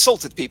on. He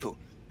insulted people.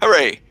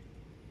 Hooray.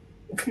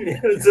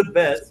 It's the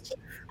best.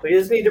 We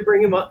just need to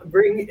bring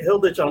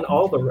Hilditch on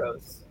all the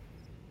roasts.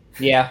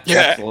 Yeah,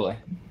 absolutely.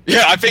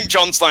 Yeah, I think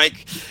John's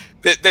like,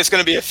 there's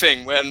going to be a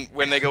thing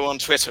when they go on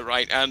Twitter,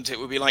 right? And it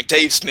would be like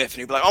Dave Smith, and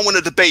he'd be like, I want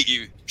to debate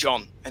you,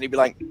 John. And he'd be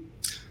like,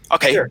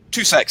 okay, sure.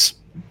 2 secs.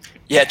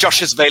 Yeah,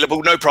 Josh is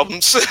available, no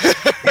problems.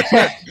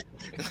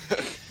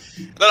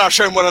 Then I'll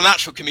show him what a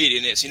natural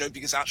comedian is,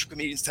 because actual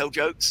comedians tell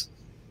jokes.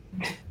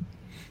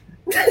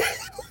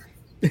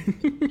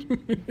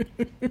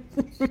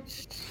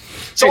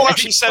 Someone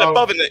actually said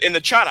above in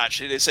the chat,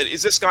 actually, they said,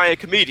 is this guy a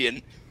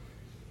comedian?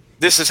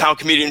 This is how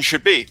comedians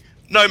should be.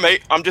 No,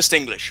 mate, I'm just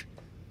English.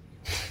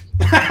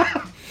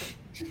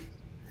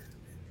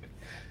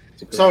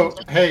 So,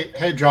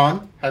 hey,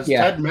 John, has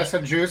Yeah. Ted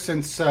messaged you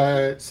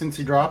since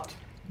he dropped?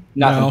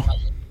 No.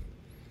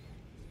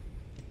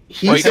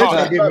 He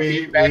said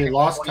maybe we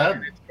lost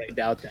Ted. I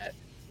doubt that.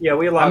 Yeah,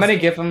 we lost. I'm gonna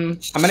give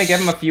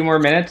him a few more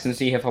minutes and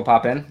see if he'll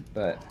pop in.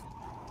 But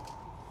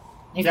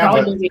He's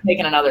probably busy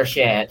taking another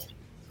shit.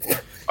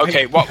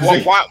 Okay,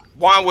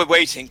 while we're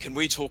waiting, can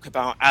we talk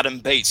about Adam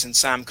Bates and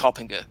Sam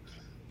Coppinger?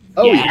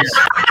 Oh, yes.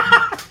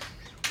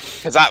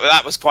 Because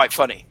that was quite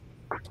funny.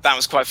 That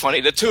was quite funny.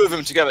 The two of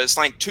them together, it's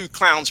like two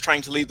clowns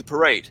trying to lead the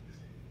parade.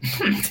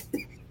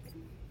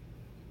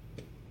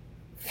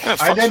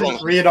 I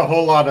didn't read a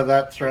whole lot of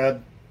that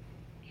thread,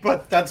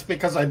 but that's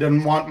because I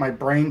didn't want my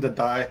brain to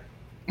die.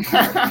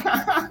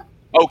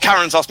 Oh,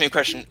 Karen's asked me a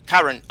question.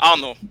 Karen,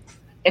 Arno.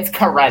 It's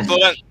Karen.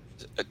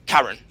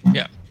 Karen,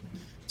 yeah.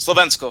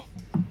 Slovensko.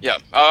 Yeah,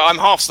 I'm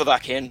half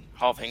Slovakian,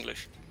 half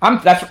English.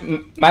 That's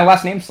my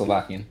last name's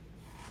Slovakian.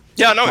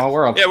 Yeah, no. Small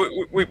world. Yeah,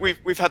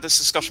 we've had this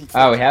discussion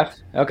before. Oh, we have?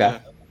 Okay.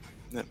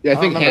 Yeah, I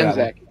think remember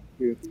that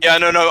Hanzak. Yeah,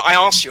 no. I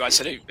asked you. I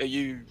said, "Are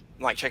you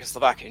like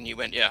Czechoslovakian?" And you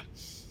went, "Yeah."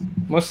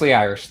 Mostly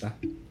Irish, though.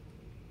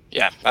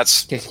 Yeah,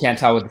 that's. In case you can't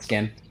tell with the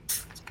skin.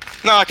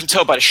 No, I can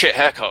tell by the shit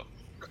haircut.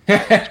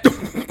 That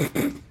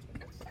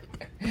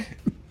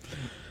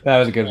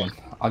was a good one.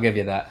 I'll give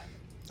you that.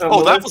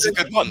 Oh, that was a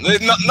good one.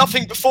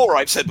 Nothing before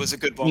I've said was a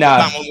good one. No, but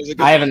that one was a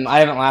good I one.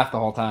 haven't laughed the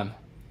whole time.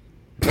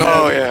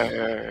 Oh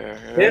yeah.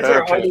 Here's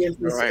our Okay,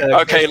 audience's, all right.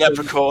 Okay,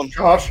 Leprechaun.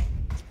 Josh,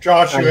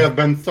 you have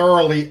been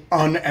thoroughly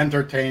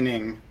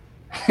unentertaining.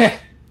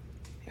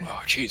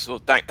 Oh, jeez.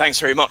 Well, thanks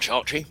very much,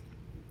 Archie.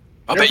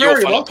 I You're bet you're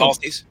very fun at welcome.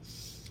 parties.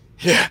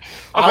 Yeah.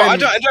 I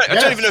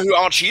don't even know who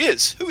Archie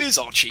is. Who is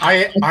Archie?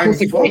 I'm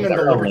from the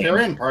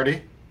Libertarian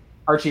Party.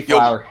 Archie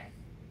Flower.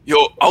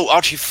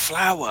 Archie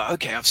Flower.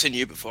 Okay, I've seen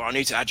you before. I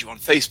need to add you on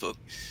Facebook.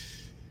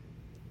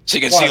 So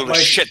you can see all the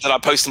shit that I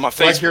post on my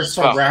Facebook. Like you're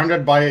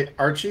surrounded by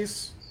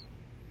Archies?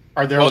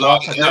 Are there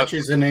lots of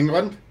Archies in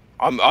England?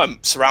 I'm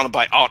surrounded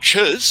by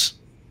archers,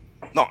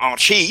 not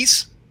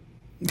Archies.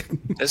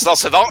 There's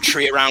lots of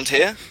archery around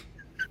here.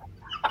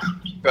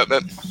 But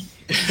the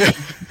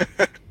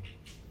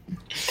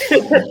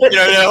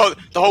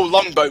whole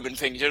longbowman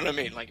thing, you know what I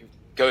mean? Like,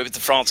 go over to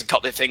France and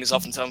cut their fingers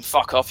off and tell them,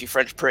 fuck off, you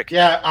French prick.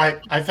 Yeah,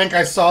 I think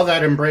I saw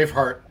that in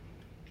Braveheart.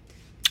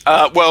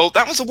 Well,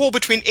 that was a war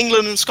between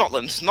England and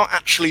Scotland, not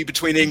actually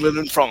between England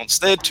and France.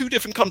 They're two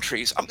different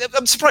countries.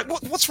 I'm surprised.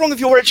 What's wrong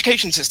with your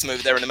education system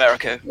over there in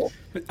America?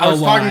 I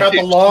was talking about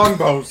the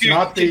longbows,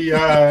 not the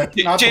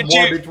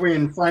war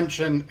between French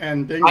and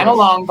English. I'm a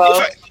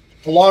longbow.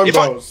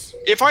 Longbows.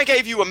 If I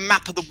gave you a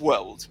map of the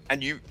world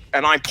and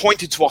I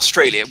pointed to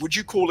Australia, would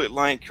you call it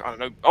like, I don't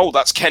know, oh,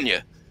 that's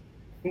Kenya?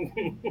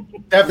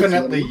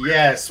 Definitely,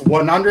 yes.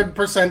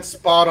 100%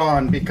 spot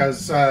on,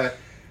 because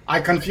I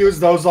confuse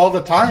those all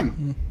the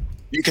time.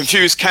 You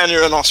confuse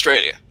Kenya and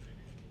Australia?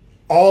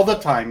 All the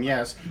time,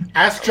 yes.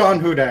 Ask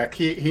John Hudak.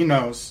 He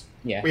knows.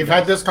 Yeah. We've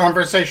had this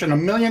conversation a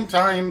million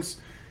times.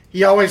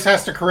 He always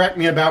has to correct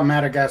me about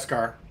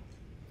Madagascar.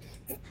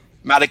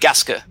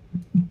 Madagascar.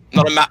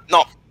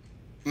 Not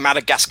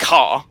Madagascar.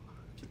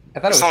 I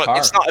thought it was car.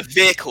 It's not a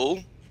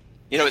vehicle.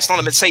 It's not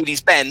a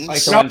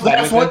Mercedes-Benz. No,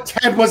 that's what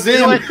Ted was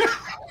in.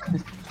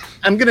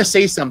 I'm going to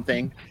say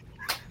something.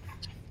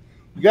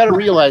 You got to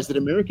realize that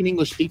American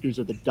English speakers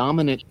are the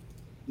dominant,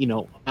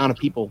 amount of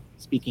people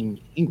speaking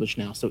English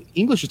now. So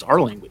English is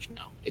our language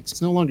now. It's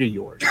no longer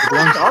yours. It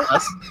belongs to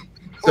us.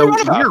 So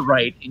you're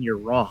right and you're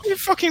wrong. You're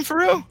fucking for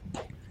real.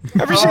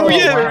 Every single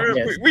year,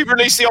 we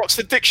release the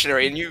Oxford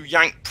Dictionary, and you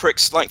yank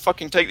pricks like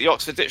fucking take the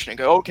Oxford Dictionary and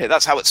go, okay,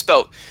 that's how it's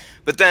spelled.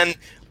 But then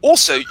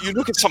also you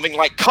look at something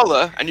like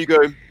colour and you go,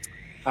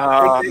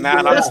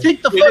 man, let's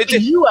take the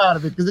fucking U out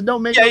of it because it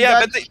don't make but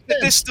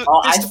this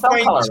I spell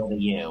defines. colour with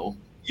a U.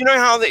 You know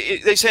how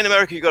they say in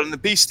America you got an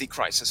obesity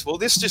crisis? Well,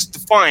 this just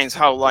defines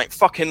how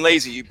fucking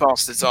lazy you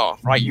bastards are,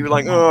 right? You're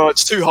like, oh,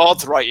 it's too hard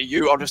to write a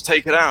U. I'll just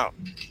take it out.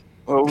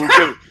 Well, we'll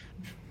do.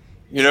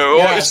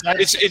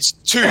 It's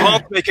too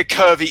hard to make a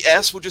curvy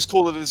S. We'll just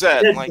call it a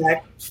Z. Like,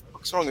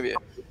 what's wrong with you?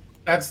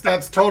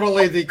 That's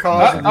totally the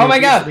cause. Oh my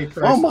god!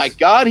 Oh my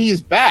god,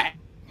 he's back.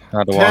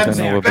 How to walk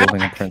into a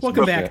building in Princeton.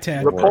 Welcome back,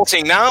 Ted.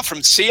 Reporting now from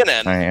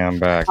CNN. I am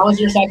back. How was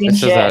your second This is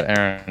shift? that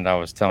errand I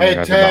was telling you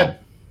guys Ted. about.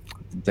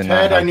 Did Ted,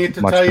 not I have need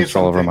to much tell you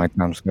control over something.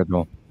 my time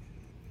schedule.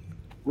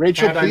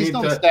 Rachel, Ted, please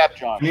don't stab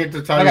John. I need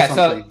to tell you Okay,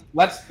 something. so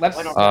let's.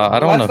 I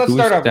don't know let's who's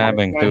start over.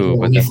 stabbing who,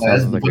 but that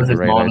sounds like a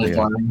great idea.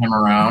 him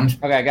around.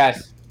 Okay,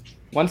 guys,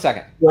 1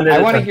 second. One at I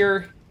a want to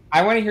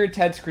time. hear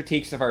Ted's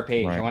critiques of our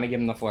page. Right. I want to give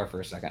him the floor for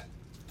a second.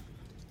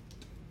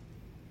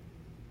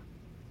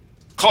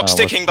 Clock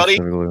sticking, buddy.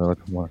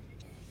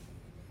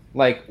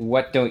 Like,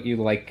 what don't you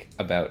like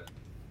about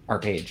our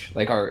page?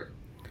 Like our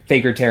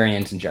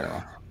Fakertarians in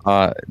general.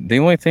 The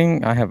only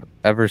thing I have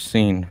ever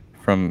seen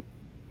from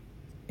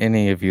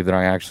any of you that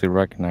I actually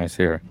recognize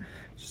here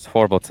is just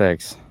horrible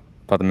takes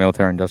about the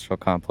military-industrial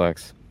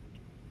complex.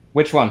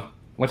 Which one?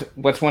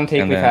 What's one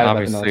take And we've then had about the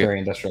obviously-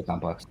 military-industrial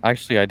complex?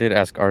 Actually, I did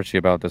ask Archie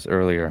about this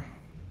earlier,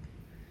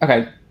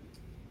 Okay,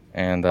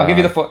 and I'll give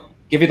you the floor.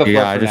 Give you the floor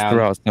yeah, I for just now.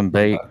 threw out some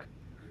bait,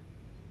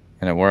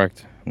 and it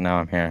worked. Now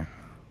I'm here.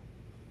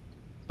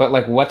 But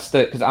like, what's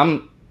the? Because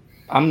I'm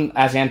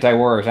as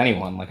anti-war as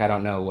anyone. Like, I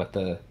don't know what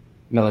the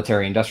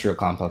military-industrial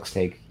complex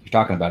take you're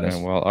talking about is.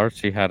 Okay, well,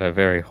 Archie had a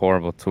very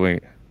horrible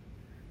tweet,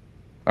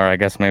 or I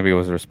guess maybe it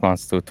was a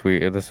response to a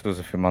tweet. This was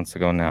a few months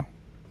ago now.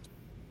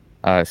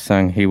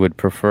 Saying he would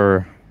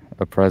prefer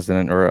a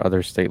president or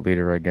other state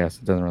leader, I guess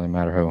it doesn't really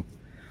matter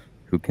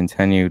who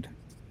continued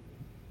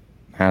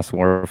mass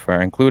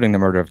warfare, including the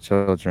murder of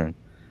children,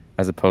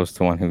 as opposed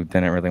to one who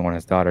didn't really want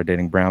his daughter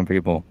dating brown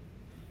people.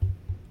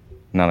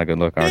 Not a good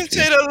look, I Archie.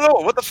 didn't say that at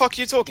all. What the fuck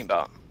are you talking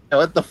about?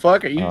 What the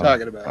fuck are you Oh,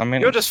 talking about? I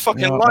mean, You're just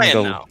fucking let me lying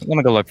go- now. I'm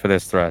gonna go look for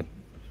this thread.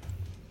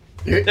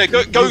 Yeah, go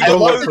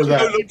look for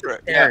that. look for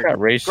it. That Yeah.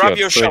 ratio Grab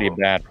your is pretty shovel.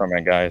 bad for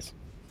my guys.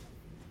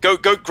 Go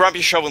grab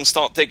your shovel and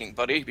start digging,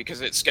 buddy,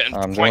 because it's getting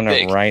I'm quite doing it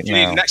big. right You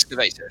need now. an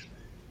excavator.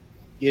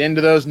 Get into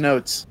those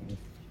notes.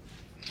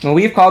 Well,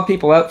 we've called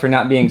people out for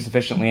not being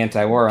sufficiently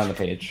anti-war on the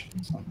page.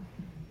 So.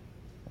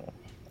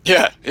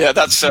 Yeah,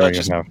 that's There you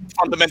just go.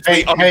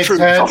 fundamentally Hey, untrue.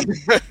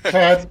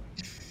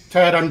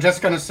 Ted, I'm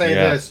just going to say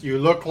Yeah. this. You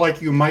look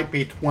like you might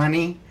be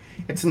 20.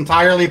 It's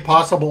entirely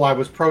possible I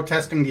was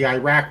protesting the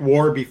Iraq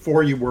War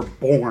before you were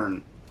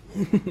born.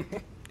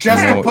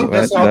 Just to put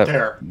this out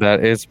there.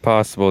 That is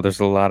possible. There's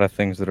a lot of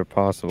things that are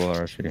possible,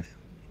 Archie.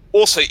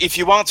 Also, if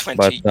you are 20,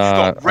 But you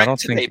got I wrecked don't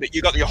today, think but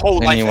you got your whole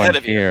life anyone ahead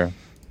of you. here.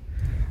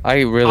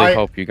 I really I-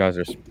 hope you guys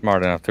are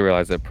smart enough to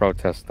realize that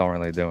protests don't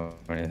really do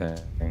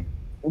anything.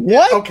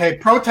 What? Okay,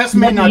 protests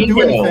may not do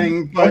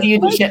anything, but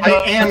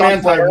I am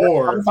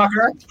anti-war.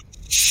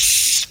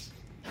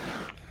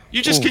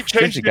 You just Ooh, keep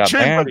changing Fidget your got tune,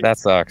 banned? buddy. That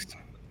sucks.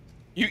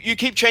 You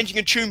keep changing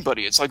your tune,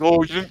 buddy. It's like,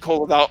 oh, you didn't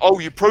call it out. Oh,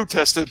 you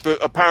protested,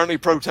 but apparently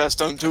protests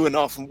don't do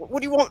enough. And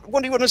what do you want?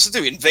 What do you want us to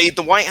do? Invade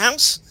the White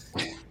House?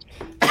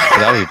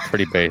 That would be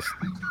pretty base.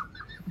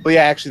 Well,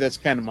 yeah, actually, that's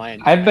kind of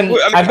mine. I've been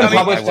I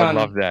published would on.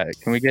 love that.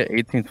 Can we get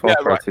 1812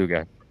 Yeah, Pro right. 2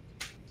 guy?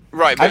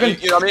 Right,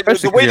 but you know, I mean, the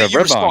Especially way if that you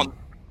you're a rib respond,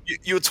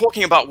 you were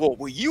talking about war.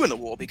 Were you in the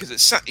war? Because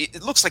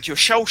it looks like you're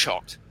shell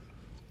shocked.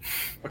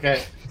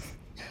 Okay.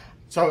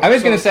 So I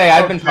was going to say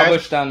I've been Ted,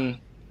 published on.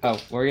 Oh,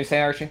 what were you going to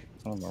say, Archie?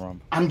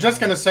 I'm just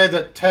going to say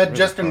that Ted Really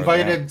just sorry,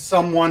 invited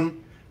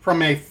someone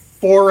from a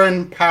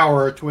foreign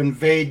power to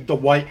invade the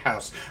White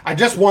House. I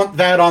just want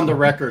that on the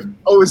record.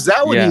 Oh, is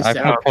that what Yeah, he I've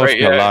said? been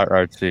posting a lot,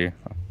 Archie.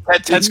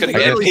 Ted's going to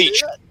Did get you really impeached.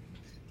 say that?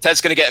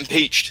 Ted's going to get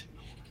impeached,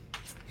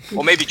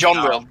 or maybe John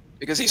will,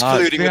 because he's To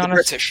colluding be with the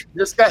honest, British.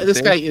 This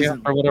guy Yeah,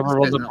 isn't. for whatever this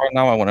rules guy's not- apart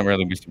now, I wouldn't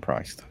really be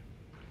surprised.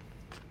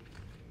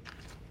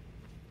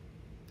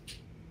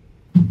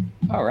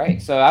 All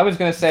right. So I was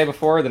going to say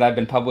before that I've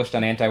been published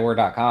on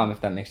antiwar.com,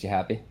 if that makes you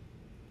happy.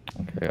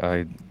 Okay,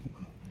 I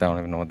don't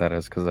even know what that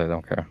is because I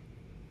don't care.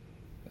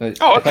 Oh, okay.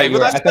 I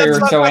thought you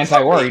were so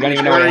anti-war. You don't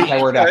even know what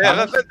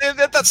antiwar.com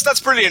is? That's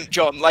brilliant,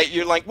 John. Like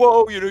you're like,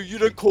 whoa, you know, you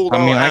don't call.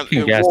 I mean, I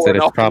can guess that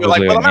it's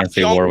probably an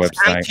anti-war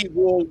website.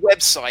 Anti-war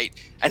website,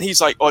 and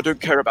he's like, oh, I don't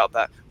care about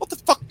that. What the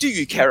fuck do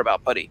you care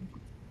about, buddy?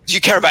 Do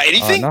you care about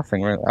anything?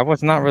 Nothing. Really. I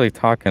was not really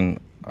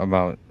talking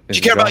about. Do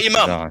you care about your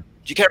mum? John. Do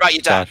you care about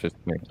your dad? Josh is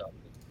me.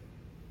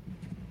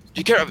 Do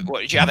you care?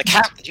 What? Do you have a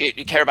cat? Do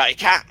you care about your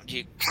cat? Do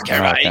you care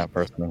I'm not about a it? cat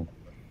person.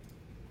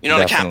 You're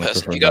not a cat Definitely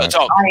person. prefer You got a dogs.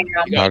 dog. You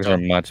got a Dogs are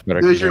dog. much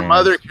better. Does your companions.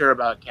 mother care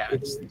about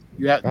cats?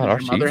 You have, God, does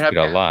Archie, your mother you have speak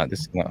a cats? lot.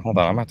 This, hold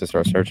on, I'm about to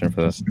start searching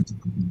for this.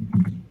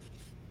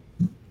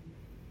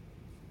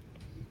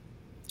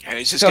 And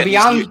he's just So getting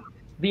beyond used-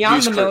 the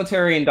used for-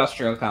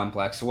 military-industrial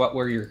complex, what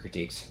were your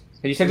critiques?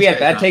 'Cause you said we had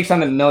bad takes on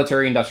the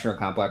military-industrial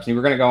complex, and you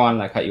were going to go on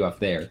and I cut you off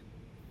there.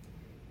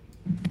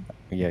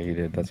 Yeah, you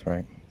did. That's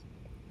right.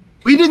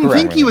 We didn't Correct.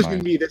 think he was going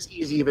to be this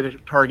easy of a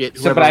target.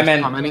 So, whoever but I was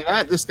meant- commenting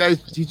that this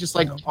guy's just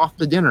like off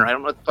the dinner. I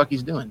don't know what the fuck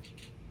he's doing.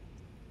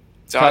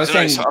 So I I was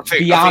don't know, saying so I think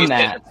beyond he's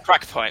that. getting a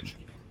crack pipe.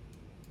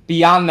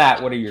 Beyond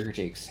that, what are your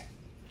critiques?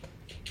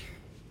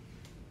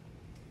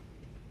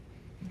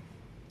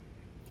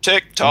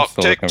 Tick I'm tock,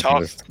 still tick looking for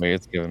tock. this tweet.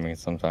 It's giving me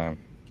some time.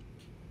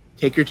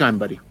 Take your time,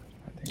 buddy.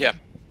 Yeah.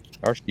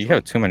 Archie, you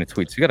have too many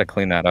tweets. You got to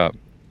clean that up.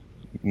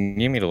 You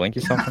need me to link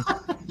you something?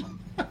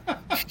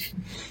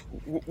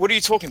 What are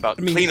you talking about?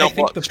 I mean, Clean I up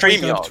think what? the point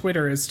of StreamYard.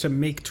 Twitter is to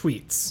make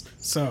tweets.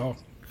 So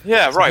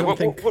Yeah, So I right. don't What,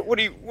 think-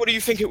 what do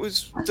you think it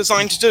was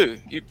designed to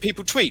do?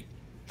 People tweet.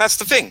 That's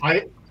the thing.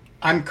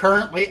 I'm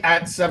currently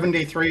at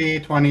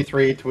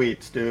 7323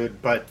 tweets,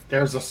 dude, but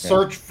there's a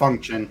search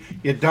function.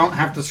 You don't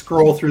have to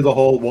scroll through the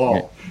whole wall.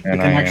 Yeah, You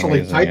and can I am actually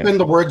using type it. in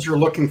the words you're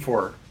looking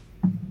for.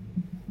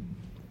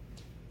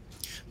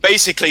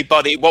 Basically,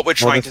 buddy, what we're Well,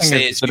 trying the to thing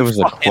say is, is that you it was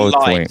a fucking quote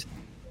lied. tweet.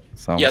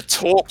 So You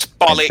talked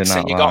I did bollocks not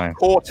and you lie. got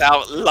caught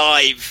out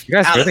live. You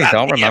guys out really at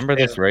don't the remember FM.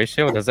 this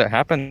ratio? Does it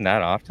happen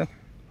that often?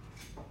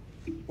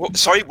 What,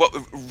 sorry, what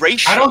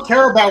ratio? I don't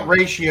care about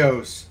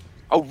ratios.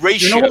 Oh,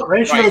 ratio. You know what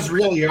ratios right.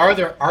 really are?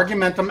 They're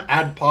argumentum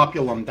ad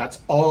populum. That's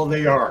all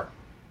they are.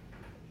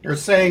 They're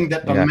saying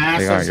that the Yeah, they are,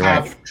 masses you're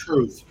have right.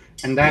 truth,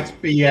 and that's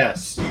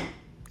BS.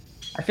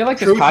 I feel like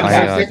this Truth is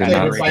podcast not is did not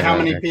dictated read by how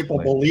that, many people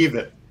actually. believe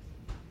it.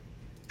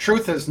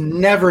 Truth is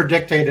never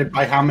dictated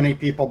by how many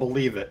people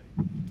believe it.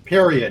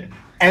 Period.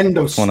 End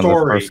of One of the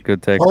story. first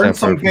good takes Learn I've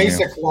some heard from you.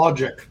 basic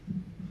logic.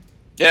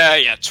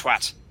 Yeah,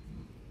 twat.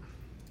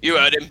 You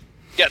heard him.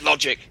 Get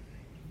logic.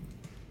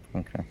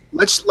 Okay.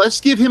 Let's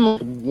give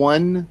him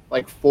one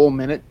like full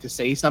minute to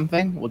say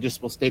something. We'll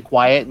stay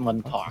quiet and let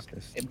him talk.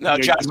 No,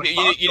 You- Jazz, you- you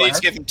go need to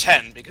ahead. give him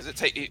 10 because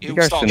You he'll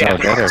guys start should know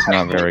getting that is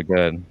not very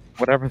good.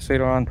 What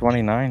episode are on?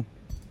 29?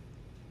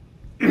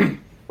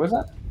 What's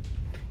that?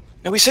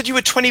 No, we said you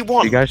were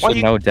 21. You guys Why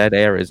should know Dead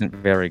Air isn't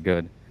very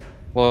good.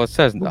 Well, it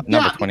says number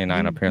yeah,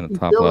 29 up here in the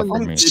top Dylan, left for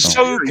I'm me.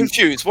 so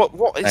confused.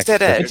 What is Next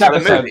Dead Air? step.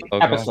 Is that a Episode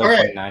movie? episode Okay.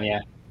 29, yeah.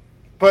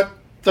 But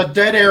The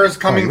dead air is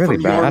coming you're really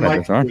from your bad at mic.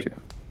 this, aren't you?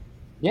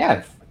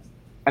 Yeah,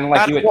 and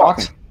like you were what?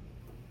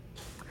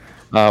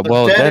 talking.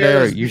 Well, dead dead air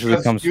air is usually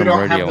because comes you from don't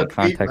have radio the in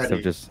tweet context of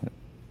ready. just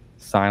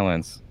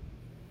silence.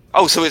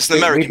 Oh, so it's an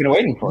We've American. been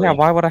waiting for Yeah, you.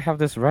 why would I have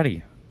this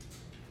ready?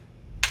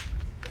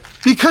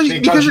 Because you're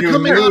you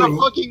coming on a knew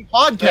fucking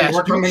that podcast.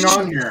 we're coming you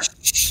on here.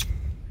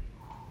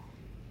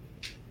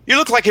 You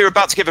look like you're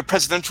about to give a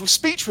presidential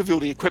speech with all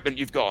the equipment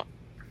you've got.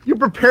 You're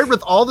prepared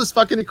with all this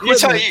fucking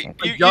equipment.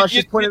 Like Josh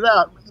just pointed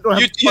out. You don't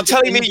have You're fucking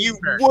telling me anything you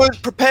prepared.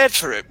 weren't prepared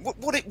for it.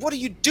 What are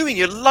you doing?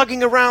 You're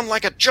lugging around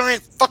like a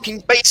giant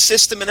fucking bass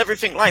system and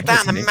everything like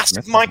that, and a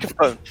massive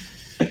microphone.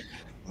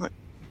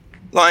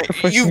 Like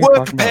you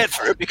were prepared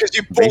for it because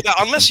you bought that.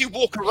 Unless you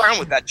walk around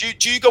with that,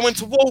 do you go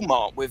into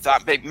Walmart with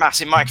that big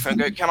massive microphone?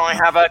 Go, can I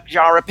have a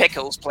jar of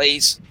pickles,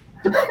 please?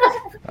 You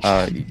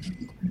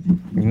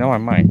know, I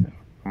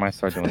might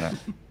start doing that.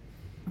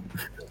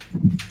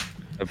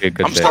 That'd be a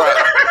good I'm bit.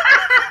 sorry.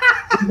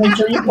 Make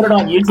sure you put it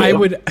on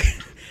YouTube.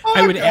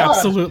 I would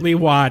absolutely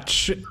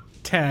watch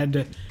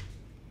Ted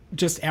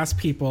just ask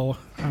people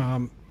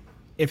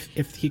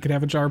if he could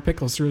have a jar of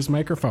pickles through his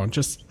microphone.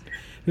 Just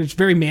it's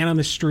very man on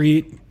the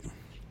street.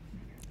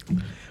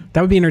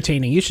 That would be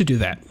entertaining. You should do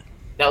that.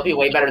 That would be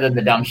way better than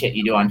the dumb shit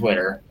you do on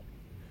Twitter.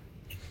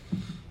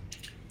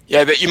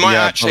 Yeah, but you might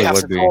Yeah, it actually have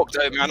to probably would talk,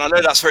 though, man. I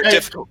know that's very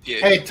difficult for you.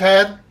 Hey,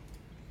 Ted.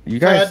 You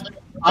guys Ted,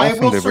 I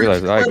also will need to search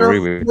realize I Twitter agree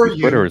with for you.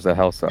 you Twitter is a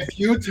hell suck. if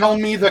you tell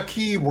me the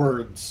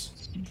keywords.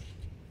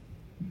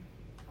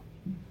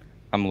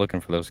 I'm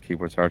looking for those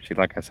keywords, Archie.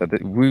 Like I said,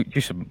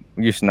 you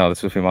should know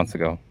this was a few months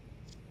ago,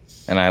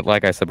 and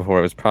like I said before,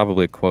 it was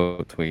probably a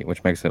quote tweet,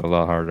 which makes it a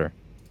lot harder.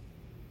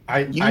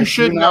 I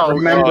should do not know.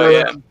 remember Oh,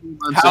 yeah.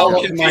 How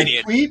all of my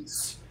convenient.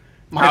 tweets.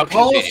 My How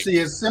policy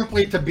is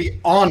simply to be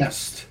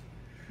honest.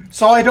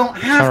 So I don't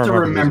have to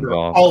remember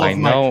all of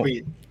my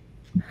tweets.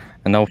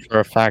 I know for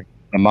a fact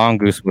the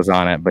Mongoose was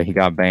on it, but he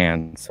got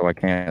banned, so I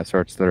can't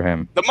search through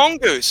him. The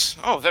mongoose.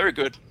 Oh, very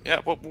good. Yeah.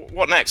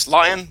 What next?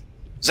 Lion?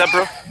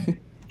 Zebra?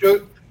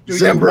 Do you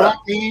Zebra. want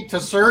me to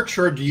search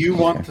or do you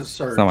want to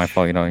search? It's not my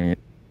fault. You don't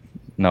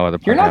know other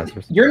You're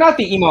podcasters. not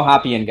the emo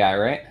Hoppian guy,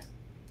 right?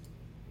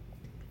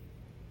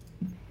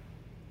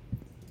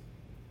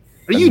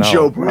 Are you No,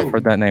 Joe I've Bro?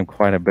 heard that name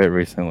quite a bit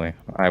recently.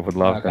 I would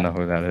love Okay. to know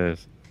who that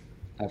is.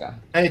 Okay.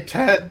 Hey,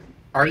 Ted,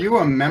 are you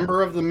a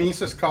member of the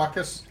Mises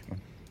Caucus?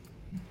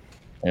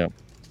 Yep.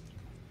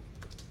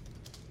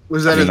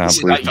 Was that Do a, not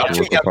believe I in think,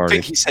 political I think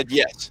parties. he said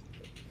yes.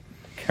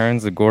 Karen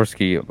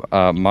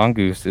Zagorski,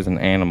 Mongoose is an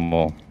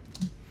animal.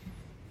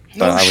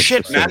 No I was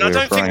shit, man. I specifically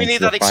don't think we referring need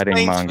to that the Fighting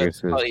explained to Mongooses,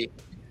 everybody.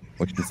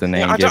 which is the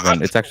name I don't-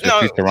 given. It's actually no,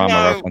 a Futurama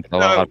no, reference. A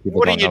lot of people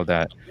What are don't you- know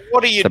that.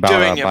 What are you It's about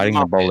doing, you biting the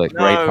muppet? bullet. No.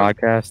 Great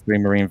podcast. 3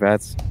 Marine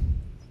vets.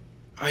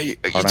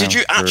 Did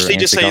you actually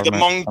just say the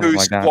anti-government, something mongoose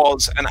like that.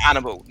 was an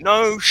animal?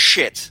 No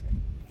shit.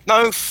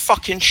 No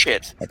fucking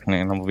shit. How can an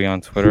animal be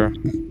on Twitter?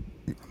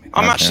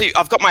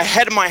 I've got my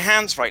head in my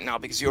hands right now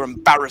because you're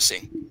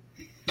embarrassing.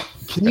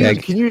 can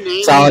you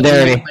name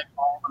Solidarity. like,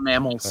 all the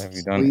mammals, Have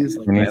you done please?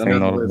 Like, anything on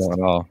the list. notable at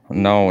all?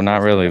 No,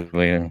 not really,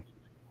 Liam.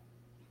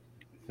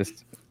 This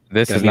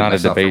Gonna is mute not a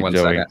myself for debate, 1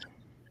 Joey. second.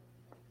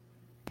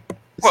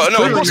 Well, no, of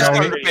clearly course it's not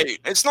not a a debate.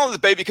 It's not a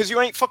debate because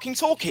you ain't fucking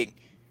talking.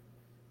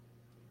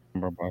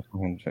 Look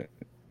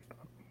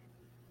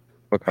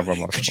up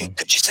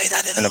Could you say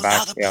that in the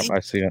back? Yeah, I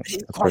see it. I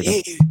didn't That's quite pretty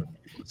hear good. you.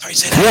 Sorry,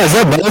 say that. Yeah, is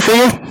that better for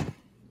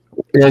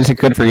you? Is it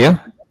good for you?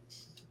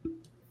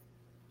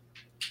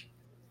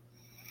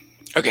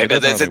 Okay, It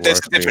but there's a doesn't really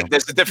work for difference. you.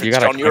 There's a difference, You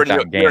gotta John. You're in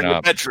crank your, that you're in gain your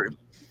up. bedroom.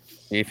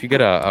 If you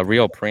get a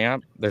real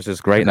preamp, there's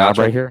this great knob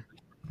right here.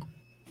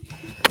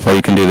 Or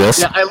you can do this.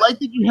 Yeah, I like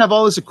that you have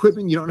all this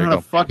equipment you don't know There you how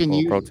to go. fucking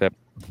Little use. pro tip.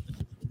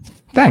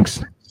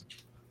 Thanks.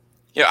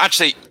 Yeah,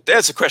 actually,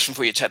 there's a question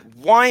for you, Ted.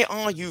 Why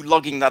are you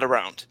lugging that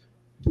around?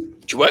 Do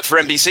you work for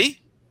NBC?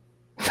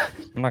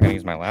 I'm not gonna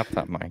use my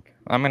laptop mic.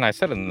 I mean, I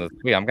said it in the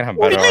tweet. I'm gonna have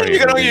What do better you mean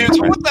you're audio. going to than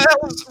use? my- What the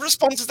hell's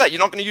response is that? You're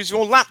not going to use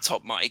your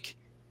laptop mic?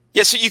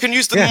 Yeah, so you can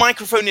use the Yeah.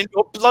 microphone in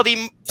your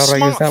bloody How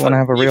do I use that when I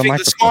have a smartphone. real You think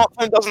microphone?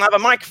 the smartphone doesn't have a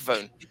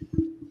microphone?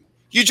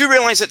 You do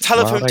realize that Why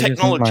would telephone I use my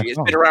technology has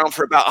phone? been around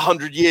for about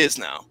 100 years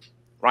now,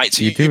 right?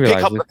 So You you do pick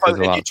realize up the this phone is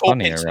a and you lot talk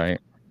funnier, into right?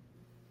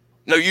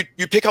 No, you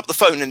pick up the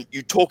phone and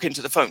you talk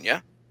into the phone,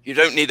 yeah? You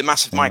don't need a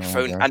massive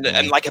microphone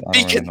and like a I don't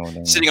really beacon know what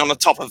that sitting on the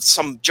top of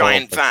some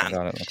giant Oh, I van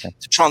got it, okay.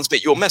 to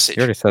transmit your message.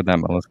 You already said that,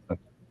 Melissa.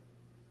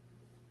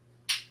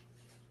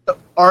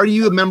 Are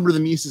you a member of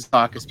the Mises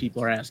Caucus?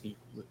 People are asking.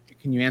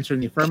 Can you answer in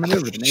the affirmative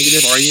or the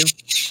negative? Are you?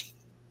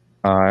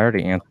 I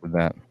already answered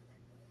that.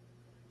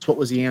 So what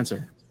was the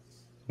answer?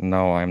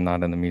 No, I'm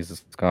not in the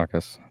Mises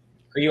Caucus.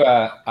 Are you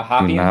a Do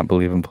Hoppian? not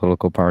believe in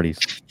political parties.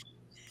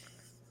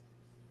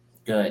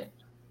 Good.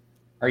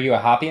 Are you a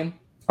Hoppian?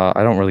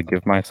 I don't really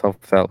give myself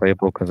that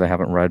label because I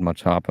haven't read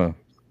much Hoppa.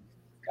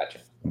 Gotcha.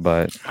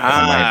 But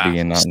I might be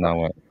and not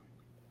know it.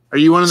 Are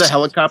you one of the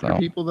helicopter So.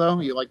 people though?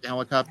 You like the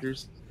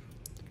helicopters?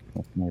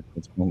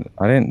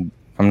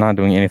 I'm not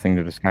doing anything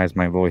to disguise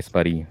my voice,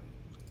 buddy.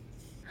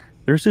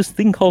 There's this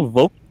thing called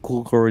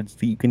vocal cords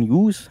that you can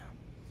use.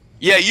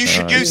 Yeah, you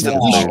should use them.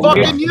 You should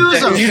fucking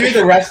use them. Can you do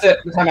the rest of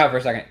time out for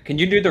a second? Can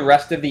you do the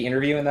rest of the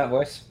interview in that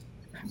voice?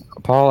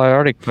 Paul, I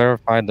already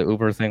clarified the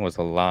Uber thing was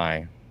a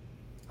lie.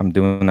 I'm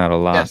doing that a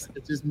lot. Yes,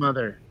 it's his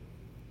mother.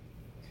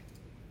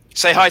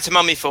 Say hi to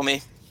Mummy for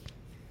me.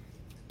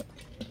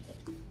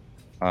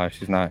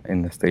 She's not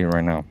in the state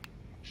right now.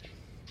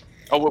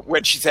 Oh,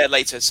 when she's there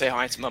later, say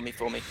hi to Mummy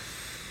for me.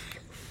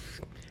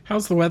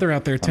 How's the weather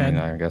out there, Ted?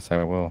 I guess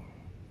I will.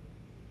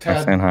 Ted.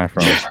 I'm saying hi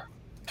from.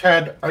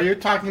 Ted, are you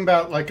talking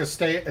about like a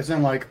state as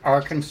in like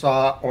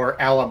Arkansas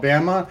or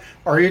Alabama?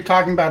 Or are you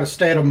talking about a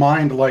state of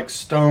mind like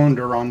stoned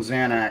or on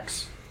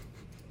Xanax?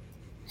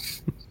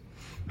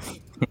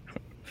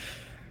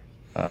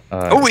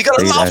 Oh, we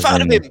got a laugh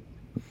out of him.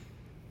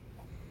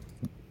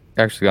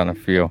 Actually, got a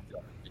few.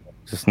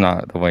 Just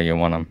not the way you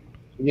want them.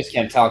 You just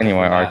can't tell.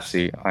 Anyway,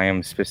 Archie, I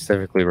am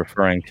specifically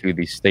referring to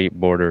the state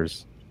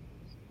borders.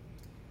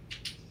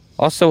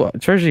 Also,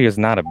 Churchy is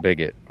not a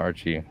bigot,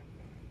 Archie.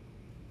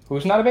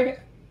 Who's not a bigot?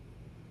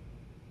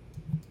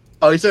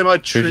 Oh, he's talking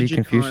about Churchy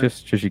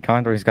Confucius, Churchy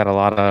Condor. He's got a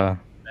lot of.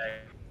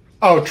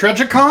 Oh,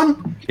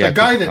 Trejicon? Yeah, the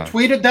guy that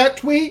tweeted that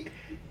tweet?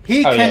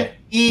 He can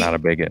eat Not a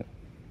bigot.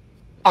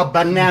 a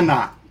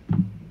banana.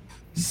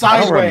 I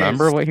Sideways. don't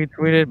remember what he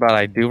tweeted, but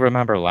I do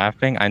remember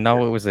laughing. I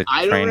know it was a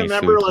I don't tranny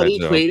remember suit what he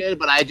that, tweeted,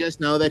 but I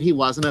just know that he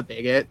wasn't a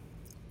bigot.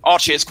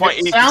 Archie, it's quite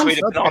easy to tweet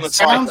it on the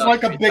side. Sounds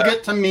like a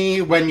bigot to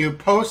me when you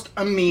post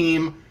a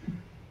meme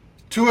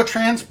to a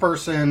trans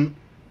person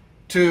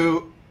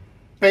to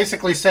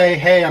basically say,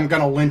 hey, I'm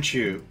going to lynch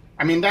you.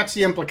 I mean, that's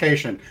the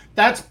implication.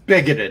 That's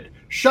bigoted.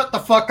 Shut the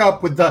fuck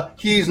up with the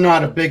he's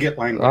not a bigot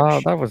language. Oh,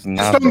 that was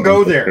not. Just don't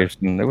go there.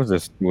 It was a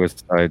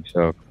suicide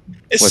joke.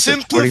 It's Was it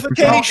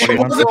simplification. 40%? It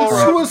wasn't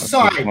 41%?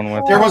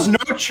 suicide. There was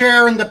no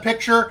chair in the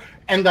picture,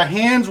 and the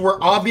hands were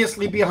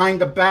obviously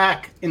behind the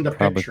back in the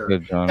Probably picture.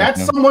 good, Jonathan.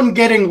 That's someone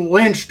getting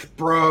lynched,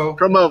 bro.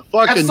 From a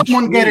fucking That's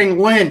someone tree. getting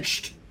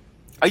lynched.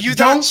 Are you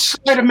Don't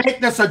try to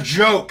make this a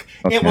joke.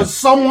 It Okay. was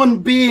someone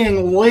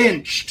being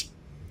lynched.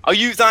 Are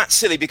you that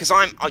silly? Because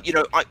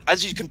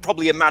as you can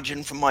probably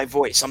imagine from my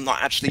voice, I'm not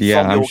actually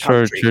Yeah, from I'm your sure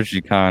country. Churchy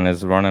Khan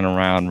is running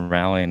around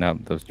rallying up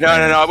those. No,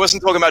 I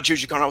wasn't talking about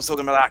Jujicon. I was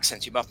talking about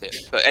accents, you muppet.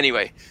 But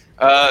anyway,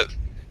 I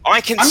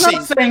can I'm see.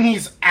 not saying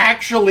he's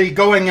actually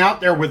going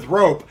out there with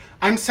rope.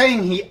 I'm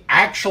saying he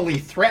actually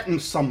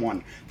threatened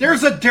someone.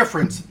 There's a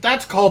difference.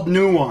 That's called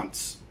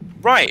nuance.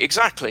 Right,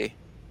 exactly.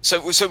 So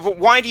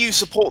why do you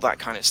support that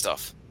kind of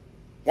stuff?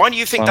 Why do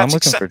you think Well, I'm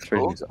that's looking for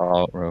acceptable? Churchy's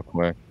alt real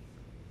quick.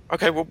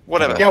 Okay, well,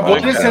 whatever. Yeah,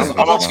 what is his I'm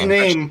alt asking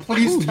name?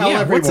 Please tell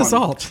everyone. what's his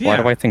alt? Why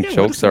do I think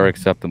jokes are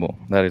acceptable?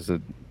 That is a.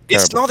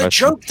 It's terrible not a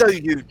question. joke, though,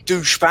 you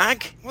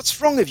douchebag.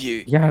 What's wrong with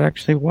you? Yeah, it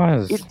actually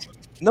was.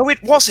 No,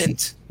 it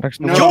wasn't.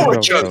 Actually, No, You're a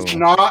it's joke.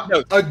 not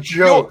a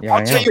joke. Yeah, I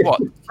I'll tell am. you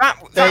what. That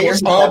They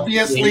was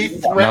obviously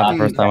Not the threatened.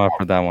 first time I've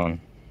heard that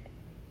one.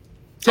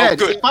 Ted,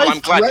 good. if I I'm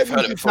glad you've threaten heard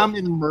it to before. come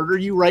and murder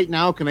you right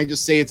now, can I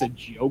just say it's a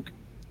joke?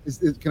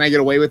 Can I get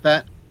away with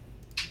that?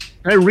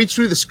 Can I reach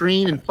through the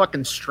screen and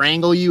fucking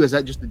strangle you? Is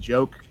that just a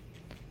joke?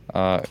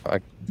 I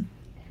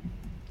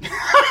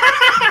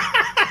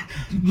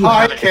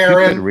Hi, If you could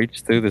Karen.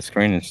 reach through the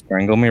screen and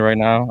strangle me right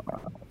now.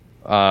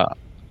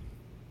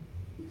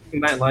 You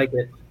might like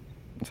it.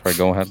 Sorry,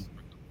 go ahead.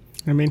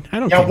 I mean, I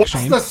don't Yeah, take what's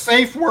shame. the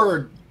safe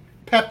word?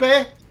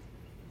 Pepe?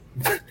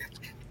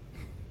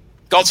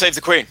 God save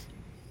the Queen.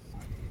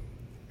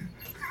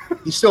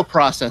 He's still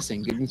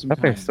processing. Give him some time.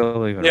 Pepe's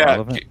still even Yeah,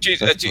 relevant.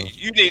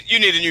 you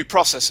need a new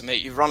processor,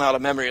 mate. You've run out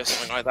of memory or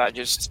something like that.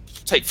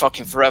 Just take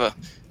fucking forever.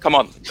 Come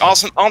on,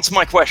 answer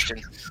my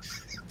question.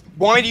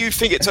 Why do you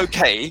think it's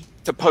okay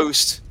to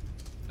post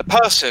a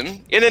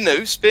person in a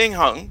noose being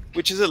hung,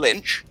 which is a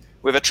lynch,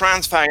 with a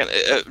trans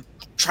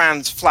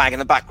flag in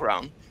the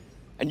background,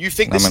 and you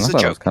think this I mean, I is a thought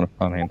it joke? was kind of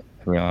funny,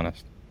 to be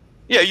honest.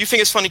 Yeah, you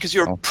think it's funny because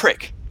you're a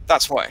prick.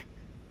 That's why.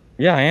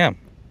 Yeah, I am.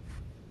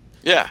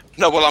 Yeah.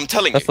 No, well, I'm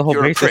telling That's you, the whole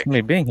you're a basis prick. of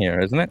me being here,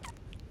 isn't it?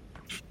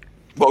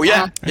 Well,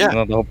 yeah, yeah. Isn't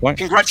that the whole point?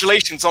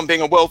 Congratulations on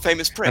being a world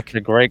famous prick. That's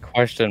a great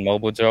question,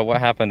 Mobile Joe. What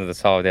happened to the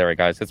solidarity,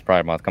 guys? It's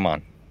Pride Month. Come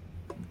on.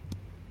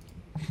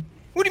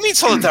 What do you mean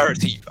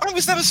solidarity?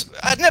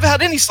 I'd never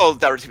had any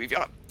solidarity with you.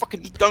 I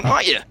fucking don't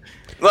like you.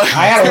 Like,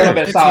 I had a little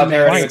bit of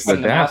solidarity Right, with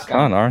putting but the that's mask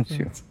on. fun, aren't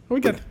you? We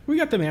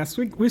got the mask.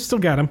 We still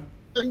got him.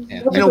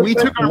 You know, we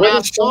took our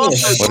masks off.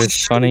 What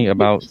is funny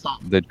about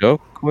the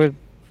joke with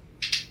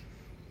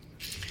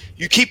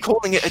You keep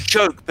calling it a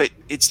joke, but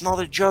it's not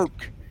a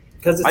joke.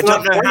 Because I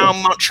don't know how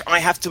much I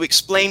have to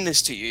explain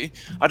this to you.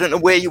 I don't know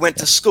where you went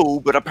to school,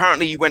 but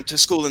apparently you went to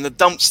school in the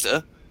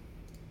dumpster.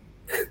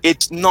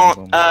 It's not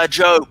a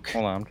joke.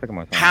 Hold on, I'm taking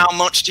my time. How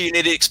much do you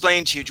need to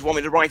explain to you? Do you want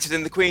me to write it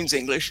in the Queen's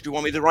English? Do you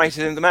want me to write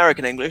it in the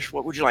American English?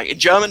 What would you like? In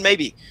German,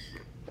 maybe?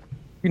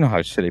 You know how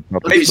shitty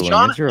public Maybe schooling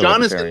John, is. You're a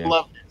John is libertarian. gonna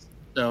love this.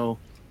 So,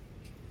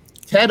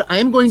 Ted, I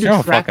am going to It's your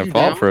own track fucking you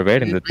fault down. for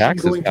evading the and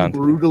taxes I'm going to count.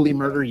 brutally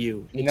murder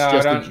you. It's No,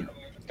 just a joke.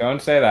 don't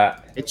say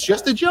that. It's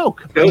just a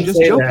joke. Don't I'm just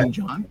say joking, that.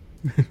 John.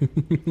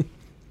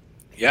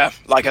 Yeah,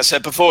 like I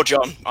said before,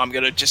 John, I'm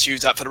going to just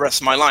use that for the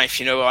rest of my life.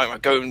 You know, I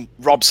go and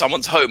rob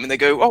someone's home and they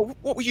go, oh,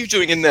 what were you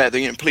doing in there?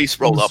 The police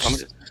roll up.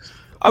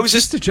 was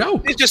just a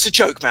joke. It's just a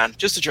joke, man.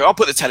 Just a joke. I'll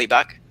put the telly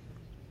back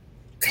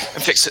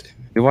and fix it.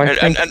 Do I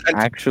think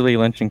actually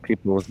lynching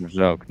people was a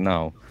joke?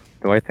 No.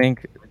 Do I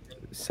think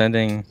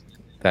sending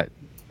that,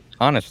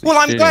 honestly... Well,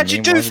 I'm glad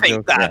you do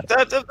think that.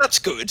 That's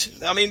good.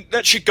 I mean,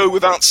 that should go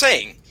without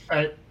saying.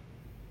 Hey,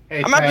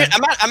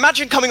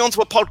 imagine coming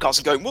onto a podcast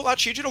and going, well,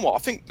 actually, do you know what? I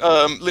think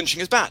lynching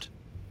is bad.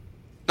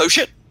 No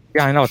shit.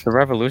 Yeah, I know. It's a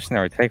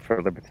revolutionary take for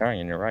a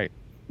libertarian. You're right.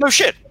 No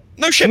shit.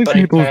 No shit,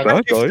 buddy.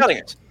 Thank you for telling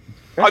it.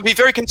 I'd be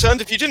very concerned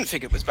if you didn't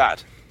think it was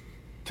bad.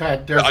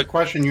 Ted, there's a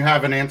question you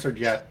haven't answered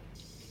yet.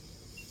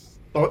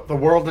 The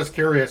world is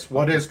curious.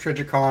 What is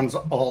Trigicon's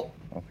alt?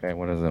 Okay,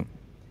 what is it?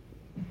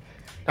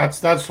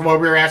 That's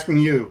what we were asking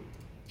you.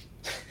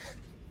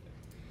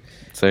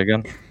 Say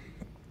again.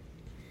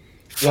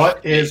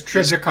 What is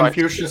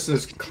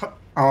Trigiconfucius's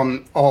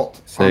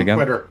alt Say on again?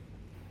 Twitter?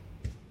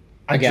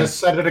 I just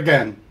said it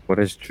again. What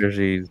is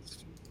Trigi's...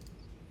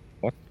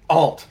 What?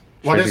 Alt.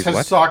 What is Trigi's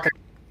his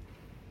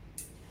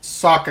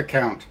sock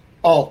account?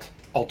 Alt.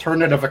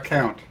 Alternative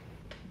account.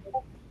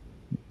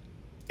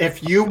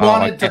 If you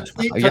wanted to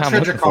tweet to I'm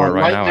looking for it Trigicon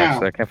right now, now.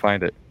 actually. I can't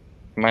find it.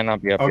 It might not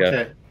be up Okay.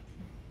 yet.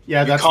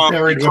 Yeah, that's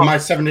buried with my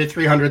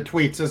 7,300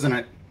 tweets, isn't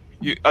it?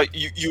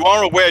 You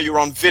are aware you're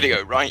on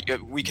video, right?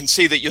 We can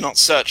see that you're not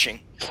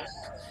searching.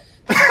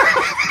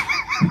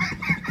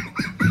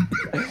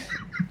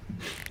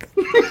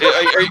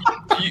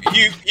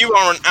 You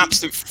are an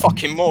absolute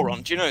fucking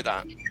moron. Do you know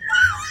that?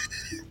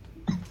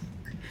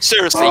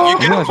 Seriously,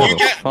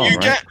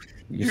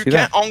 you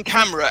get on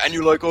camera and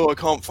you're like, oh, I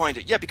can't find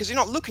it. Yeah, because you're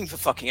not looking for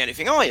fucking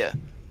anything, are you?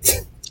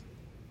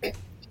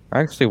 I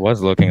actually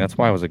was looking. That's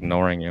why I was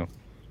ignoring you.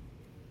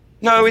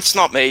 No, it's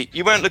not me.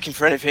 You weren't looking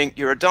for anything.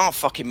 You're a daft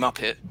fucking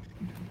muppet.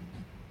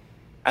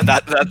 And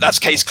that's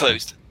case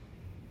closed.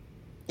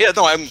 Yeah,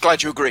 no, I'm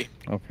glad you agree.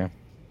 Okay.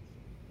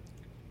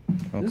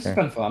 This has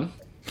been fun.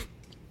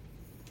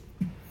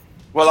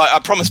 Well, I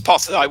promised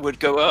Potter I would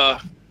go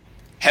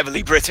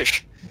heavily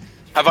British.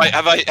 Have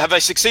I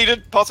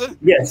succeeded, Potter?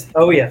 Yes.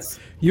 Oh, yes.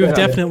 You've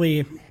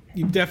definitely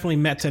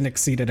met and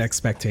exceeded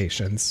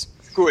expectations.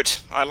 Good.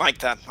 I like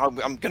that. I'm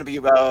going to be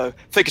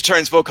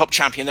Fakatarian's World Cup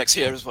champion next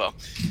year as well.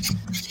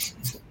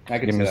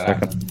 Give me a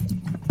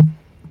second.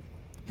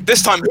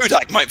 This time,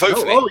 Hudak might vote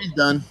for me. Oh, he's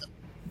done.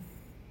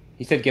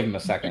 He said give him a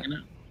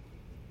second.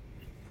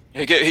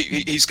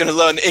 He's going to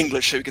learn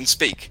English so he can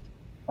speak.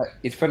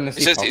 He's putting the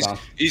seatbelt on.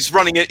 He's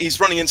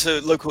running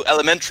into local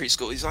elementary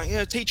school. He's like,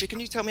 yeah, teacher, can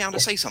you tell me how to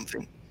say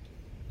something?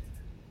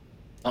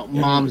 Oh,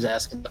 Mom's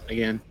asking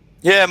again.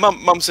 Yeah,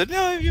 Mum said,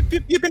 no, you've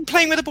been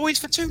playing with the boys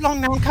for too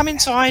long now. Come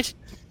inside.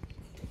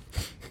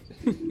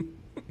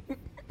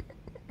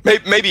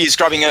 Maybe he's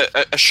grabbing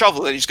a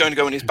shovel and he's going to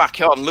go in his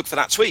backyard and look for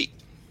that tweet.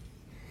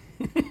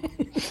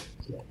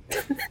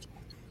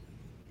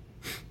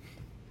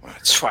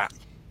 Swat.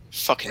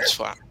 Fucking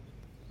swat.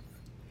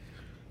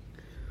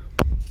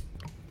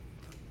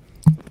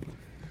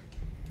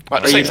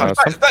 Right, thanks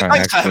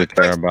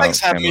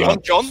for having me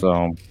on, John.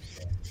 So...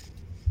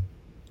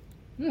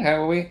 Yeah,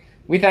 well,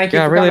 we thank you.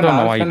 Yeah, I for really coming don't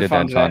know on. why It's you been did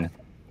fun that, today.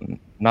 John.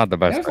 Not the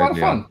best It was a lot of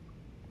idea. fun.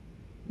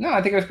 No,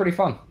 I think it was pretty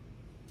fun.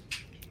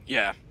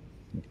 Yeah.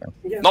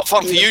 Not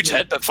fun for you,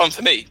 Ted, but fun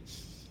for me.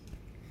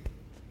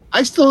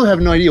 I still have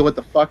no idea what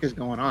the fuck is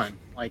going on.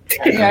 Like,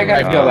 Yeah, I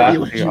gotta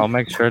feel that. I'll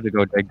make sure to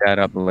go dig that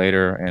up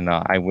later, and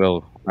I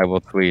will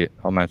tweet.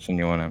 I'll mention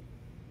you on it.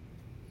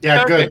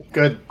 Yeah, Okay.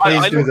 good.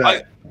 Please do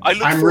that.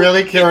 I'm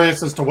really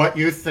curious as to what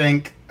you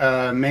think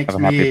makes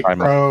Have a happy me Pride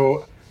Month.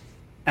 pro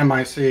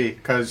MIC,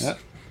 because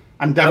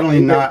I'm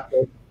definitely not.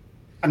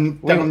 I'm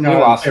definitely we not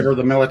lost in favor of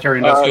the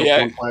military-industrial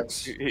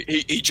complex.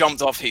 He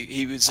jumped off.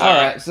 He was. All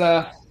right,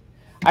 so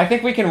I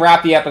think we can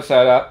wrap the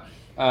episode up.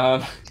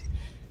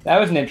 That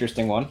was an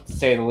interesting one, to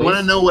say the I least. want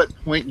to know what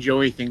point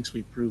Joey thinks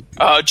we proved.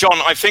 John,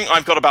 I think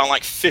I've got about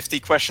like 50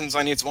 questions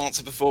I need to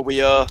answer before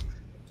we wrap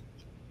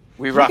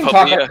we up can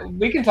talk, the year.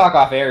 we can talk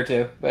off air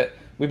too, but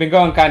we've been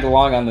going kind of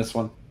long on this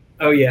one.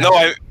 Oh yeah.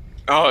 No,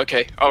 Oh,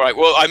 okay. All right.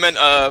 Well, I meant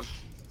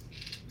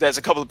there's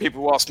a couple of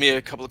people who asked me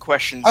a couple of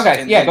questions.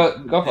 Okay, yeah,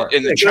 go for it.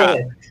 In the Yeah, go chat.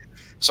 ahead.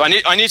 So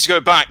I need to go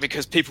back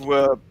because people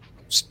were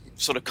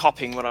sort of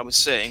copying what I was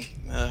saying.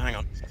 Hang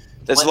on.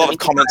 There's a lot of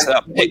comments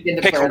about We can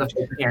declare pickle. the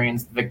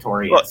Libertarians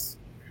victorious.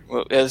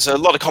 Well, there's a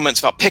lot of comments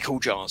about pickle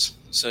jars.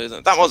 So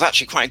that was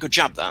actually quite a good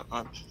jab. That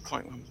I'm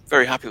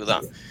very happy with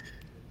that.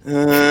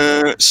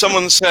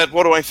 Someone said,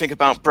 "What do I think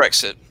about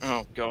Brexit?"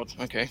 Oh God.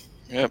 Okay.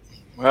 Yep.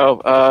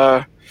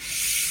 Well,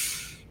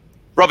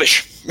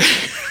 rubbish.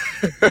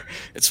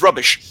 It's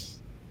rubbish.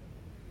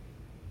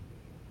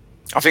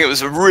 I think it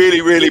was a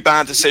really, really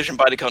bad decision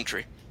by the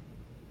country.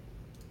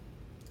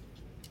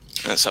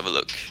 Let's have a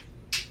look.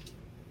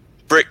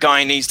 Brick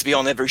guy needs to be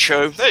on every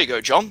show. There you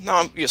go, John.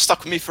 Now you're stuck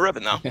with me forever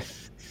now.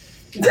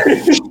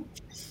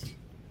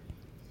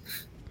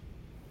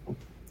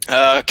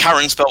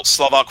 Karen spelt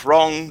Slovak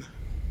wrong.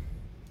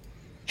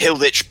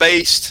 Hilditch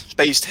based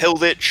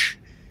Hilditch.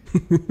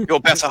 Your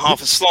better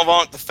half is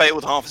Slovak, the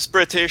failed half is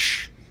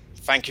British.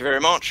 Thank you very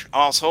much,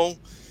 arsehole.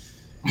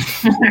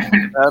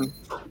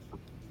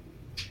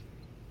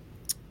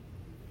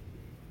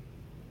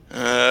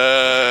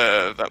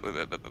 There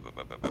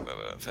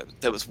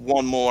was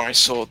one more I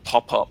saw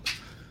pop up.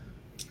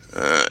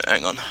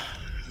 Hang on.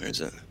 Where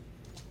is it? I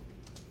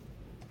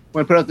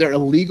want to put out there a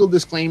legal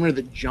disclaimer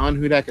that John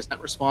Hudak is not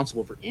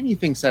responsible for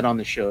anything said on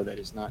the show that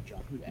is not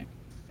John Hudak.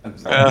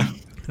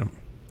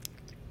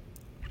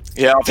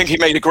 Yeah, I think he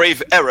made a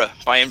grave error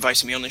by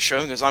inviting me on this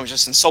show because I was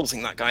just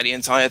insulting that guy the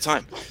entire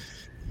time.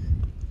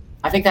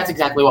 I think that's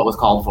exactly what was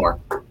called for.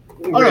 Do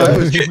you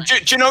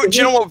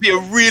know what would be a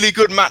really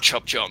good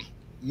matchup, John?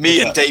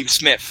 Me and Dave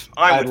Smith.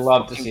 I'd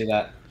love to see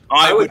that.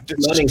 I would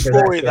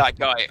destroy that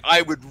guy.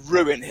 I would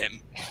ruin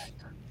him.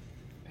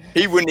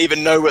 He wouldn't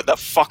even know what the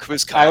fuck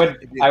was coming.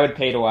 I would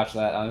pay to watch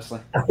that, honestly.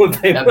 I would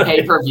pay A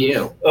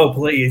pay-per-view. Oh,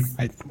 please.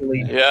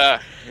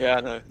 Yeah,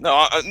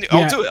 no,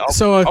 I'll do it.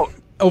 So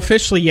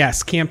officially,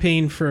 yes,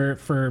 campaign for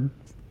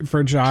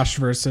Josh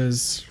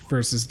versus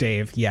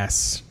Dave.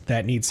 Yes,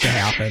 that needs to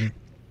happen.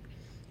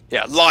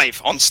 Yeah,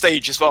 live on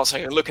stage as well, so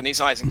I can look in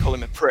his eyes and call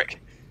him a prick.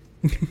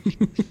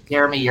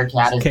 Jeremy, your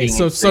cat is Okay,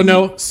 being so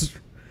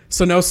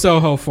no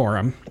Soho for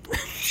him.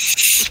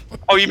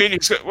 Oh, you mean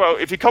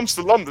if he comes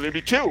to London, he'll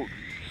be killed.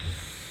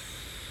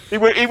 He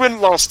wouldn't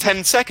last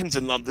 10 seconds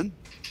in London.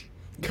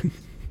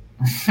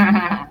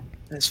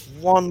 There's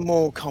one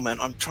more comment.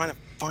 I'm trying to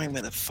find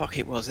where the fuck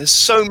it was. There's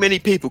so many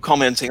people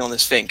commenting on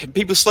this thing. Can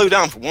people slow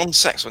down for 1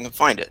 sec so I can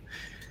find it?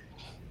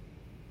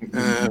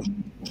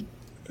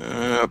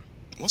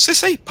 What's this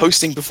say?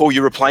 Posting before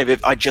you reply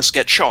with "I just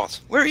get shot."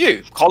 Where are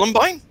you,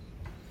 Columbine?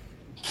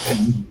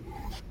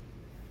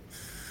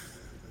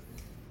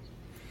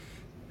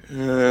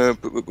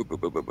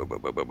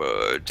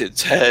 Did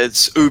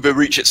Ted's Uber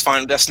reach its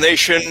final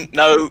destination?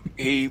 No,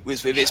 he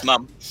was with his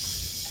mum.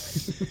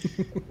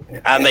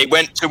 And they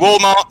went to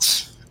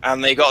Walmart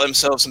and they got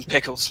themselves some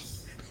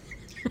pickles.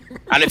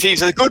 And if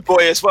he's a good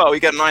boy as well, he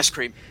get an ice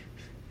cream.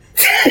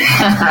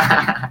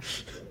 Yeah,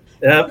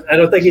 I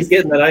don't think he's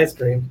getting that ice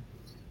cream.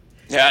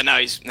 Yeah, no,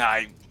 he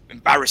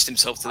embarrassed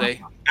himself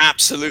today.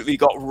 Absolutely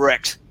got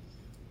wrecked.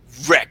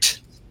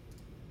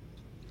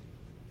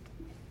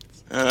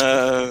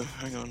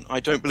 Hang on. I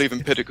don't believe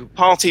in political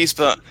parties,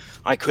 but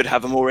I could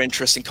have a more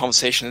interesting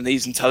conversation than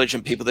these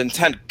intelligent people than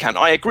Ted can.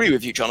 I agree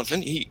with you,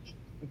 Jonathan. He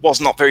was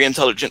not very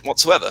intelligent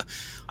whatsoever.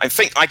 I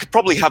think I could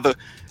probably have a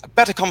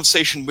better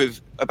conversation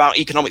about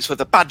economics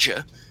with a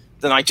badger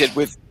than I did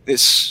with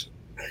this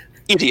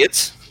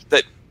idiot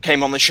that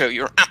came on the show.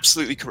 You're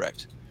absolutely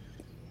correct.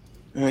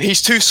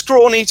 He's too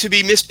scrawny to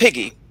be Miss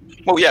Piggy.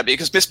 Well, yeah,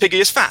 because Miss Piggy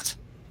is fat.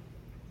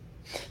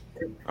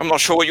 I'm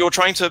not sure what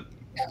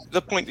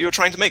the point that you're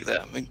trying to make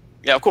there. I mean,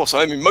 yeah, of course.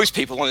 I mean, most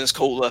people on this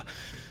call are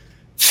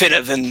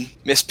thinner than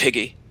Miss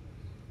Piggy.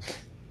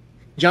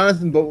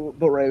 Jonathan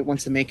Boatwright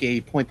wants to make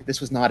a point that this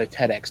was not a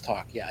TEDx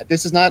talk. Yeah,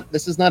 this is not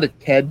a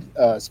TED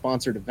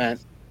sponsored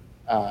event.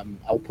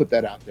 I'll put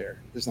that out there.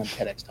 This is not a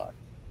TEDx talk.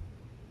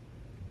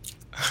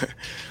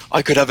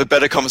 I could have a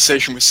better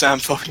conversation with Sam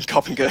fucking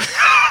Coppinger.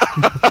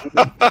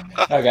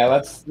 Okay,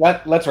 let's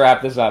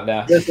wrap this up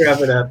now. Let's wrap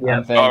it up.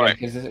 Yeah. All right.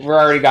 Because we're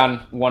already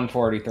gone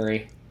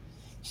 1:43.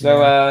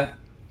 So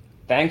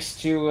thanks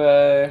to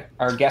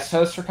our guest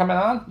host for coming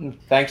on, and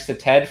thanks to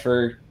Ted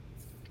for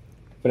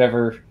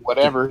whatever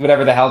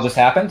the hell just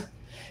happened.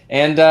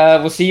 And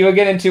we'll see you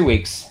again in 2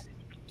 weeks.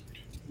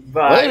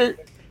 Bye.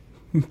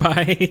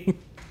 Bye.